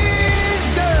knees,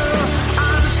 girl.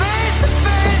 I'm face to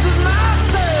face with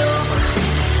myself,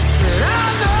 and I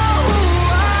know who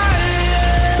I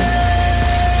am.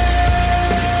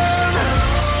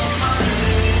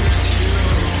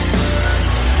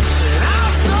 And I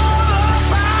stole the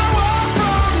power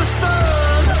from the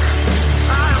sun.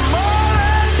 I'm more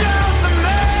than just a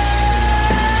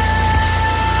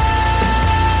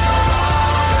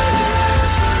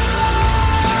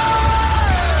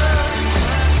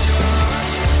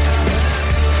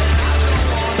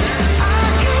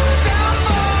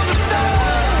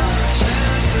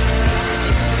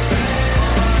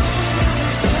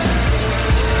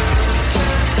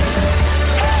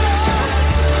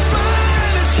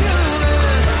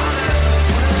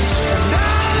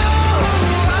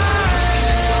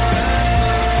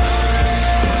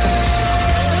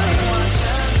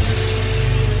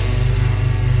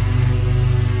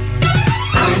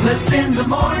Christmas in the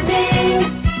morning,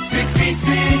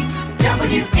 66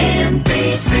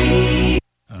 WNBC.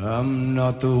 I'm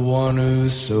not the one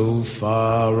who's so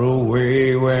far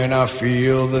away when I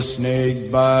feel the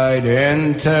snake bite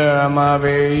and tear my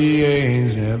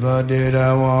veins. Never did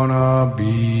I wanna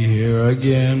be here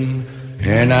again,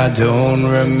 and I don't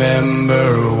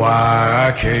remember why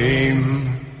I came.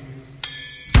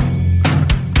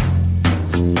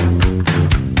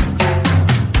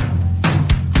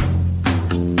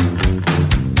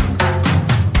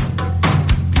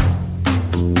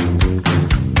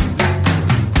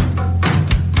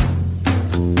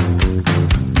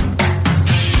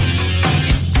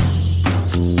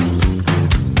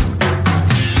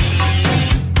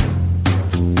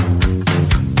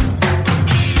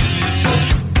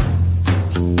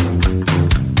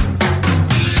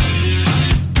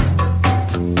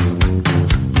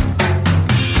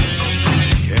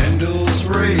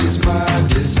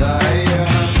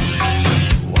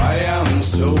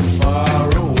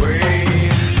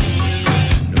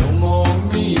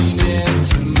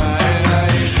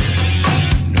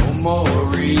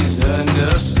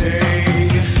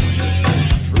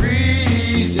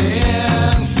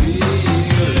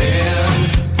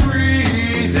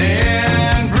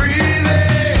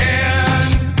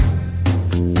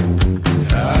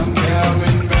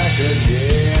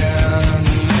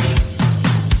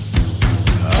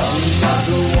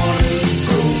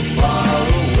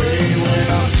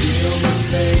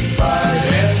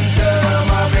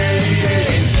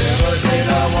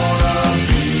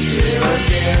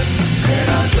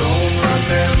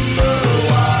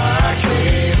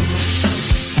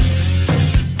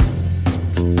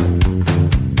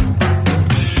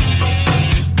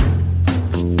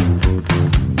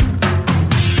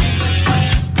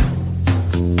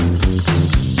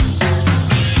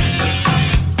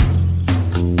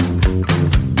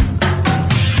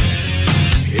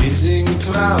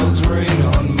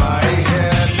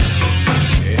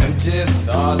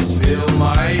 thoughts fill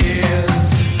my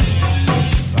ears.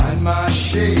 Find my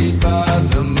shade by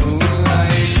the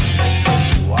moonlight.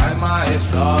 Why my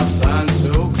thoughts aren't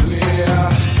so clear.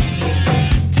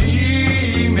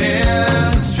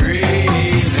 Demons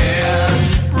dreaming,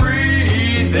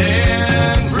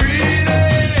 breathing,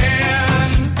 breathing.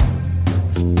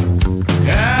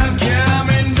 I'm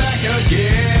coming back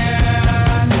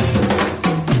again.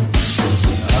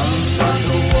 I'm not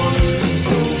the one who's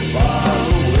so far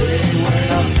away when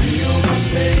I feel the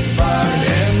snake bite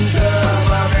enter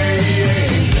my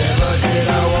veins. Never did I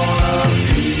wanna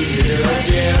be here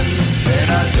again, and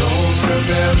I don't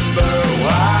remember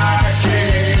why I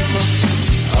came.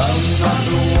 I'm not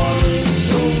the one who's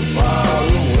so far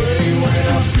away when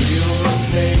I feel the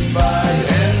snake bite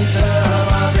enter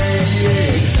my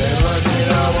veins. Never did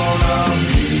I wanna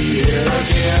be here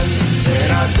again, and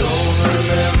I don't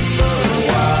remember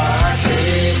why I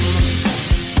came.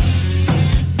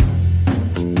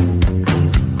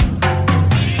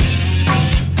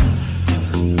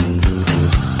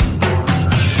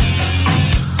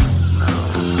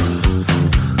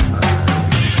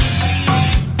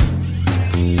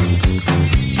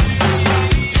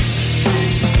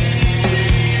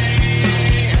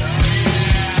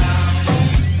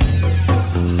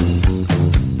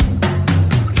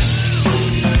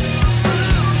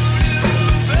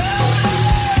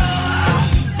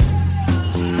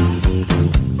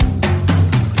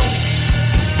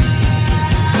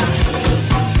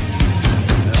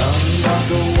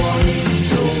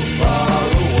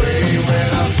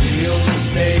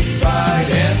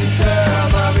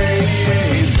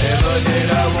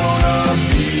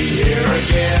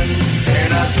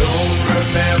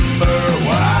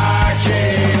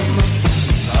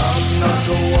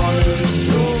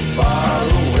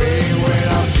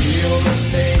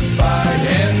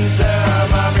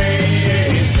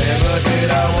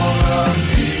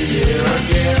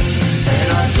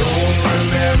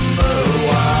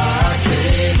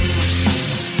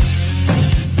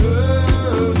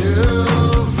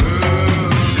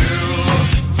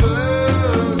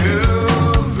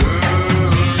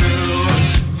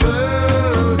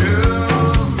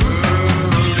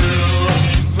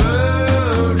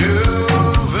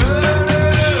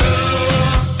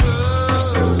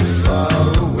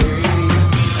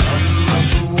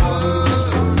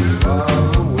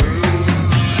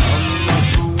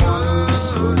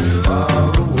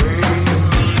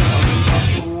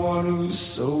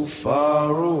 So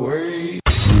far away.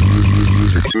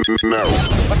 No.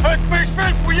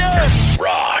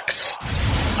 Rocks.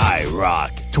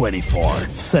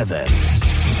 IROCK247.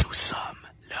 Nous sommes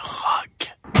le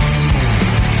rock.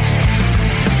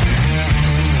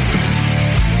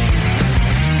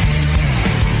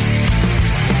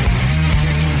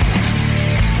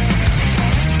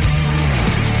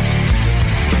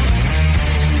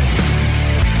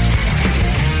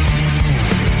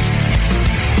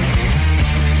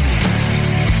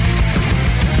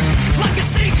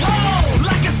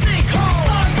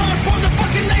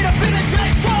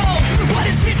 What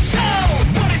does it show?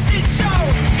 What does it show?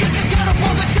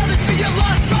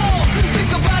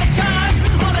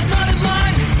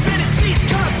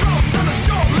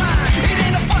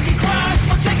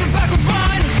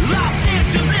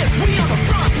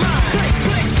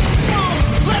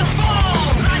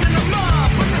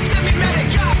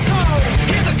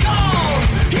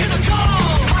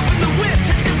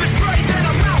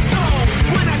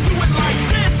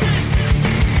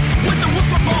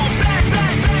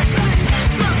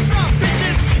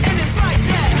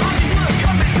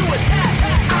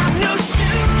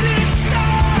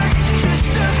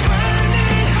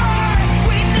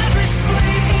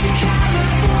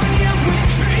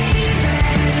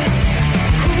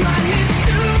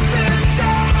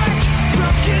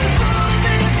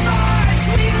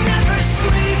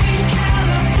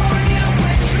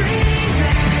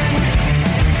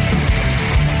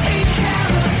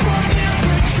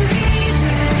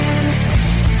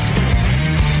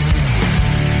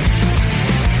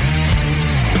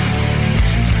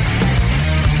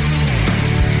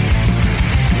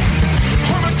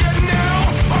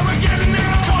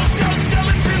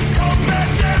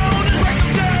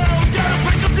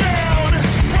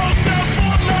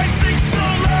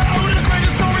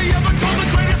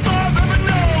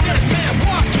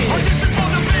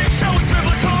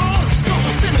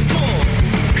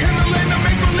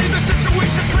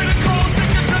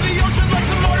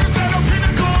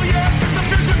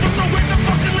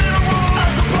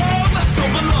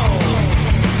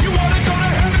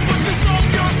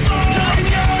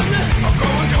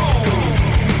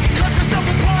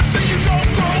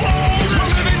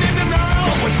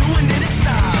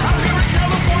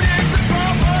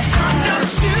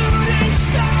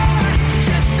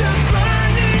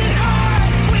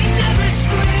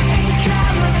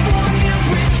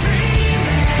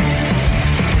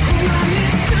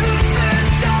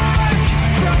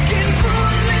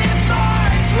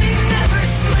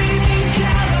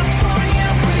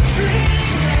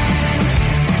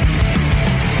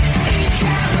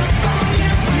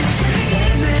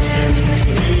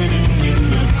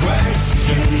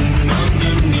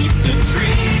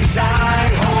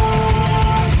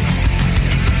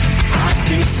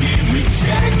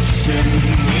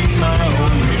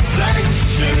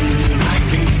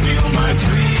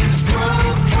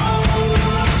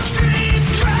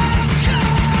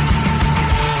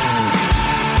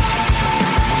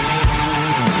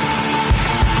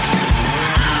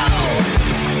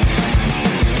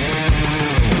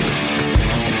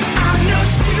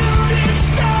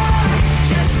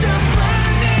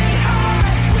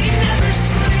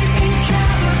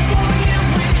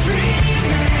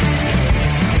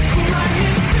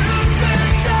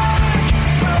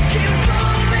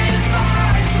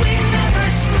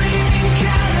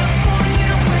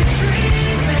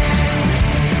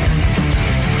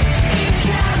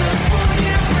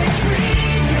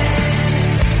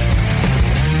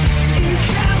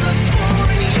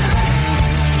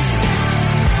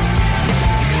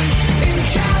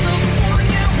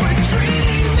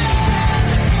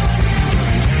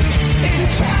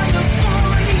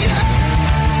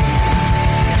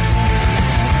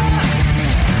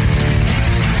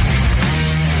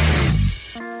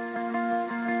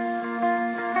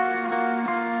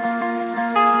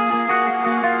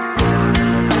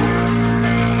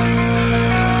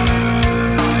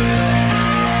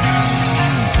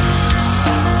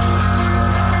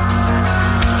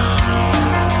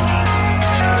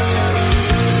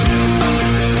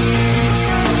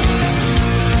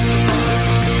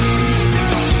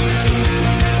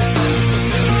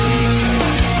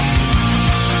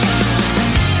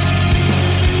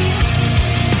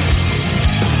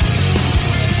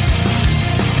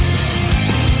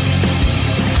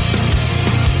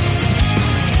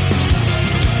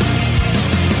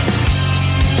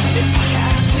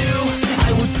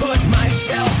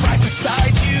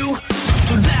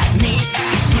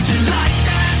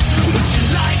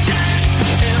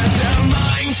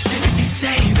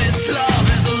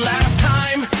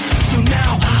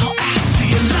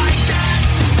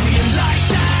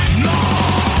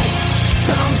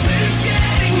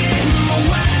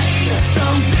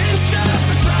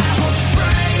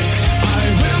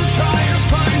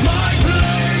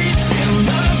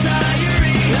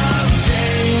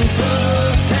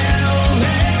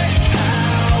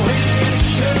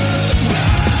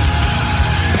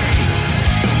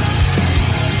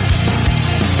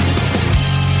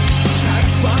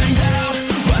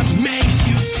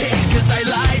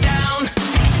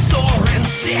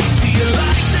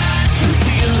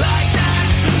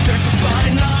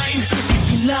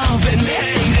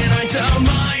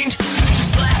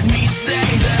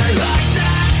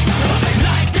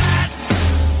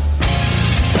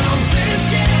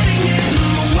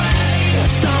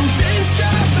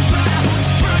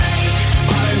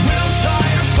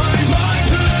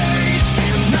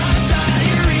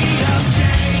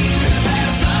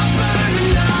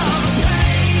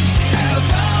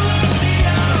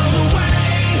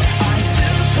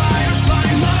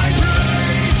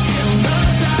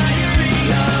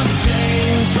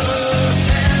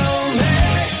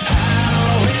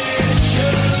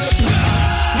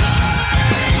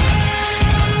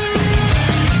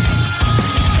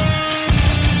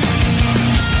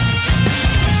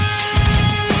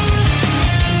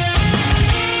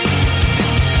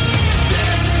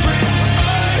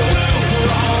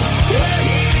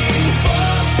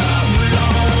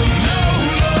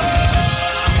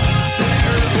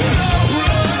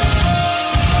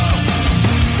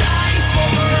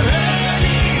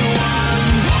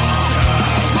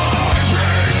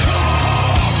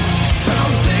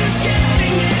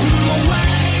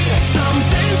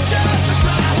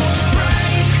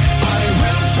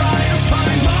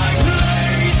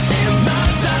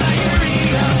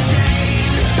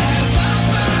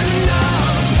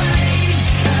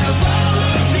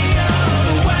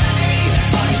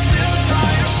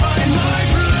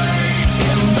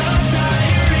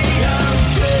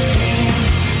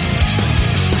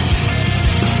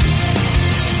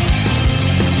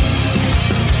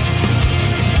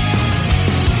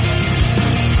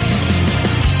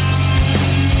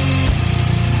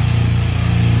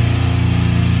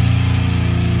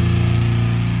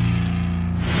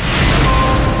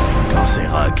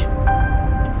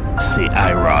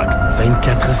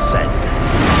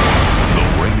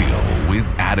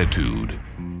 attitude.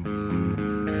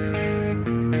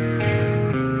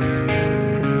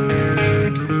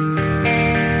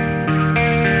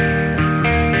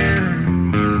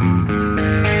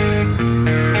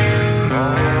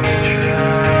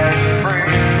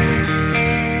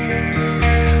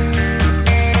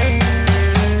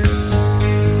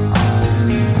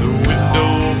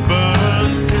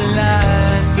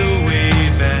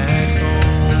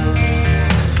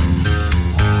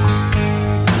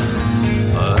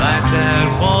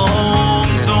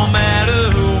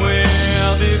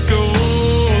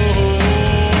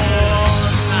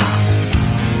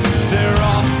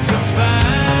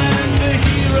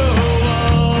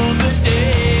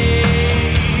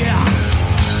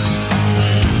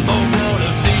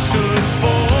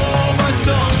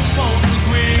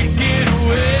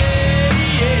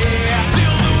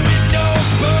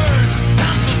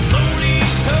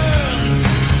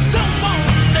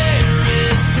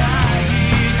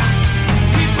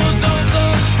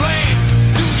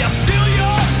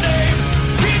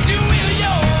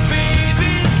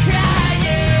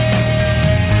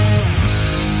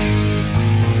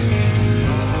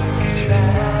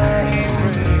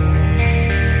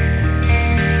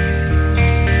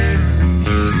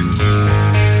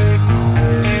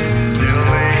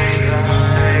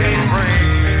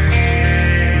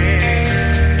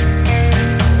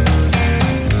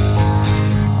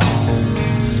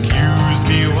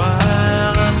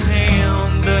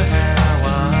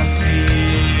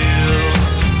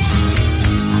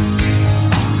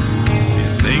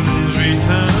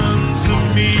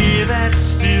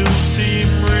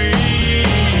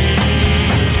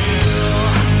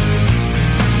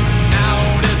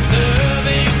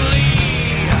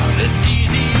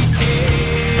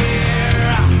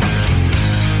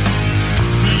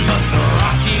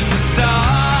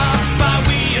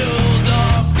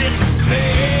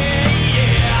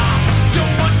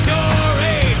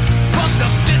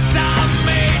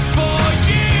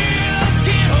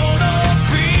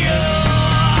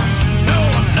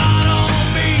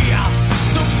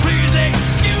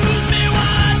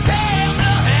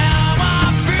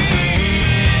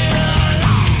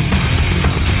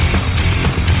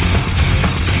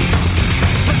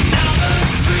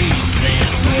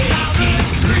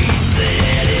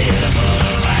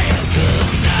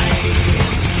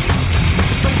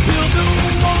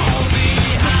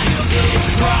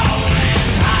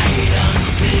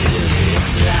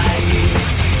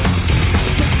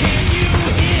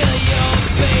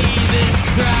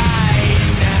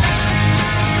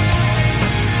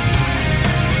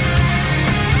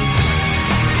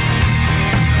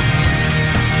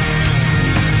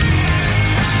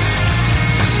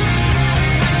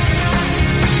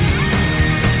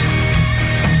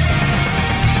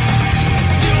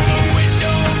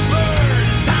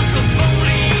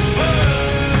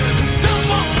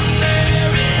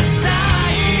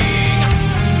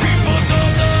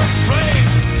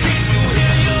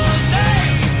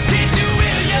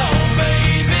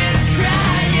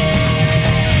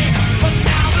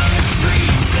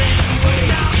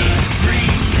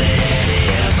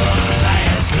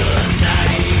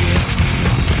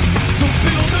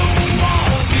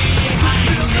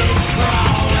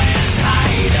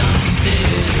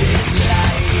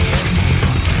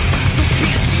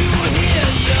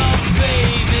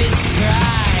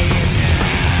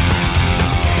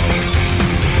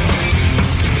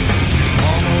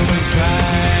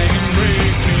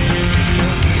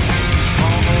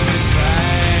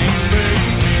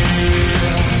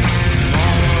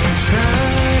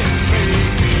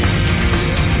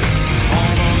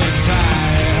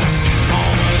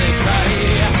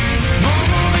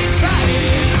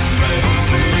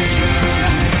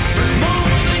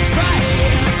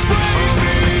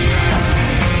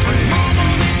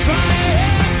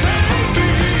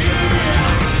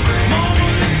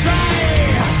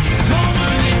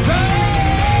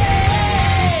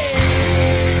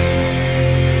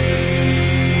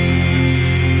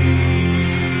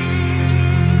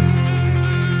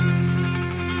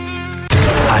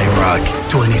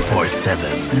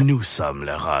 IROCK247. Nous sommes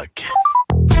le rock.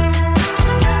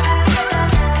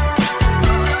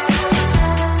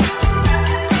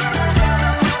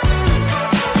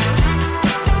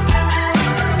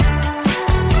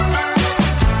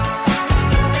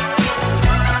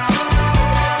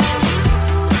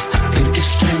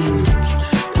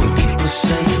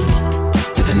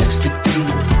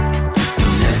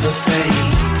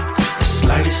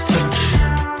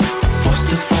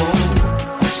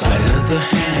 Sleight of the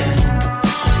hand,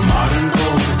 modern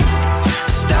gold.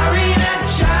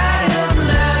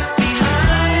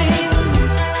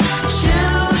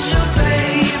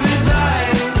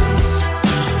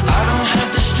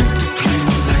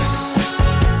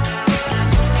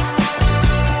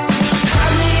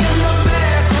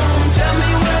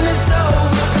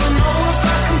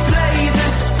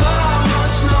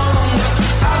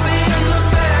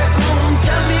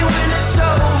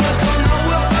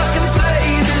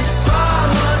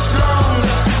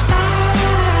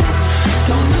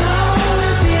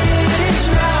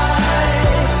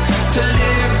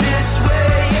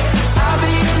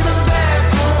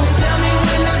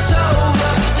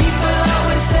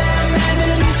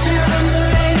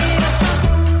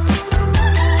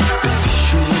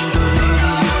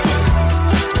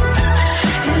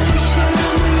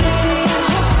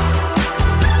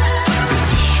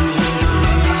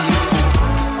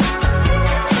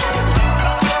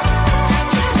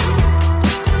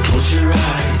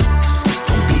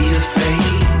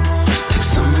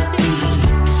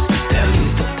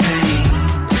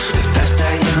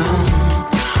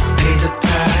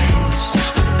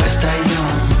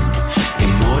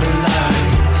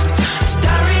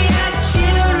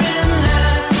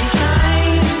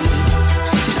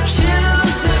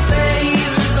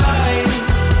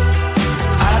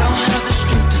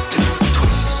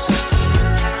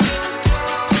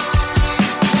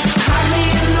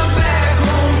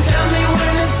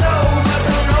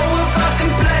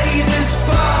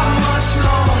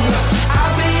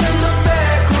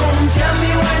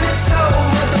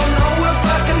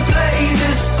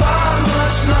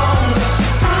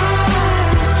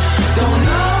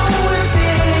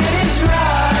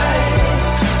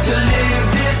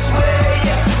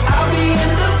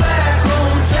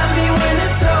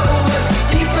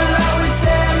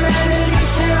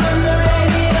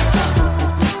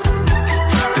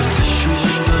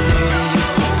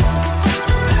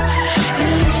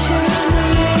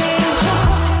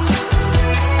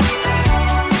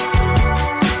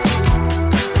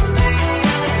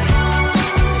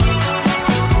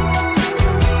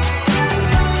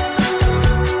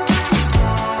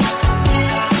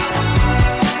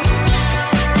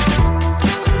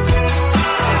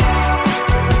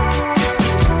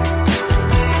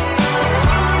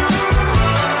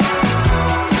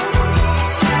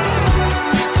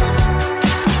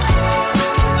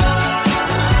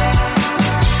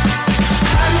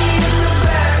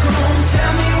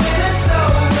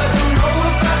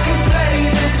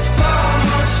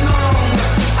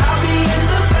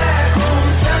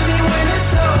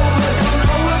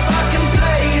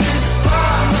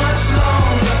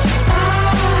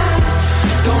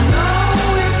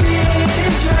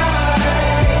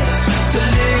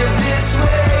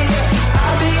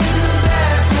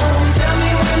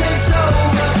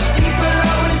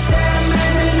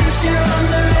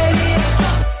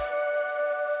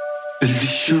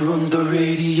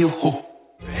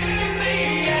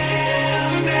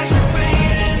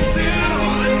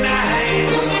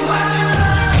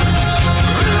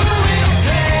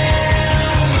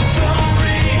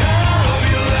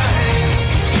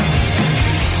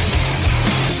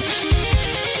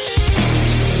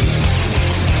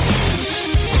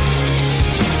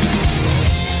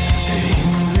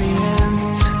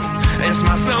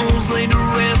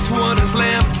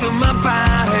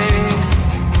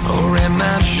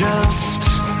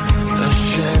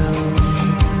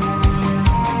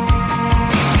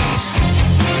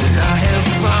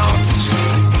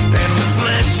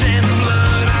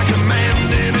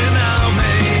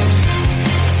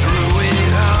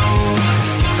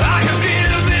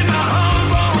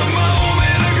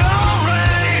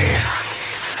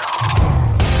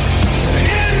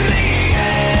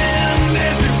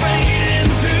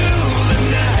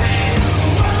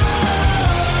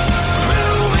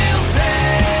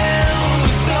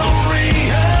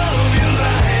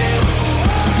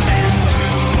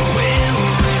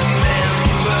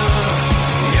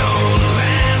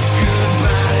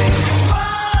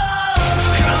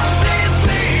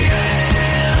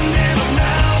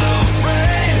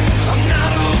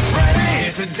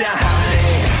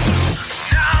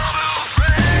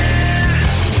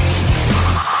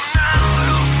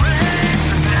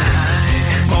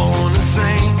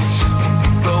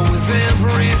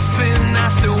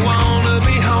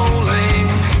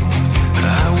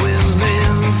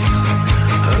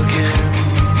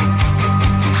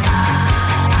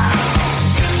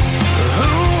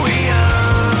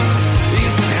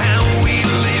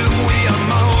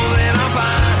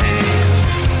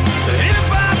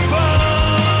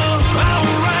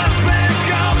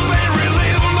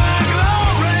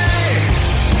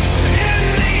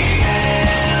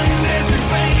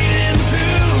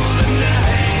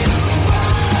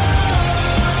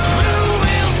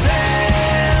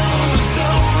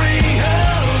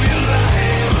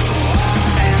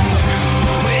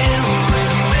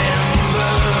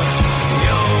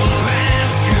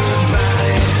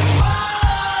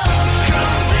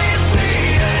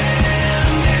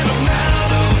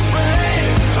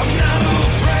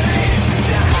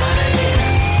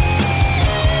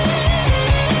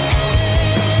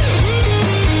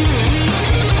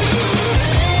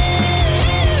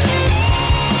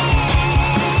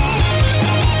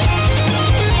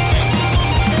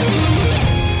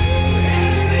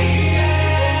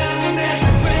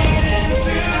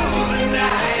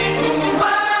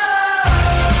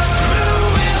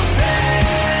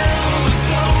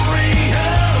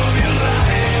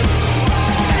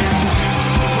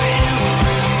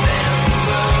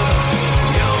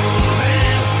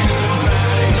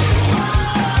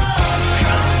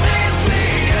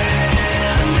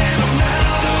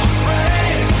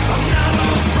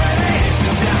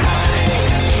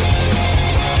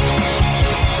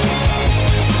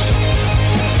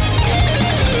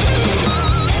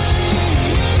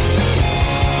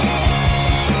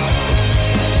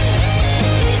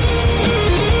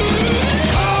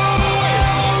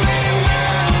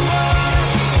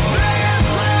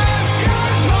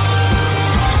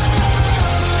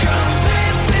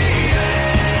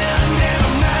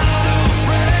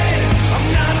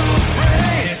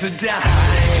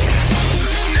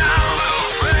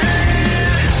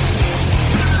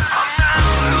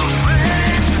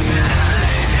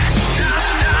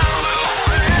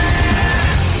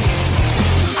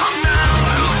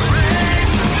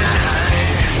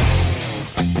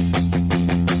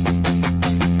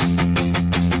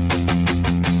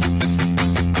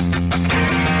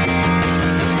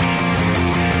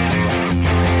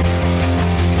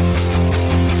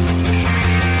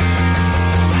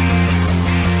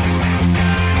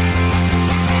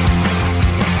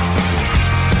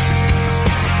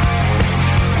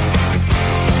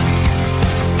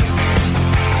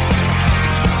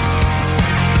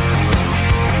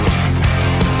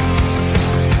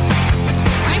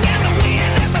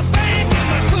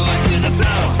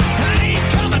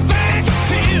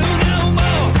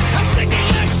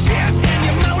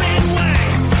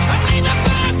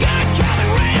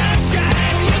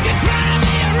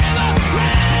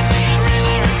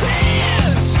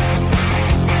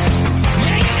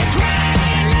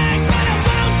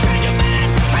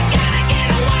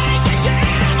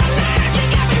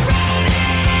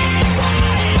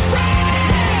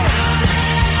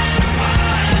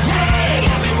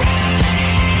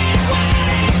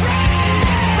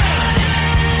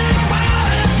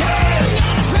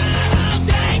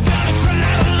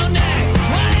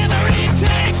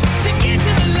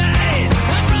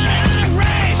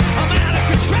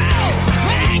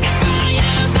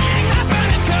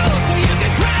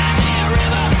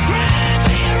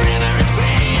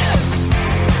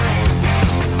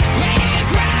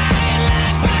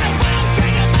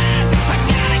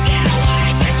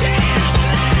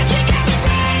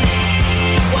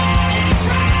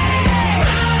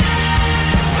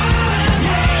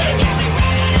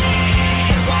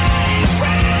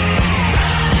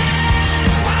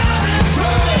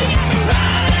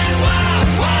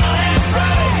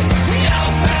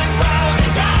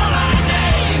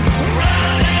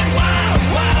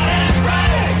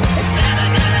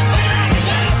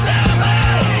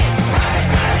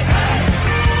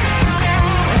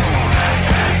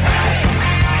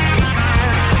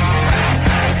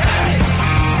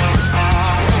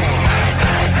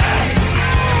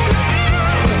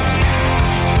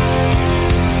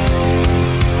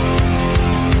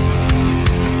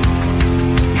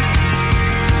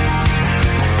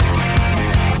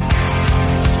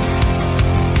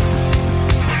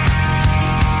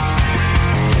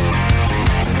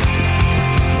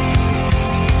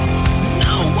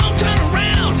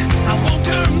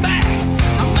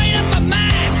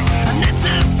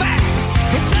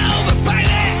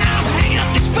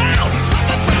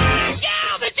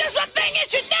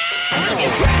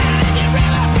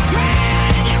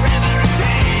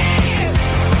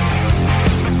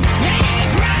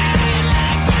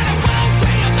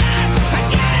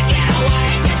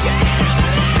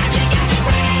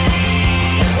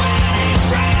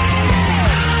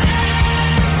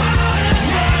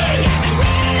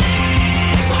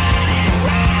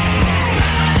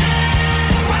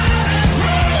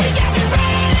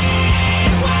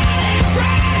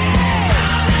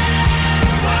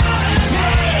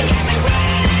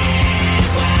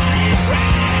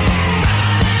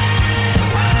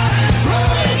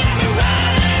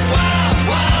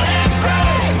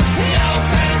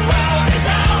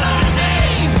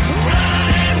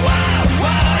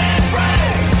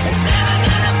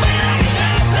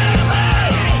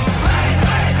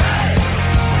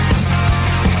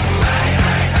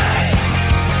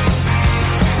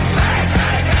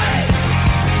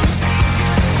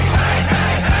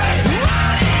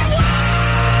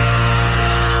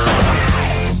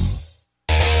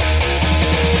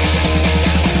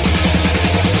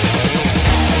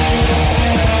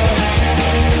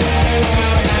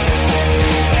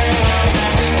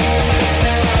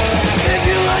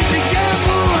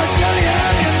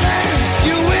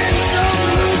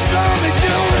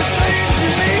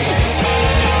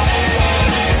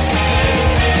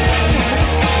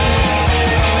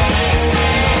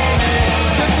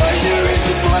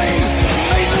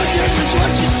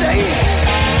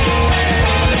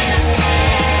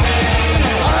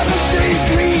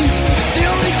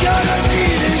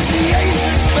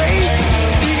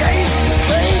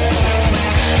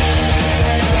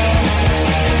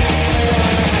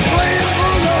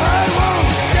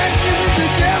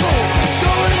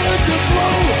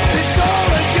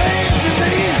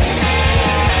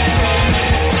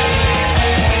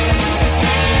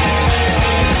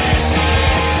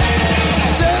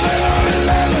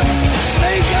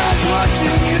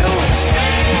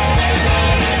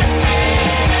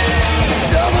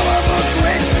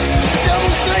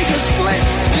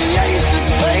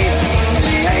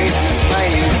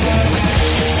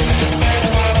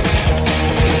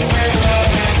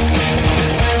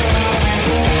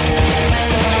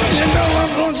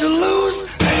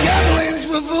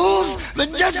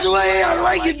 way I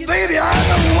like it, baby. I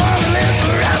don't want to live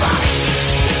forever.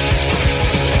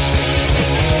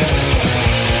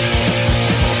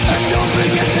 And don't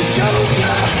forget the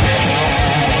Joker.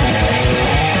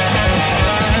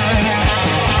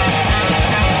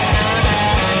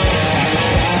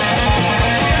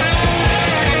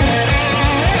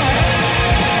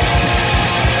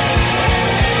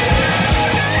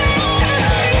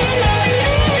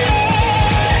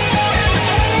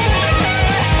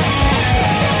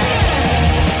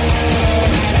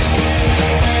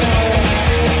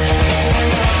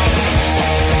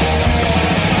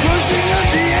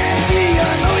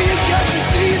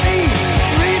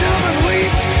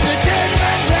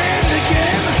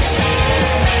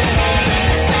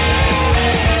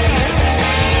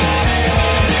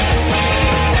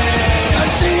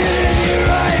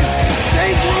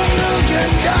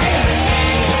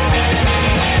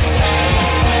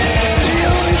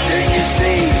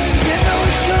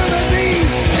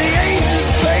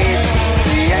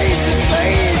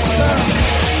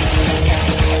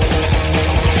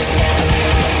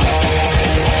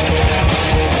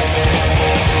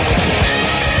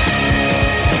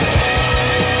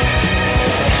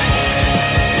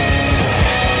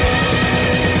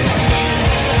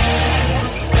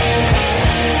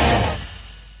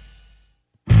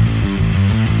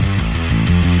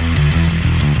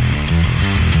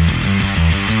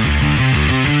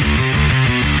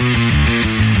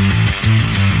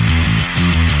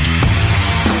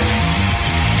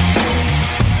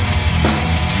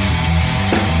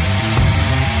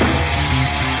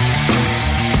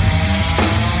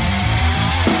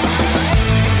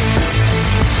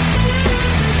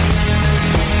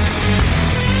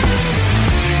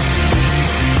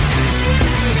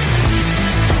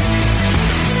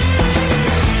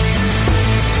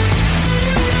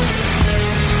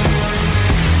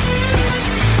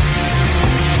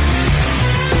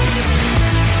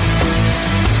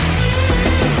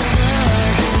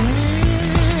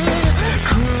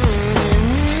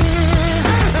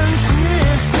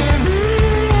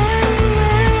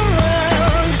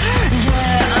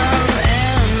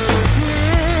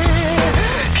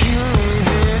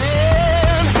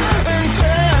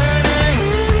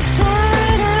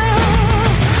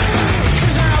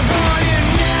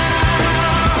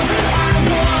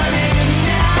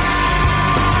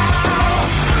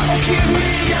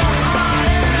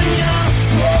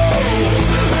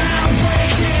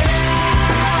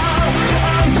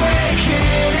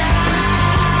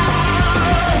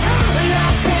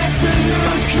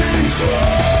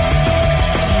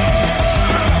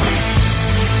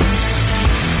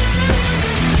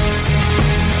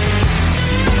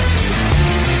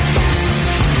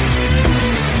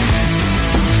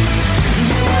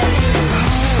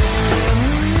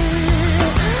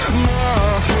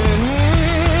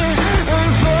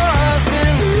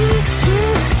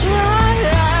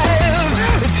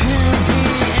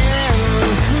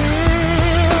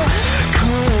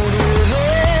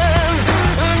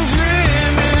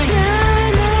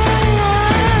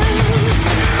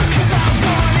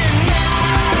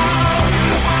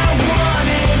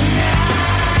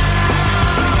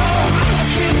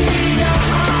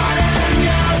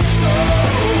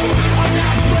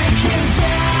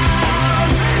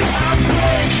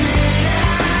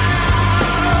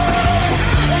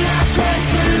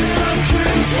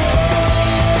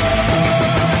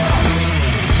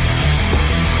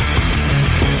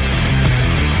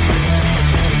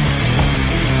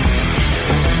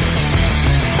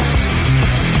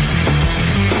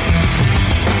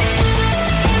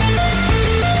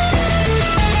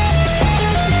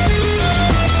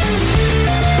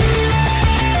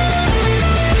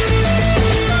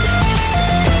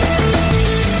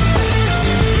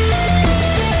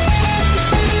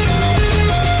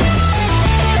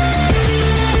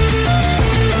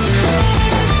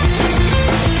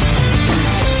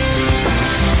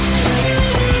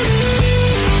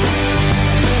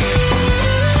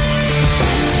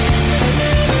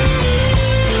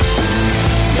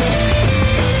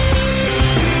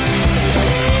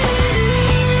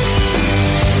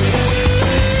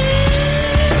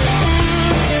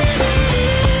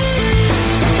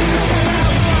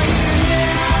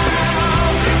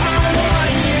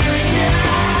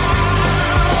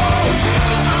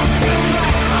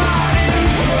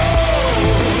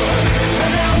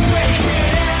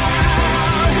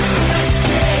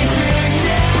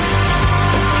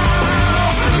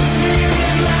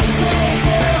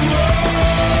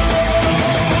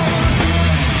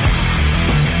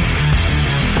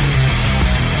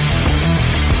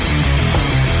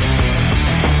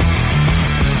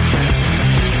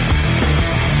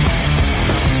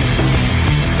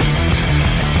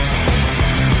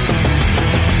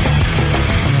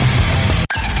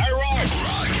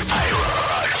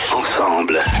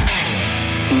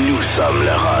 Nous sommes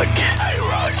le rock.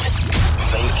 IROCK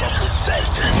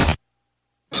 247.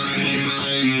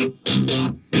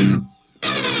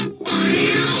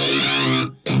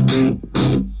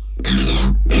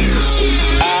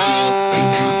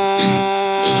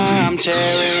 I'm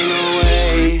tearing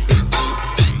away.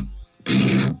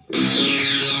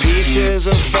 Pieces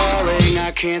are falling,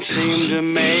 I can't seem to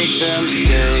make them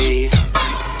stay.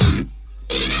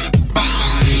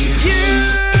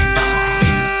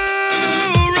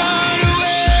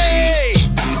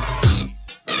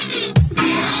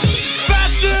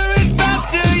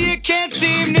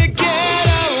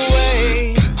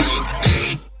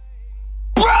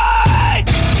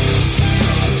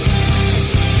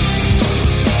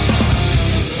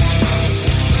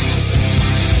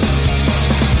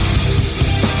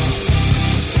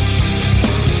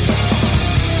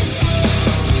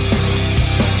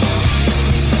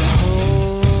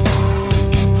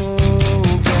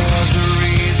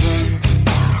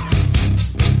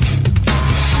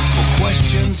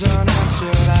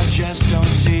 Unanswered, I just don't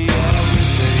see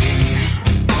everything.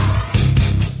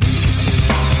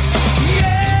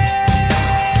 Yes,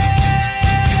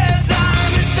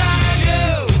 I'm beside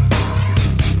you.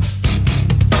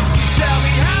 Tell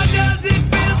me, how does it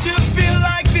feel to feel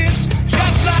like this,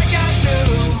 just like I do?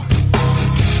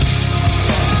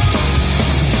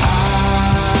 I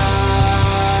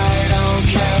don't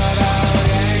care about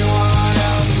anyone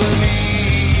else but me.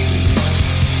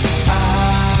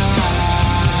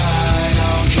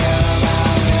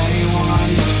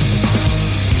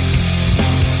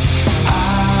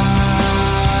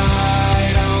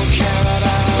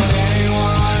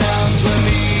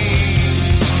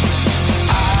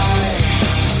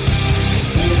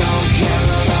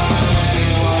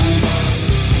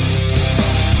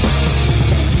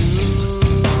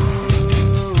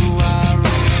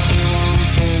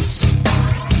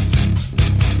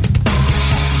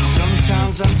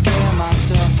 I scare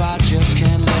myself, I just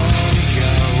can't let it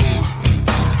go.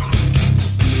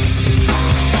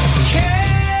 Can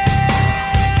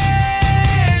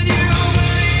you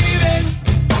believe it?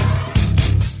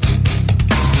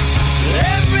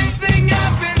 Everything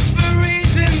happens for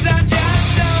reasons I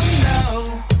just don't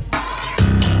know.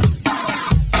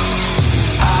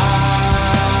 I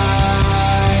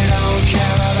don't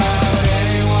care about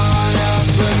anyone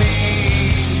else but me.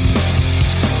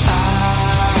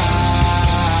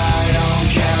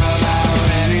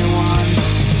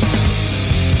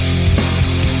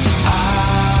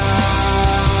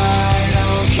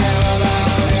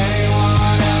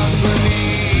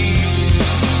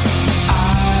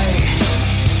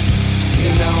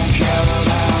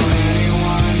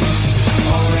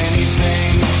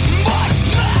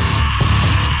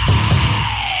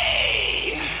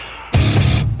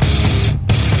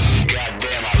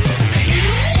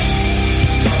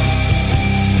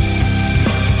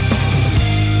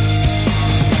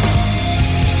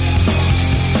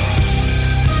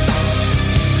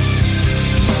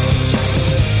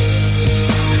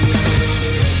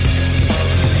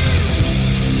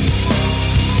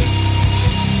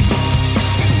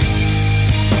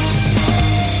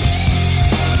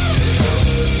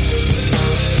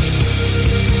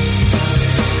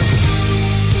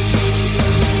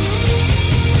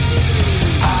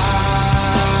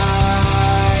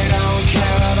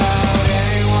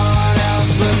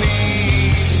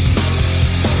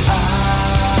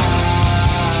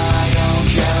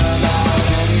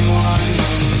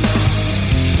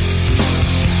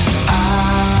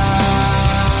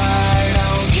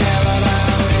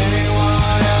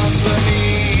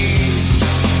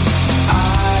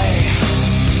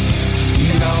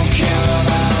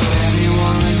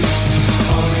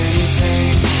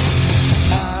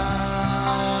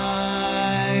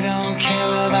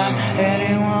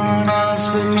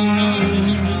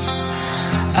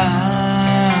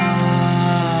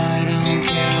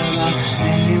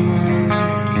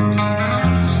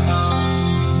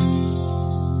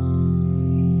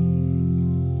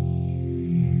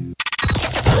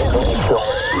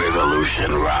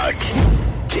 Revolution Rock.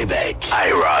 Québec.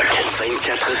 IROCK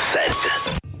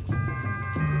 247.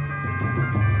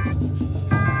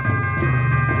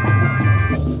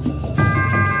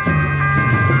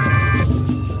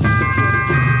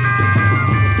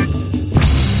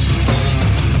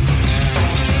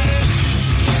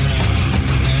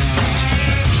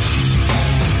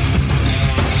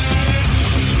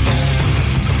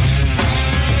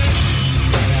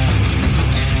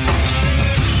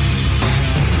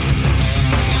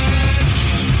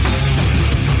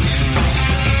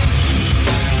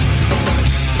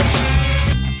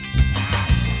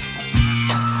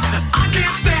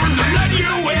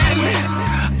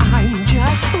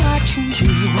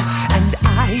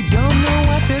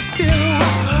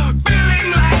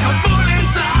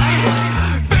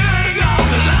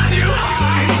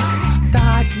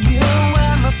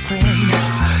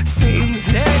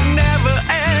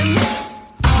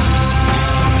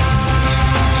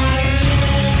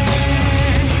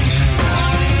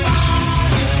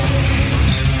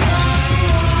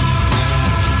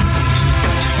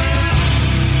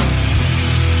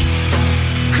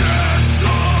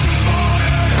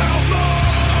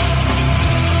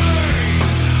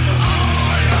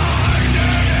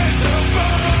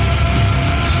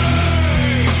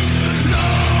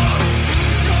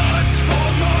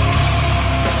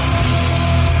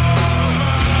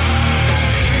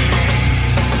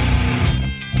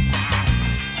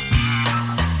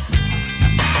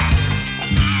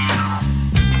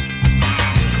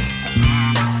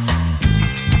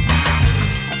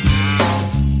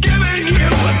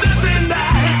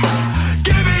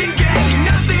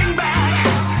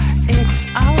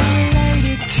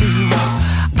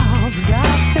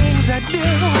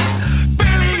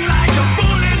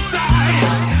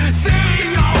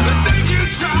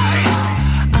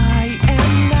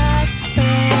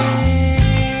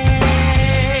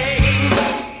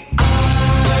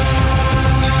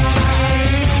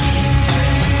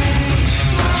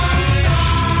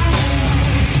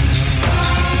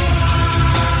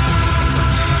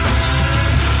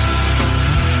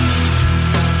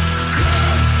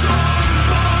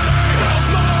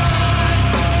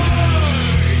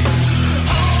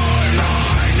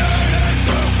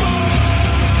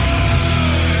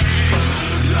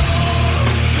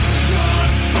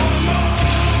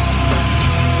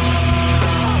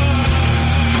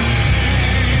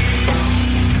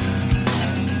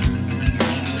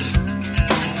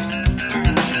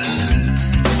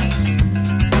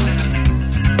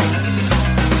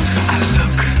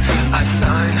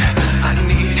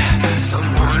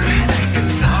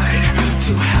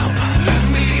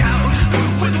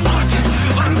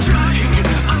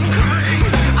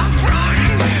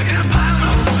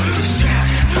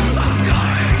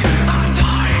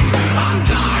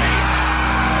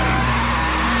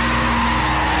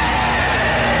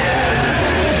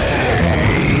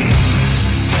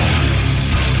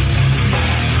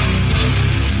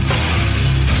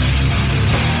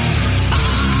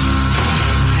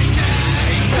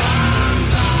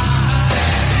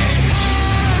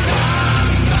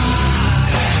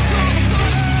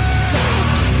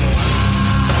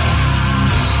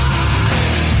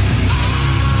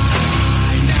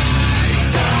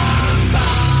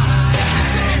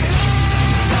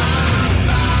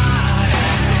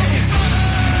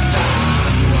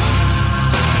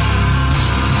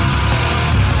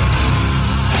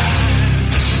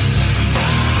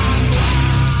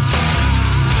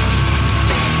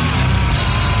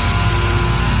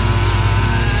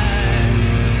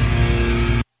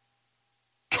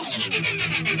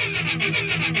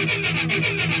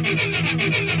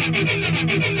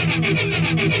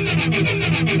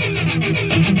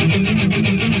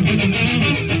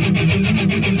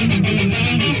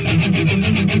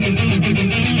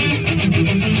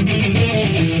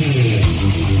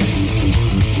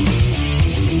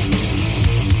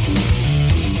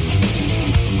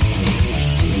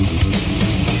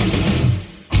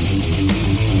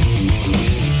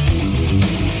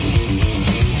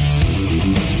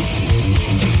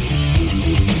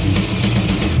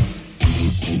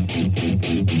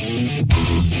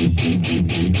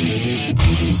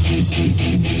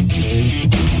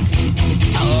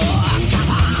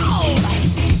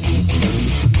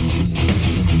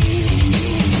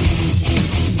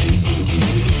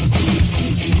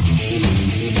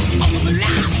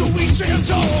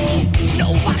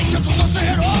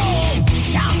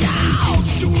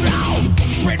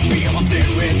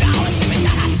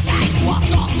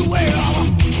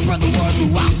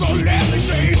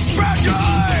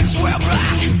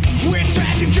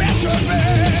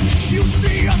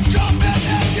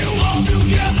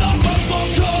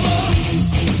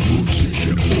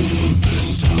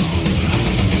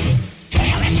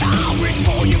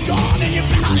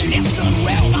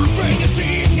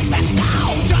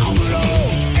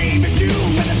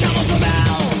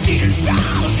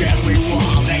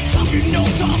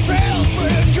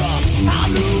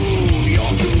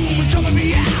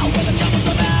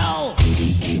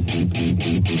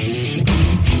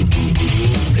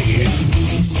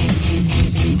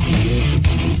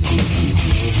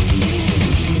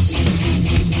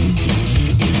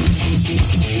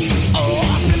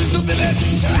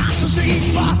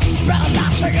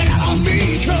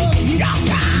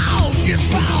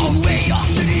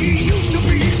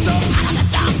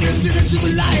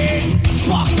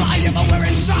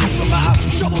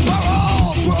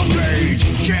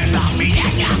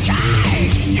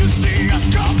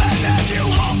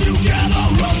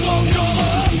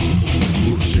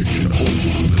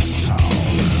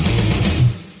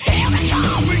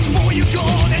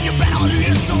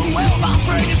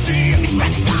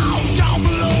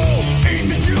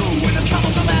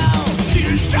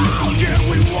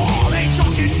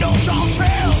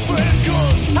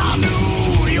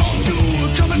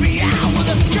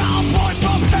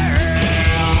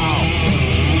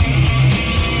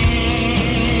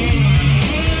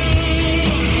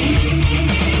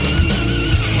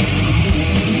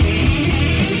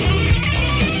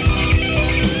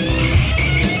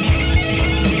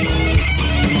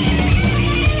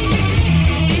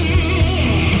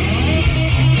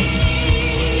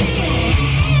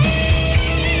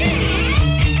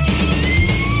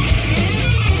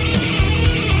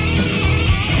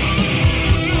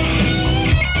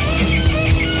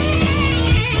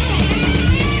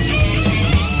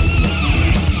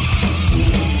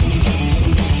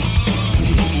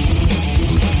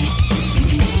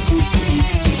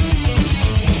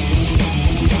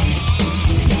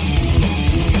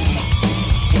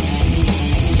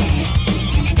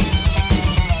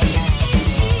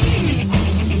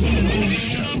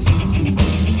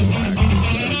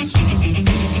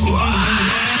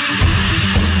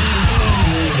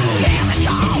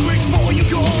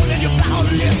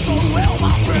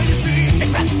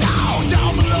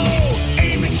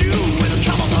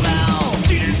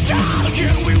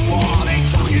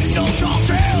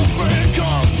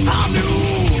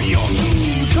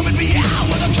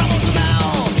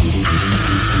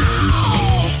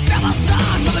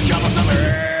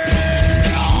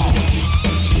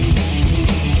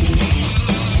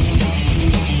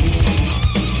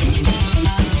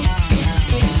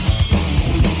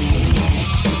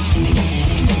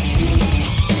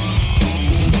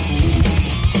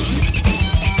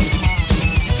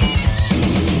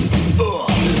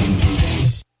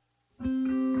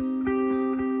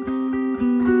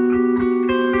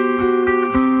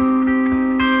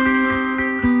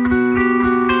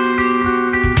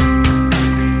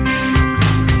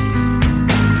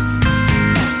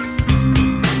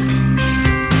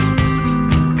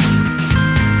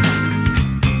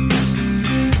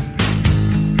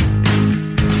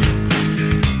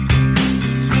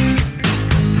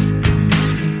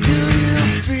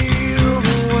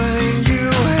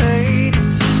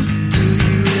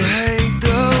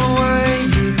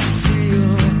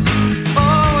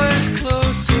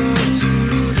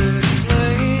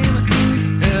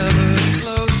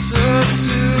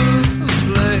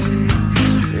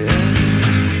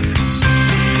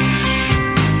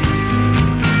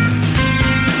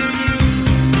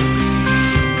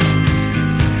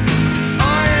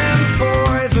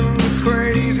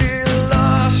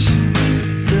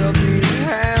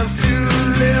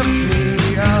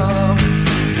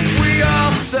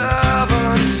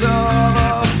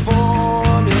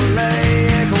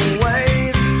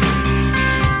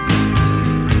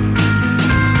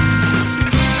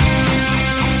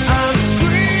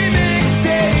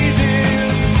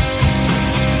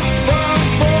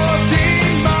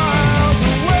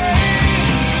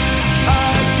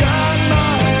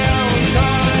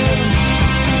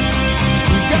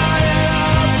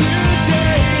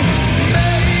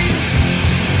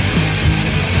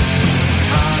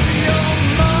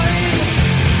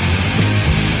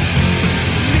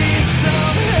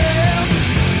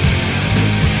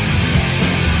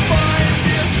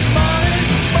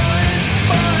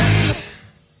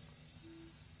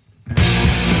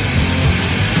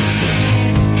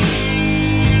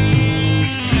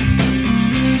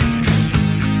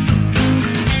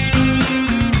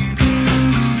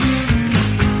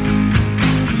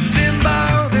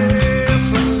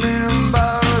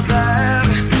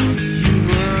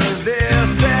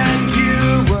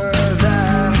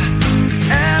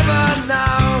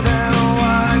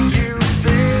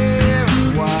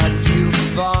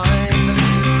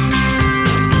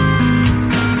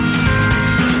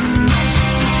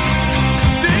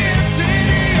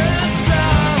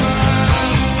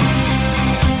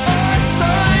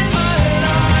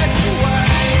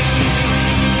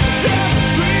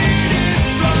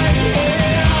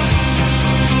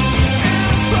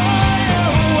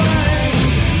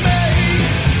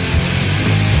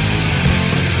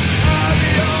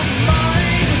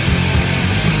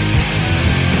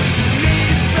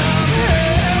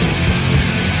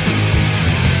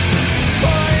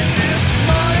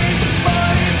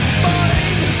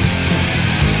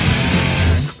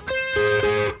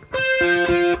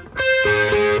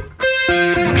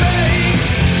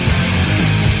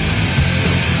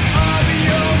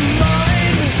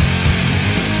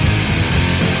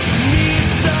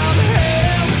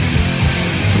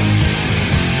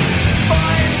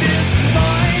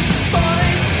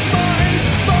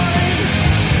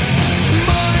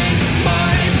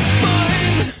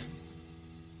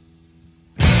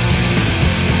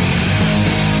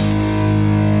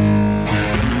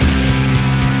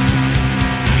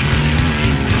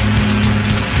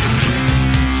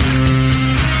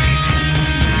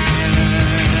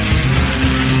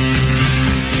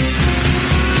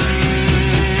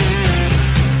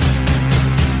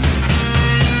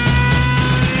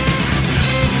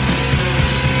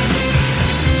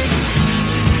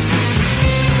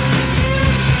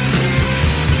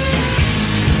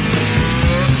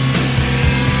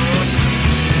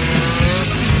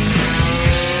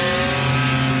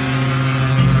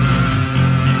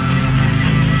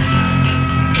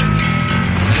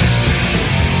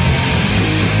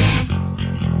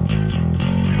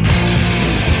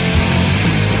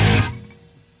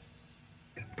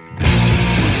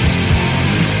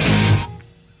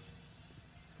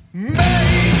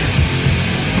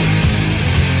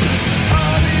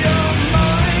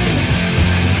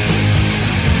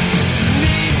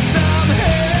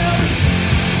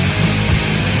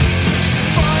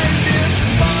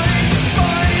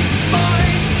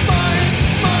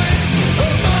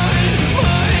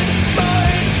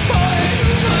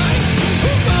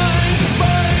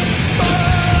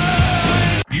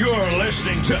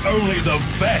 only the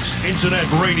best internet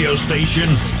radio station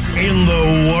in the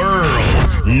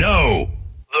world. No,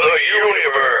 the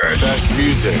universe. Best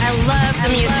music. I love the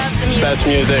music. Best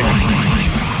music.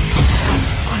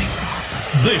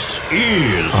 This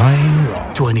is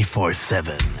IROCK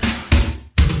 247.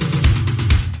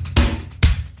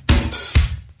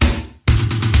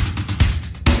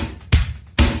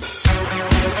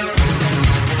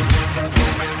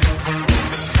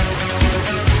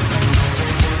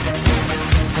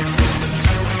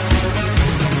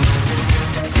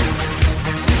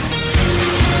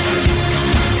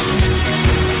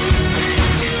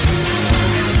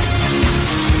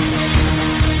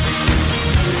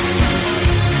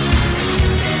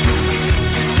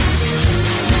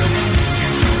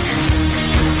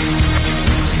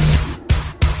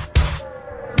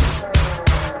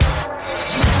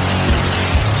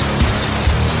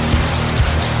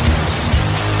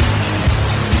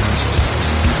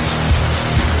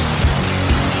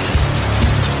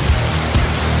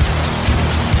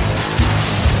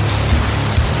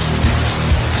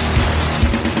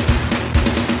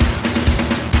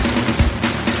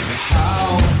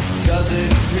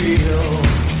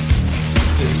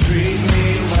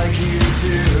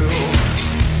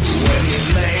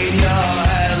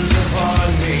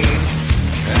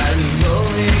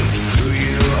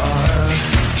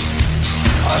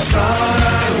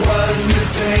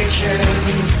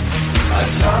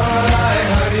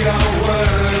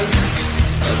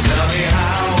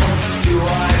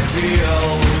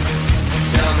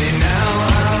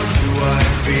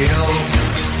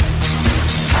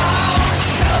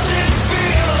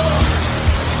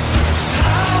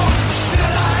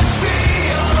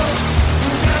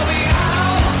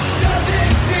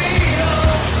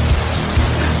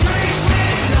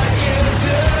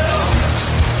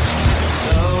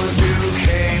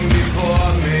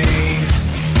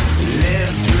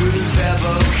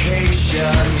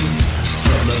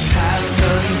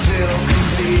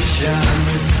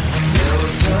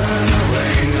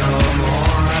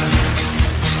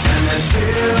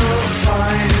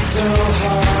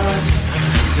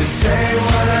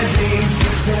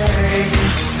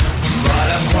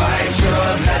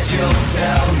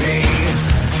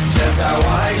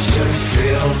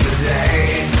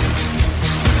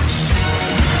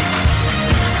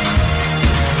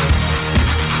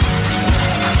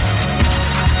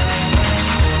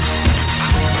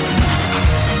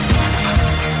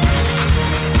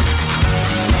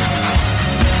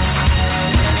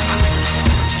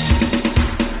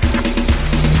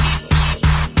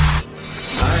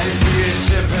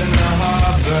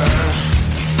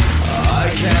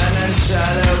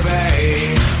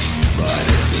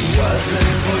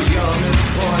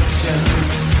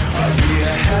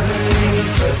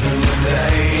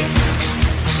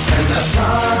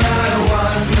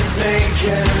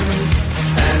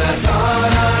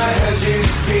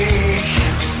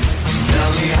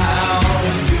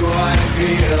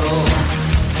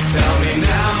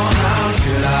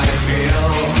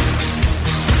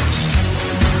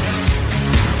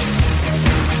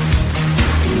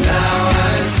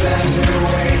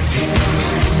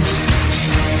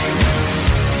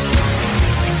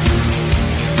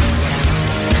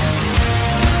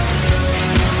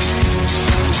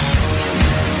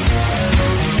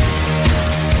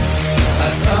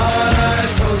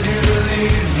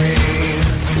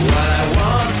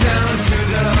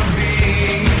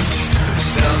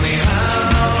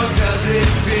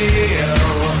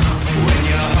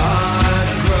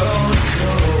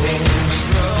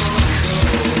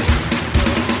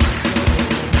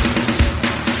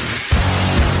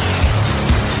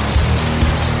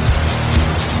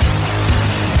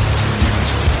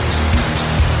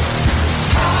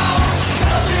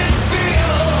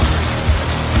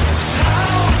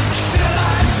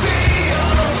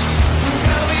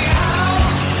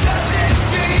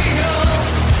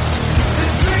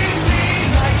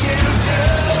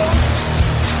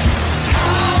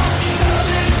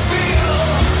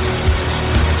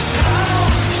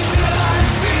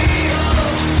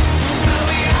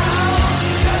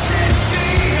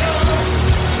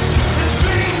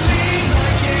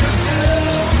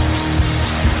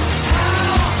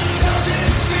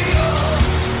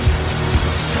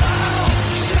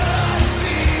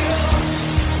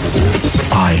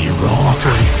 IROCK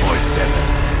 247.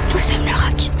 Tous aiment le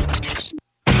rock.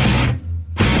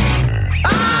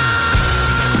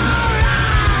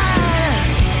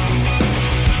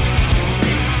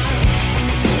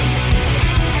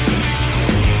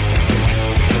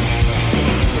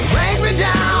 Break me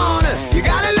down, you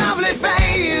got a lovely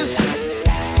face.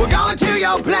 We're going to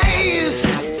your place,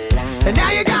 and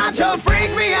now you got to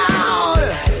freak me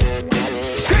out.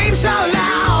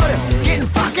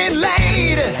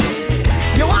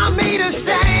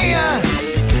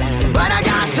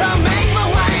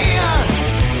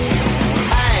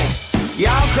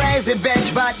 crazy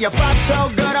bitch, but you fuck so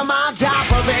good I'm on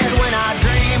top of it when I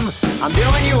dream. I'm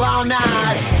doing you all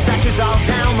night, scratches all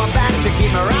down my back to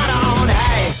keep me right on.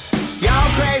 Hey,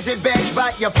 you're crazy bitch,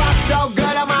 but you fuck so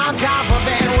good I'm on top of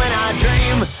it when I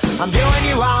dream. I'm doing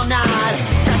you all night,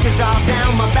 scratches all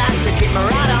down my back to keep me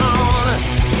right on.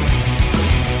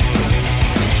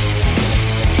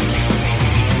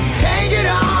 Take it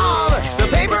all, the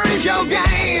paper is your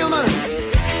game.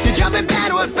 You jump in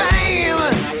bed with fame.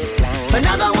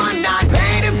 Another one not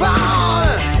paid in full.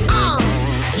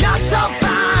 You're so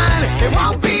fine, it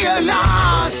won't be a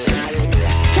loss.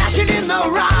 Cashing in the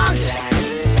rocks,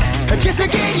 just to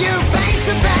get you face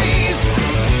to face.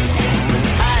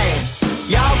 Hey,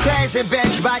 you're crazy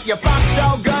bitch, but you fuck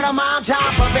so good I'm on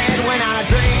top of it when I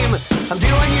dream. I'm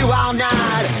doing you all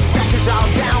night, scratches all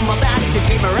down my back to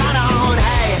keep me right on.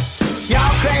 Hey,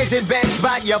 you're crazy bitch,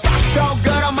 but you fuck so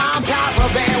good I'm on top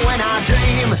of it when I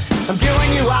dream. I'm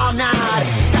doing you all night,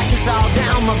 scratches all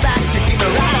down my back to keep me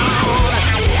right on.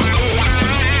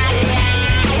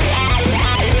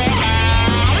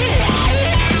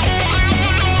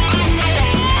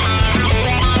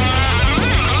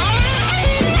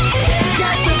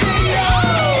 Get the video,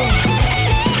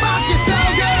 fuck you so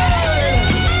good.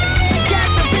 Get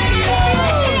the video,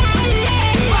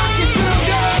 fuck you so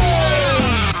good.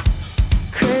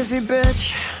 Crazy bitch,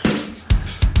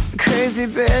 crazy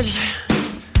bitch,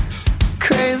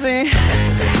 crazy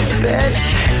bitch.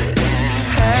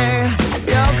 Hey,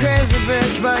 you're crazy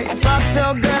bitch, but you fuck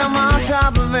so good I'm on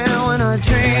top of it when I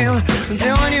dream. I'm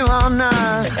doing you all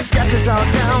night, scratches all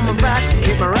down my back to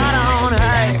keep me right on.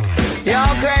 Hey,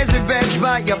 you're crazy bitch,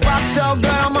 but you fuck so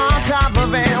good I'm on top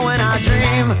of it when I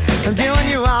dream. I'm doing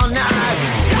you all night,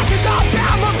 scratches all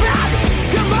down my back.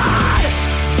 Come on,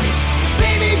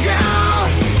 baby girl,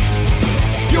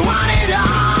 you want it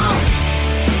all.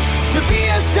 To be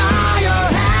a star, you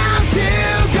have to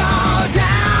go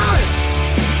down.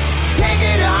 Take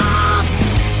it off,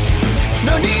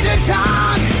 no need to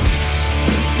talk.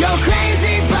 You're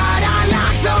crazy, but I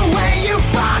like the way you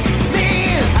fuck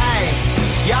me. Hey,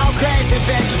 you're crazy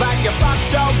bitch, but you fuck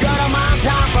so good I'm on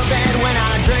top of it when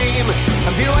I dream.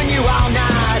 I'm doing you all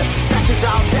night, scratches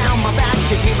all down my back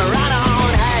to keep me right on.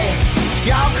 Hey,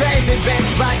 you're crazy bitch,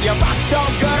 but you fuck so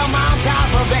good I'm on top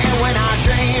of it when I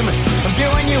dream. I'm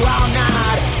doing you all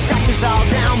night, scratches all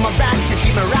down my back to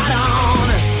keep me right on.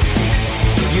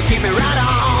 You keep me right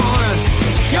on.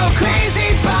 You're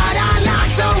crazy, but I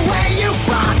like the way you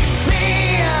fuck me.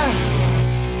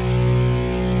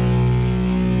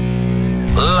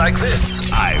 Like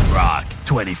this. IROCK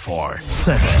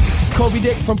 247. Kobe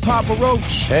Dick from Papa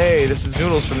Roach. Hey, this is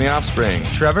Noodles from The Offspring.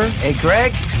 Trevor. Hey,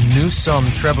 Greg. Newsome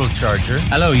Treble Charger.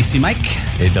 Hello, EC Mike.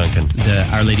 Hey, Duncan. The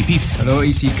Our Lady Peace. Hello,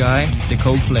 EC Guy. The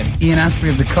Coldplay. Ian Asprey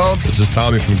of The Cult. This is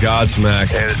Tommy from Godsmack.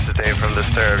 Hey, this is Dave from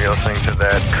Disturbed. You're listening to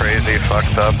that crazy,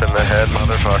 fucked up in the head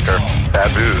motherfucker.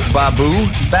 Babu. Babu.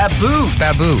 Babu.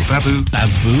 Babu. Babu.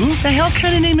 Babu? The hell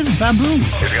kind of name is Babu?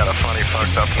 He's got a funny,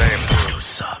 fucked up name. Nous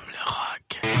sommes le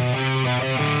rock.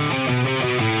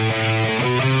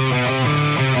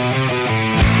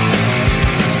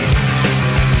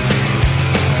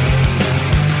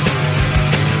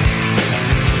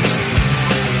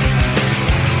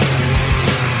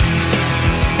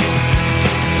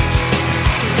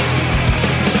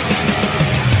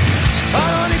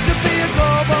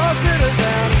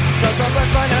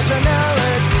 My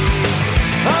nationality.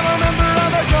 I'm a member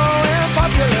of a growing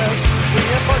populace.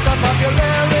 Reinforce our popularity.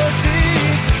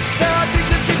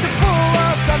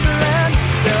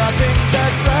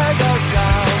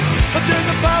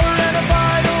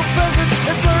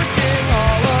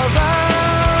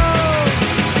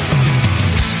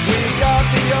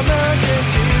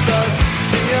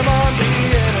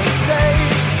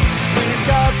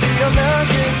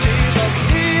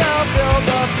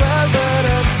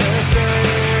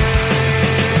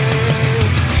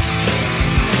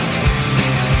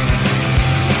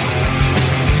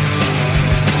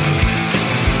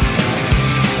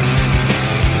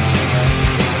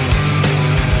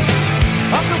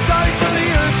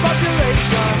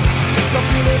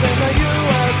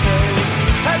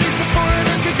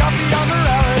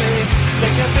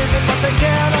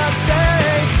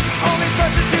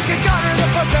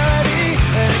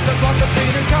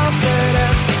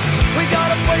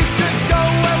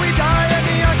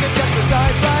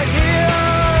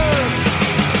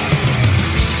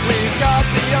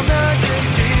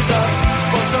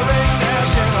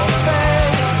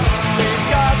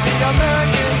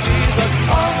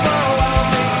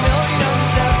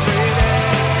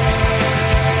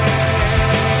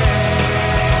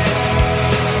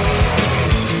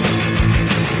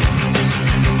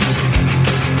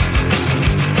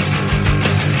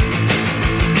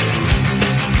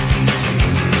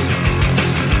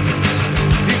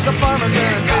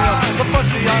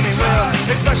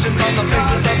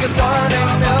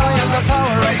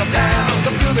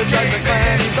 the drugs and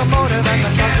clan. He's the motive and the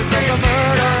conscience of the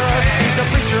murder. He's a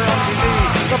preacher on TV,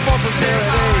 the false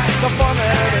sincerity, the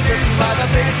formula driven by the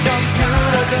big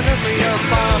computers and nuclear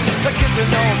bombs. The kids are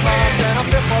no moms, and I'm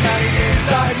fearful that he's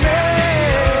inside me.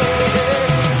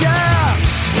 Yeah,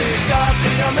 we've got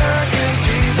the American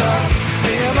Jesus,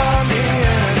 see him on the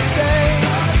interstate.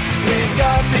 We've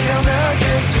got the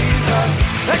American Jesus,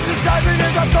 exercising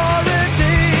his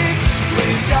authority.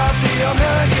 We've got the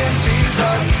American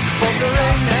Jesus,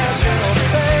 bolstering national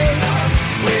faith.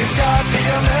 We've got the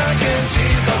American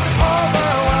Jesus,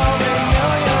 overwhelming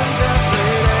millions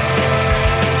every day.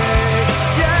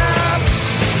 Yeah.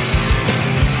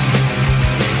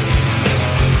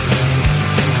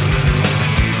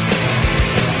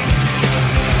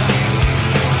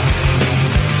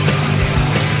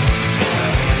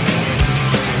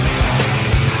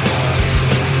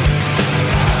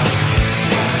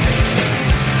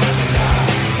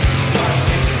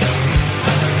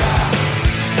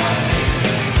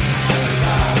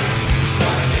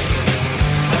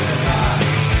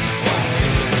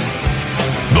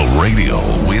 Radio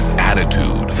with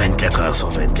attitude. 24 heures sur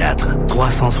 24,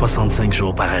 365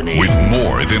 jours par année. With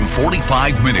more than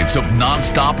 45 minutes of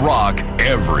non-stop rock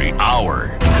every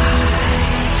hour.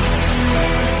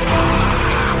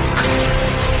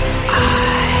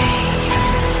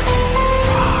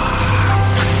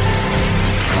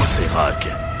 Quand c'est rock,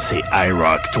 c'est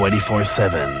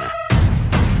IROCK247.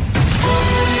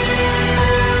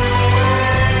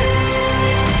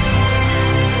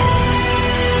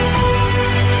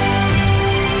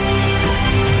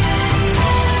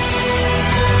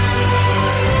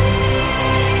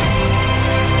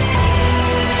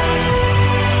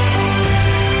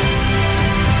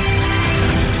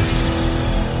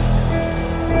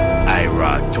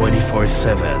 IROCK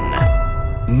 24/7.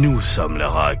 Nous sommes le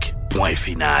rock. Point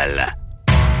final.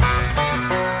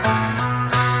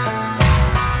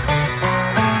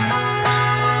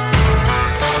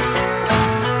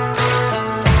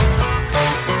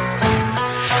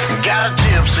 Got a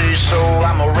gypsy soul,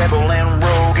 I'm a rebel and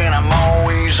rogue, and I'm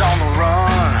always on the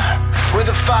run. With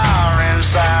a fire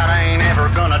inside, I ain't ever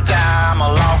gonna die, I'm a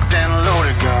locked and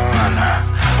loaded gun.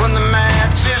 When the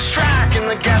match is striking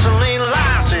the gasoline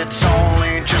lights, it's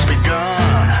only just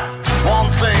begun. One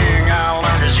thing I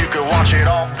learned is you could watch it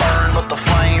all burn, but the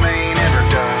flame ain't ever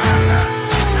done.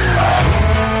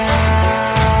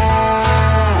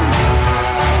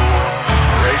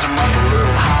 Raise 'em up a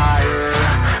little higher,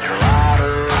 your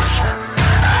lighters,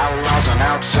 outlaws and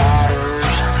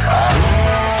outsiders.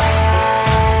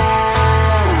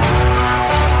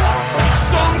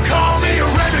 Some call me a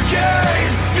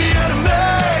renegade, the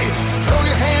enemy. Throw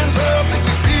your hands up if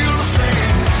you feel the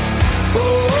same. Oh,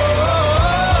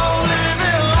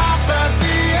 living life at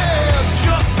the edge.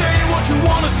 Just say what you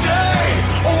wanna say,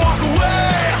 or walk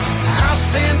away. I'll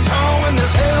stand tall when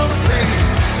there's hell to pay.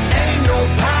 Ain't no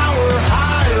power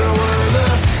higher, we're the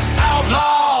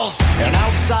outlaws and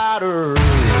outsiders.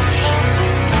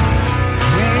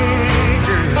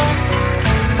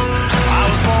 I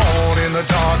was born in the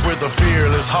dark with a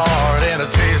fearless heart and a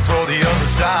taste for the other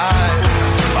side.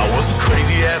 I was a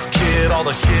crazy ass kid, all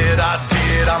the shit I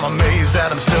did, I'm amazed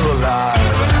that I'm still alive.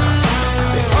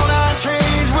 They thought I'd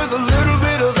change with a little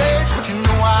bit of age, but you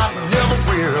know I never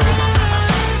will.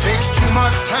 Takes too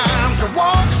much time to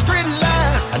walk a straight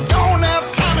line, I don't have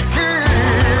time to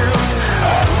kill.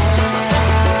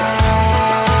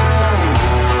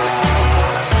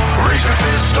 Raise your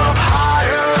fist up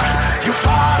higher, you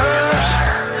fighters,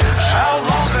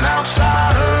 outlaws and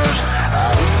outsiders.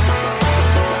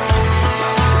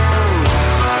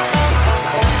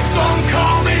 Some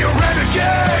call me a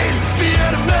renegade, the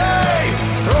enemy.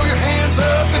 Throw your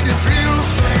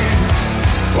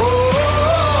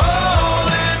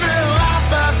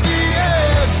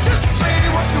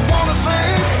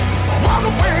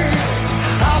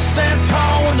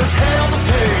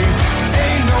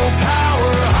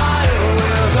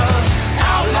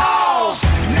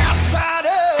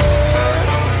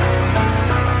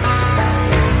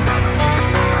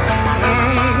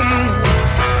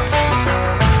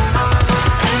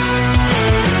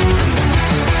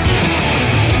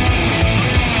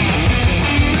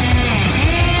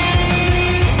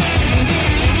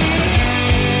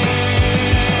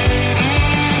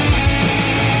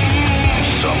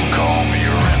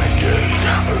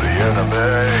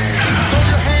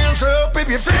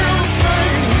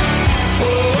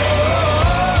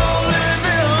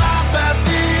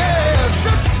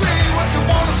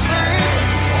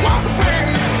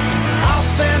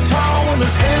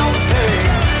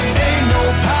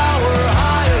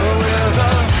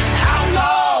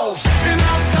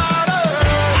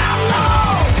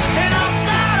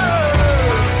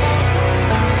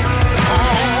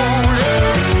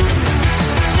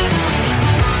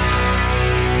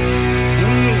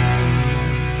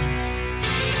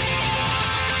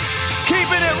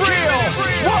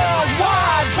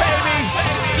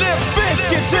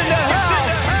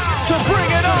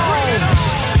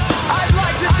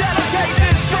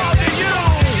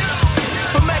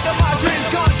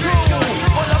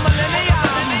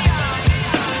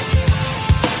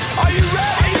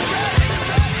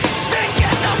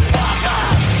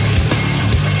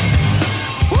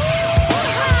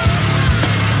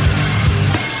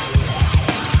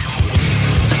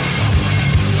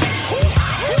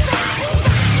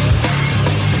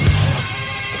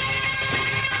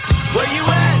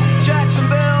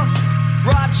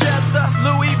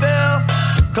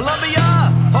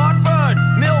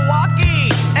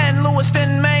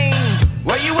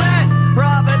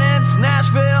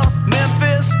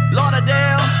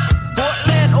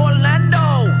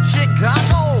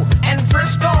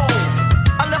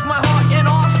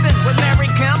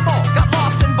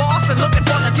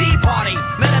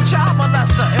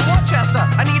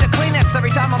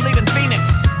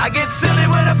I get silly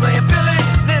when I play a Philly.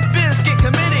 Limp Bizkit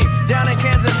committee down in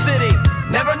Kansas City.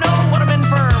 Never know what I'm in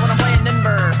for when I'm playing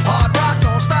Denver. Hard rock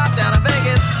don't stop down in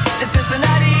Vegas. In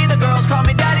Cincinnati, the girls call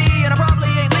me daddy, and I probably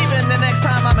ain't leaving the next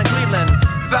time I'm in Cleveland.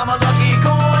 Found my lucky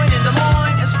coin in Des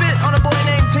Moines and spit on a boy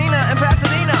named Tina in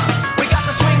Pasadena. We got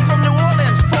the swing from New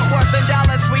Orleans, Fort Worth and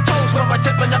Dallas. We toast when we're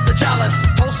tipping up the chalice.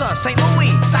 Tulsa, St. Louis,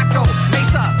 Saco,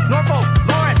 Mesa, Norfolk,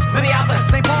 Lawrence, Minneapolis,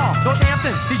 St. Paul,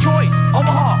 Northampton, Detroit,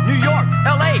 Omaha, New York,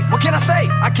 LA. What can I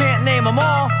say? I can't name them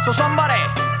all. So somebody,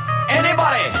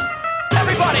 anybody,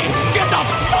 everybody, get the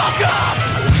fuck up!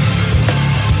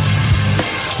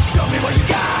 Show me what you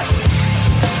got.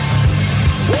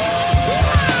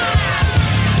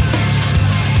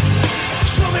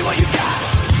 Show me what you got.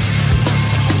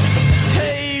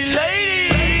 Hey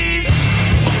ladies,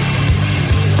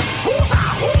 who's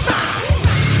that? Who's that?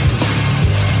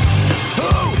 Who?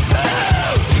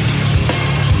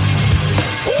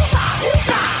 Who's that? Who's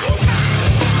that?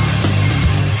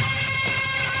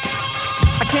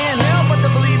 I can't help but to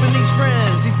believe in these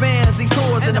friends, these bands, these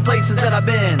tours, and the places that I've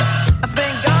been. I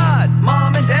thank God,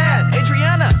 Mom and Dad,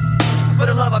 Adriana, for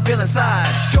the love I feel inside.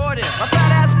 Jordan, my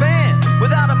fat ass band.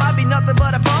 Without them, I'd be nothing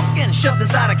but a pumpkin shoved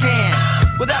inside a can.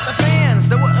 Without the fans,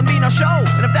 there wouldn't be no show.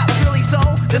 And if that was really so,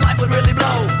 then life would really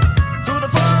blow. Through the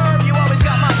firm, you always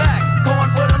got my back. Going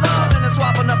for the love and then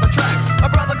swapping up the tracks. My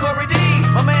brother Corey D,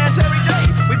 my man Terry Day.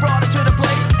 We brought it to the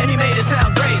plate and he made it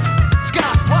sound great.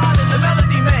 Scott Wild is the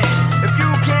melody man. If you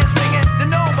can't sing it, then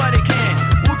nobody can.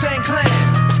 Wu-Tang Clan,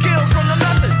 skills from the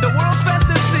method. The world's best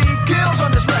MC kills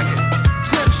on this record.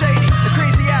 Slim Shady, the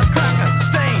crazy ass cracker.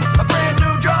 Stain, a brand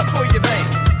new drug for your vein.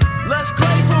 Les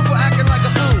Claypool for acting like a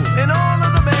fool. And all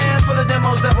of the bands for the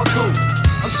demos that were cool.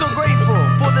 I'm so grateful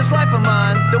for this life of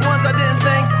mine. The ones I didn't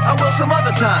think I will some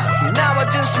other time. Now I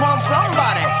just want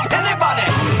somebody, anybody,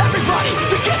 everybody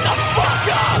to get the fuck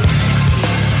up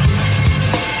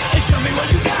and show me what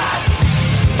you got.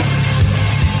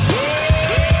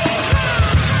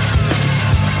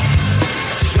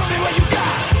 Show me what you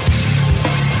got.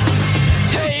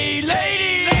 Hey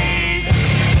ladies,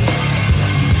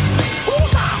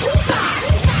 who's that? Who's that?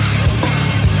 Who?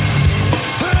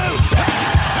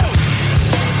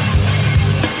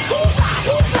 Who's that?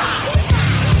 Who's that?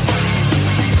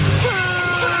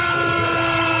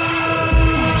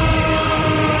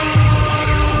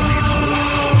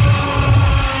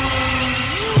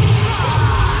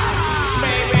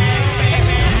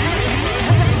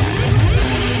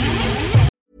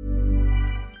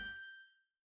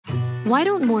 Why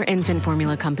don't more infant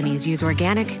formula companies use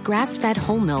organic, grass-fed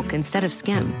whole milk instead of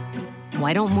skim?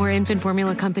 Why don't more infant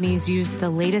formula companies use the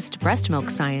latest breast milk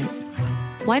science?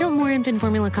 Why don't more infant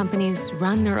formula companies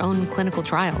run their own clinical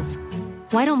trials?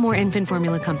 Why don't more infant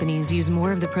formula companies use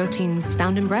more of the proteins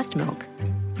found in breast milk?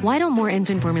 Why don't more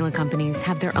infant formula companies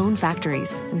have their own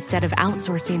factories instead of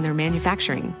outsourcing their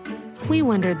manufacturing? We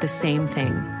wondered the same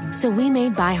thing. So we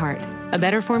made ByHeart, a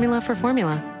better formula for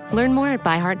formula. Learn more at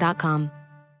byheart.com.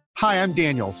 Hi, I'm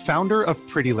Daniel, founder of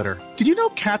Pretty Litter. Did you know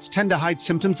cats tend to hide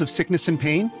symptoms of sickness and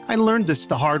pain? I learned this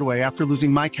the hard way after losing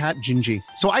my cat, Gingy.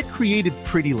 So I created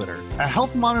Pretty Litter, a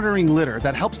health monitoring litter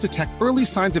that helps detect early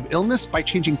signs of illness by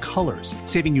changing colors,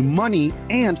 saving you money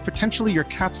and potentially your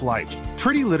cat's life.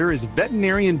 Pretty Litter is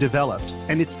veterinarian developed,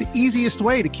 and it's the easiest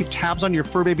way to keep tabs on your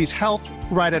fur baby's health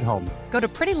right at home. Go to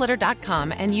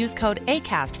prettylitter.com and use code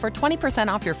ACAST for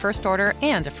 20% off your first order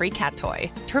and a free cat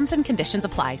toy. Terms and conditions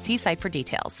apply. See site for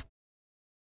details.